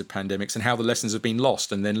spreads of pandemics, and how the lessons have been lost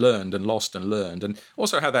and then learned and lost and learned, and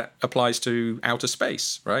also how that applies to outer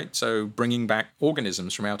space, right? So bringing back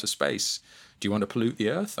organisms from outer space. Do you want to pollute the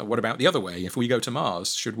Earth? Or what about the other way? If we go to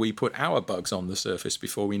Mars, should we put our bugs on the surface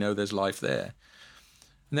before we know there's life there?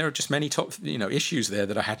 And there are just many issues there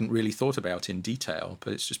that I hadn't really thought about in detail.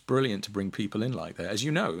 But it's just brilliant to bring people in like that. As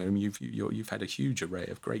you know, I mean, you've had a huge array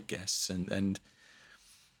of great guests, and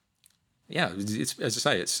yeah, it's, as I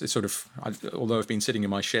say, it's sort of. Although I've been sitting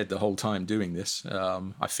in my shed the whole time doing this,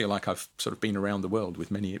 I feel like I've sort of been around the world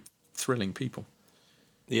with many thrilling people.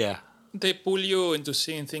 Yeah. They pull you into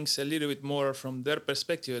seeing things a little bit more from their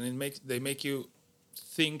perspective, and they make you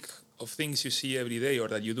think of things you see every day or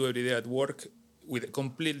that you do every day at work with a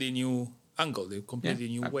completely new angle, a completely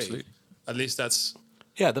new absolutely. way. At least that's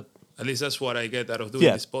at least that's what I get out of doing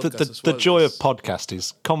this podcast as well. The joy of podcast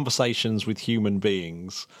is conversations with human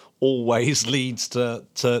beings always leads to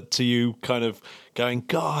you kind of going,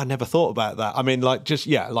 God, I never thought about that. I mean, like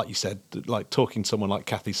you said, like talking to someone like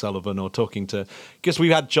Kathy Sullivan, or talking to, because we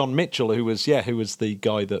had John Mitchell, who was the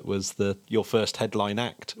guy that was your first headline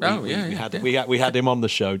act. We had him on the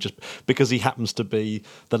show just because he happens to be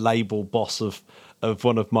the label boss of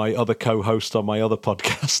one of my other co-hosts on my other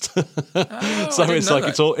podcast. So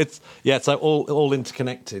it's all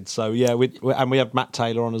interconnected. So yeah, we have Matt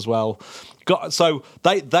Taylor on as well. So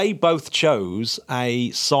they both chose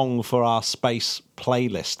a song for our space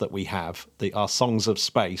playlist that we have, our Songs of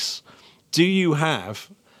Space. Do you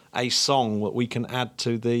have a song that we can add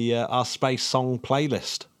to our space song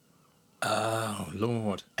playlist? Oh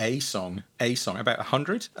Lord, a song, about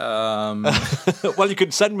 100. Well, you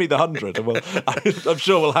could send me the 100, and I'm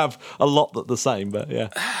sure we'll have a lot that the same. But yeah.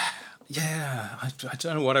 Yeah, I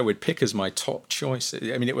don't know what I would pick as my top choice.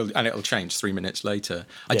 I mean, it'll change 3 minutes later.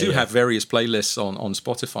 I do have various playlists on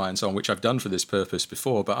Spotify and so on, which I've done for this purpose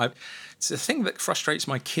before. But it's the thing that frustrates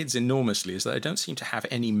my kids enormously is that I don't seem to have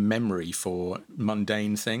any memory for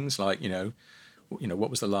mundane things like, what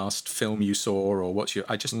was the last film you saw, or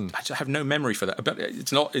I just have no memory for that. But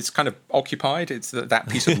it's kind of occupied. It's that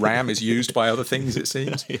piece of RAM is used by other things, it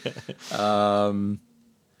seems.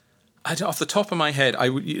 Off the top of my head,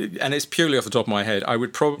 and it's purely off the top of my head, I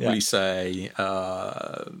would probably say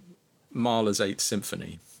Mahler's Eighth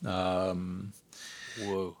Symphony. Whoa!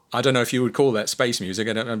 I don't know if you would call that space music.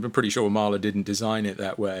 I'm pretty sure Mahler didn't design it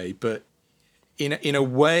that way, but in a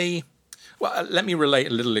way, well, let me relate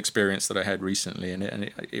a little experience that I had recently, and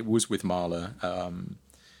it was with Mahler.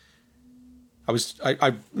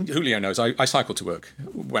 Julio knows I cycle to work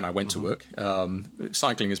when I went to work.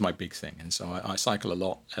 Cycling is my big thing, and so I cycle a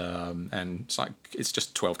lot. It's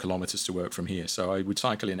just 12 kilometers to work from here, so I would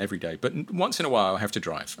cycle in every day. But once in a while, I have to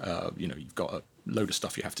drive. You've got a load of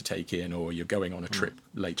stuff you have to take in, or you're going on a trip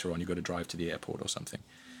later on. You've got to drive to the airport or something.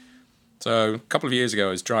 So a couple of years ago,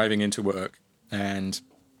 I was driving into work, and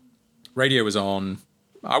radio was on.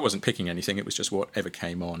 I wasn't picking anything. It was just whatever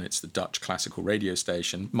came on. It's the Dutch classical radio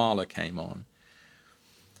station. Mahler came on.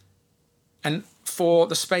 And for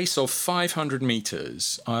the space of 500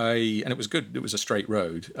 meters, and it was good, it was a straight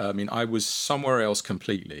road. I mean, I was somewhere else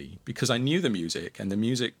completely because I knew the music, and the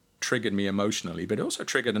music triggered me emotionally, but it also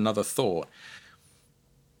triggered another thought.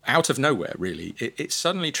 Out of nowhere, really. It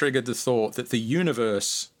suddenly triggered the thought that the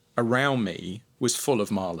universe around me was full of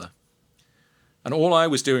Mahler. And all I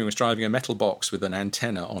was doing was driving a metal box with an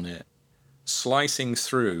antenna on it, slicing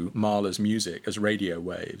through Mahler's music as radio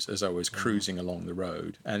waves as I was cruising along the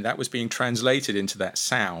road. And that was being translated into that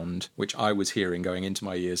sound, which I was hearing going into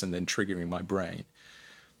my ears and then triggering my brain.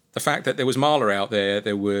 The fact that there was Mahler out there,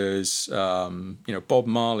 there was, Bob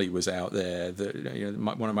Marley was out there.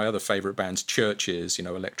 One of my other favorite bands, Churches,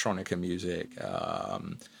 electronica music,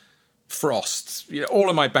 Frost, all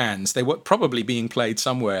of my bands, they were probably being played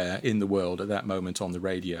somewhere in the world at that moment on the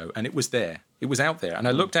radio. And it was there. It was out there. And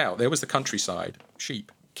I looked out. There was the countryside,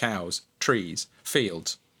 sheep, cows, trees,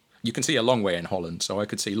 fields. You can see a long way in Holland, so I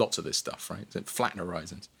could see lots of this stuff, right? Flat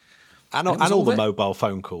horizons. And all the mobile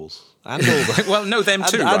phone calls. And all the... Well, no, them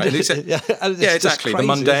too, right? Yeah, exactly. Crazy,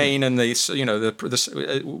 the mundane and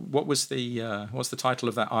what was what's the title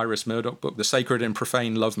of that Iris Murdoch book? The Sacred and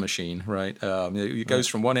Profane Love Machine, right? It goes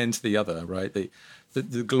from one end to the other, right?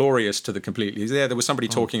 The glorious to the completely. There was somebody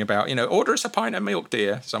talking about, order us a pint of milk,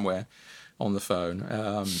 dear, somewhere on the phone.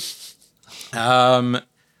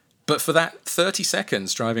 But for that 30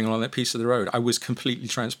 seconds driving along that piece of the road, I was completely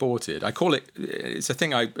transported. I call it's a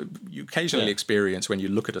thing you occasionally experience when you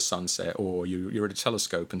look at a sunset or you're at a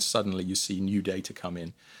telescope and suddenly you see new data come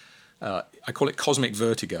in. I call it cosmic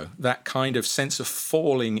vertigo, that kind of sense of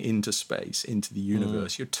falling into space, into the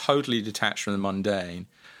universe. You're totally detached from the mundane.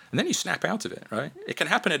 And then you snap out of it, right? It can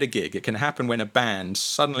happen at a gig. It can happen when a band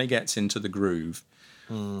suddenly gets into the groove.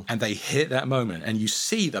 And they hit that moment, and you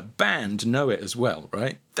see the band know it as well,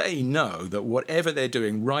 right? They know that whatever they're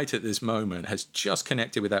doing right at this moment has just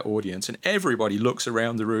connected with that audience, and everybody looks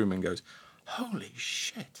around the room and goes, holy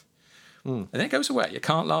shit. And then it goes away. It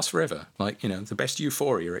can't last forever. Like, the best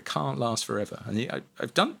euphoria, it can't last forever. And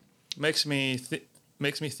I've done... Makes me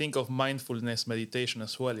think of mindfulness meditation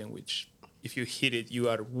as well, in which... if you hit it, you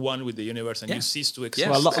are one with the universe and you cease to exist.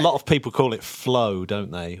 Well, a lot of people call it flow, don't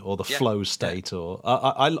they? Or the flow state, or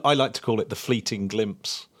I like to call it the fleeting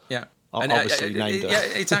glimpse. Yeah, obviously named it. Yeah,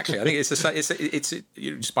 exactly. I think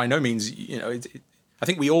it's by no means, I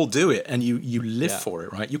think we all do it, and you live for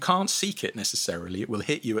it, right? You can't seek it necessarily; it will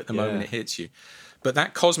hit you at the moment it hits you. But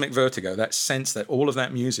that cosmic vertigo, that sense that all of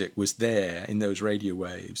that music was there in those radio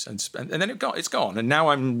waves, and then it's gone. And now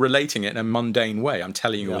I'm relating it in a mundane way. I'm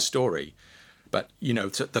telling you a story. But,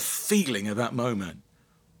 the feeling of that moment,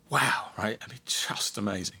 wow, right? I mean, just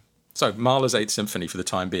amazing. So Mahler's 8th Symphony for the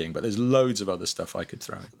time being, but there's loads of other stuff I could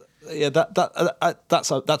throw in. Yeah,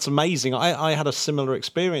 that's amazing. I had a similar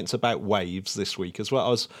experience about waves this week as well. I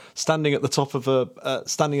was standing at the top of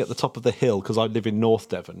the hill because I live in North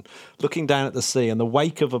Devon, looking down at the sea, and the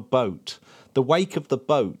wake of the boat,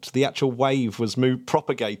 the actual wave was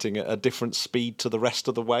propagating at a different speed to the rest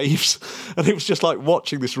of the waves, and it was just like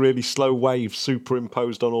watching this really slow wave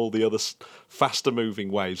superimposed on all the other faster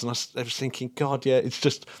moving waves. And I was thinking, God,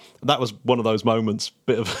 that was one of those moments,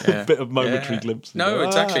 bit of momentary glimpse. No,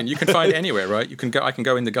 exactly. And you can find it anywhere, right? I can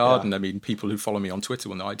go in the garden. I mean, people who follow me on Twitter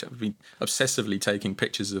will know I've been obsessively taking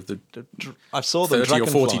pictures of the I saw them 30 or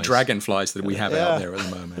 40 dragonflies that we have out there at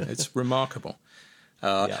the moment. It's remarkable.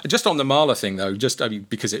 Just on the Mahler thing, though,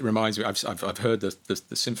 because it reminds me, I've heard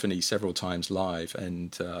the symphony several times live,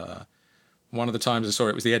 and one of the times I saw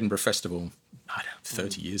it was the Edinburgh Festival,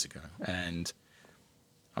 30 years ago, and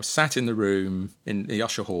I was sat in the room in the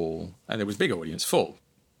Usher Hall, and there was a big audience, full,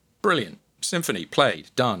 brilliant, symphony, played,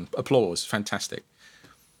 done, applause, fantastic.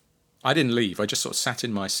 I didn't leave, I just sort of sat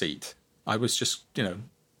in my seat. I was just,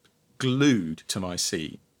 glued to my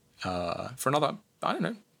seat for another,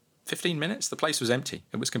 15 minutes. The place was empty.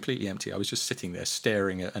 It was completely empty. I was just sitting there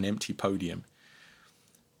staring at an empty podium.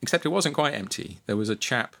 Except it wasn't quite empty. There was a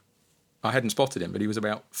chap, I hadn't spotted him, but he was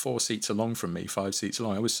about 4 seats along from me, 5 seats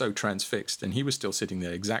along. I was so transfixed, and he was still sitting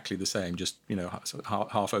there exactly the same, just,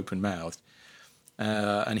 half open-mouthed.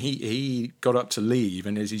 And he got up to leave,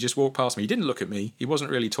 and as he just walked past me, he didn't look at me. He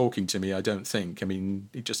wasn't really talking to me, I don't think. I mean,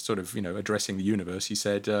 he just sort of, addressing the universe. He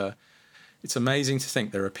said, it's amazing to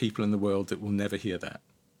think there are people in the world that will never hear that.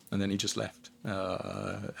 And then he just left.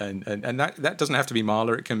 And that doesn't have to be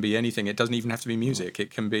Mahler. It can be anything. It doesn't even have to be music.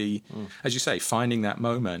 It can be, as you say, finding that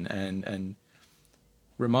moment and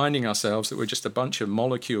reminding ourselves that we're just a bunch of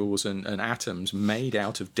molecules and atoms made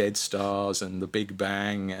out of dead stars and the Big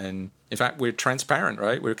Bang. And in fact, we're transparent,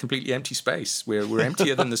 right? We're a completely empty space. We're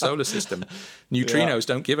emptier than the solar system. Neutrinos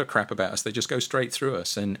don't give a crap about us. They just go straight through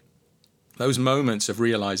us. And those moments of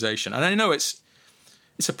realization, and I know it's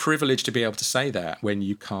a privilege to be able to say that when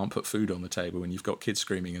you can't put food on the table, when you've got kids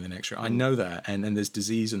screaming in the next room. I know that, and there's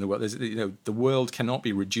disease in the world. The world cannot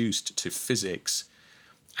be reduced to physics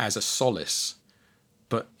as a solace,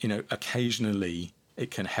 but occasionally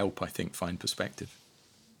it can help, I think, find perspective.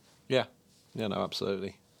 Yeah, no,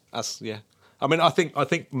 absolutely. I mean, I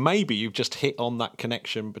think maybe you've just hit on that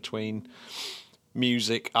connection between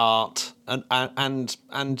music, art,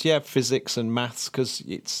 and yeah, physics and maths, because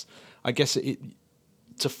I guess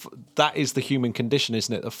that is the human condition,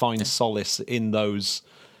 isn't it? To find solace in those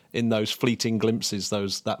fleeting glimpses.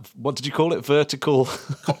 What did you call it? Vertical,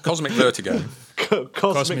 Cosmic vertigo.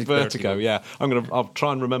 Cosmic vertigo. Yeah, I'll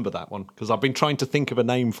try and remember that one, because I've been trying to think of a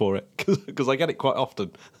name for it, because I get it quite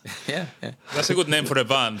often. Yeah. That's a good name for a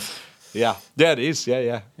band. Yeah, it is.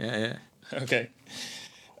 Yeah. Okay.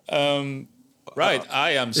 Right,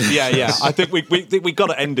 I am. Yeah. I think we got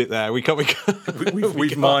to end it there.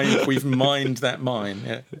 We've mined that mine.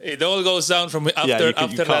 Yeah. It all goes down from after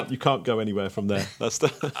that. You can't go anywhere from there.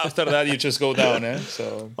 After that, you just go down.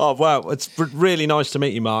 So. Oh wow, it's really nice to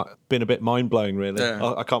meet you, Mark. Been a bit mind blowing, really.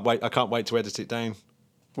 Yeah. I can't wait. I can't wait to edit it down.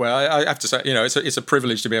 Well, I have to say, it's a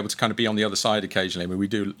privilege to be able to kind of be on the other side occasionally. I mean, we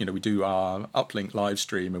do our Uplink live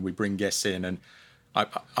stream, and we bring guests in, and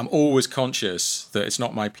I'm always conscious that it's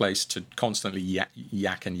not my place to constantly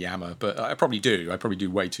yak and yammer, but I probably do. I probably do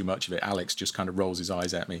way too much of it. Alex just kind of rolls his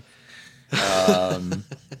eyes at me. And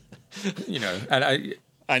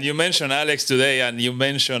you mentioned Alex today, and you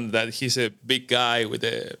mentioned that he's a big guy with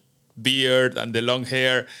a beard and the long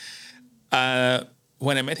hair.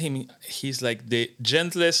 When I met him, he's like the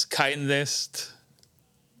gentlest, kindest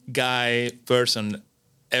person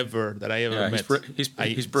ever that I ever met. He's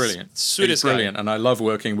brilliant. Sweetest he's brilliant, guy. And I love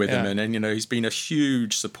working with him. And he's been a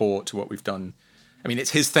huge support to what we've done. I mean, it's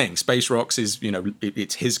his thing. Space Rocks is,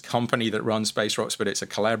 it's his company that runs Space Rocks, but it's a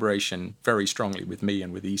collaboration very strongly with me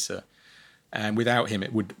and with Issa. And without him,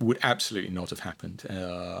 it would absolutely not have happened.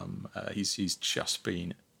 He's just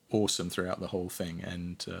been awesome throughout the whole thing.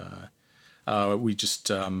 And we just,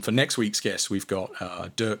 for next week's guest, we've got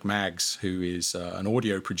Dirk Maggs, who is an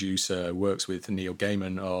audio producer, works with Neil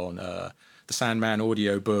Gaiman on the Sandman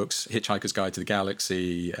audio books, Hitchhiker's Guide to the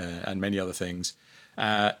Galaxy, and many other things.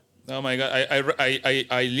 Oh my God!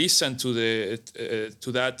 I listened to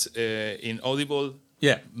that in Audible.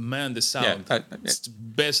 Yeah, man, the sound. It's the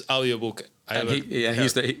best audiobook I ever.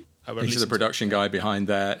 He's the production guy behind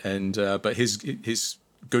that, and but his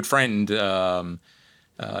good friend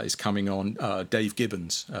is coming on, Dave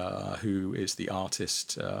Gibbons, who is the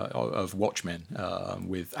artist of Watchmen.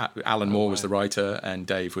 With Alan Moore was the writer, and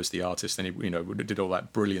Dave was the artist, and he did all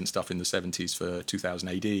that brilliant stuff in the 70s for 2000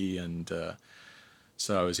 AD, and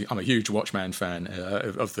so I'm a huge Watchmen fan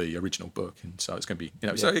of the original book, and so it's going to be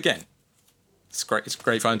So again, it's great. It's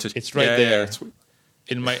great fun to. It's right there.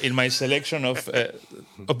 In my selection of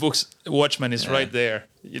books, Watchmen is right there.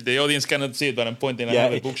 The audience cannot see it, but I'm pointing at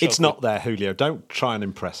another bookshelf. It's not there, Julio. Don't try and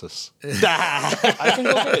impress us. I can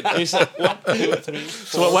go with it. It's 1, 2, 3, 4.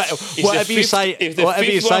 So whatever you say,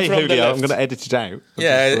 Julio, I'm going to edit it out.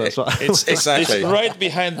 Yeah, it's exactly. It's right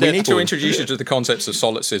behind. We need to introduce you to the concepts of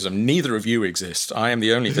solipsism. Neither of you exist. I am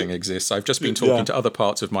the only thing that exists. I've just been talking to other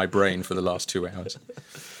parts of my brain for the last 2 hours.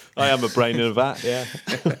 I am a brain in a vat, yeah.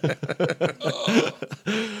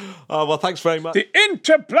 Oh, well, thanks very much. The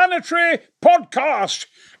Interplanetary Podcast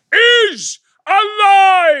is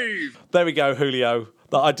alive! There we go, Julio.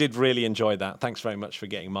 I did really enjoy that. Thanks very much for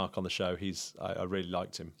getting Mark on the show. I really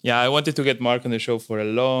liked him. Yeah, I wanted to get Mark on the show for a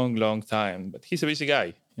long, long time, but he's a busy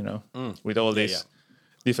guy, with all these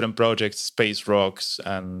different projects, Space Rocks,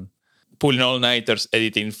 and pulling all-nighters,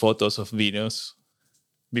 editing photos of Venus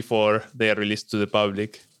before they are released to the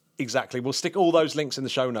public. Exactly. We'll stick all those links in the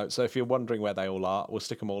show notes. So if you're wondering where they all are, we'll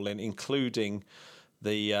stick them all in, including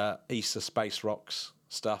the ESA Space Rocks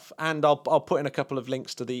stuff. And I'll put in a couple of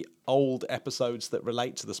links to the old episodes that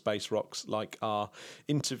relate to the Space Rocks, like our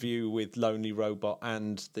interview with Lonely Robot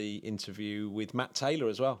and the interview with Matt Taylor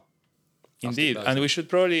as well. Indeed. And we should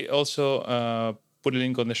probably also put a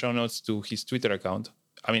link on the show notes to his Twitter account.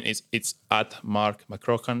 I mean, it's at Mark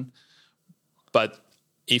McCrocan. But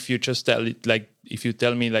if you just if you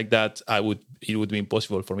tell me like that, it would be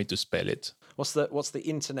impossible for me to spell it. What's the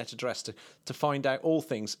internet address to find out all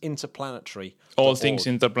things interplanetary? All things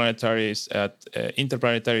interplanetary is at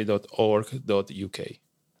interplanetary.org.uk.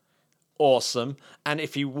 Awesome. And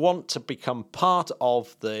if you want to become part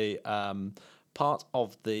of the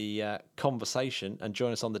conversation and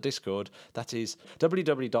join us on the Discord, that is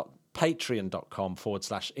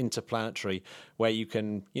www.patreon.com/interplanetary, where you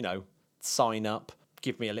can sign up,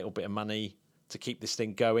 give me a little bit of money to keep this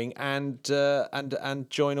thing going, and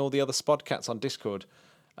join all the other Spodcats on Discord.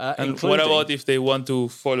 And what about if they want to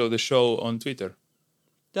follow the show on Twitter?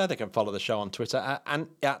 Yeah, they can follow the show on Twitter at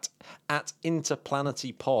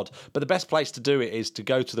InterplanityPod. But the best place to do it is to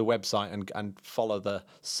go to the website and follow the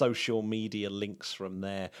social media links from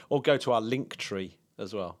there, or go to our link tree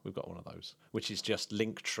as well. We've got one of those, which is just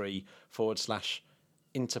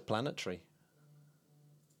linktree/interplanetary,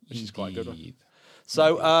 which is quite a good one. Indeed.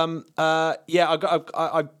 So, I'm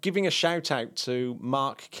giving a shout out to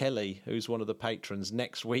Mark Kelly, who's one of the patrons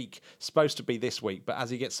next week. Supposed to be this week, but as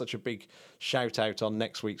he gets such a big shout out on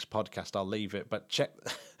next week's podcast, I'll leave it. But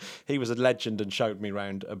he was a legend and showed me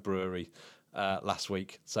around a brewery last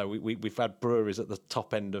week. So we've had breweries at the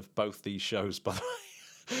top end of both these shows, by the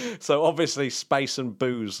way. So obviously, space and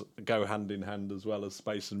booze go hand in hand as well as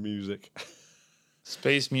space and music.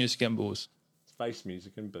 Space, music, and booze. Space,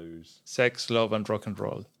 music, and booze. Sex, love, and rock and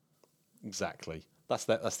roll. Exactly. That's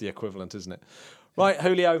the equivalent, isn't it? Right,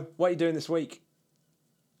 Julio, what are you doing this week?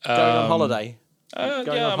 Going on holiday? I'm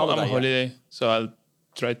on holiday, so I'll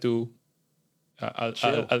try to.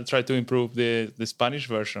 I'll try to improve the Spanish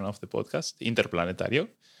version of the podcast, Interplanetario.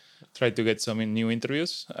 Try to get some new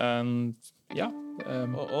interviews, and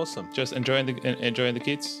awesome. Just enjoying the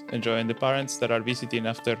kids, enjoying the parents that are visiting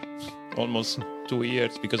after almost 2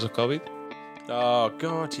 years because of COVID. Oh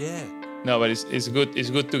God, yeah. No, but it's good.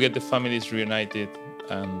 It's good to get the families reunited,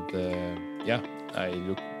 and I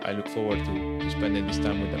look forward to spending this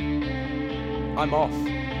time with them. I'm off.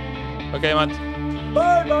 Okay, Matt.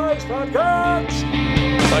 Bye, Spudcats.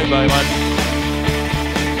 Bye, Matt.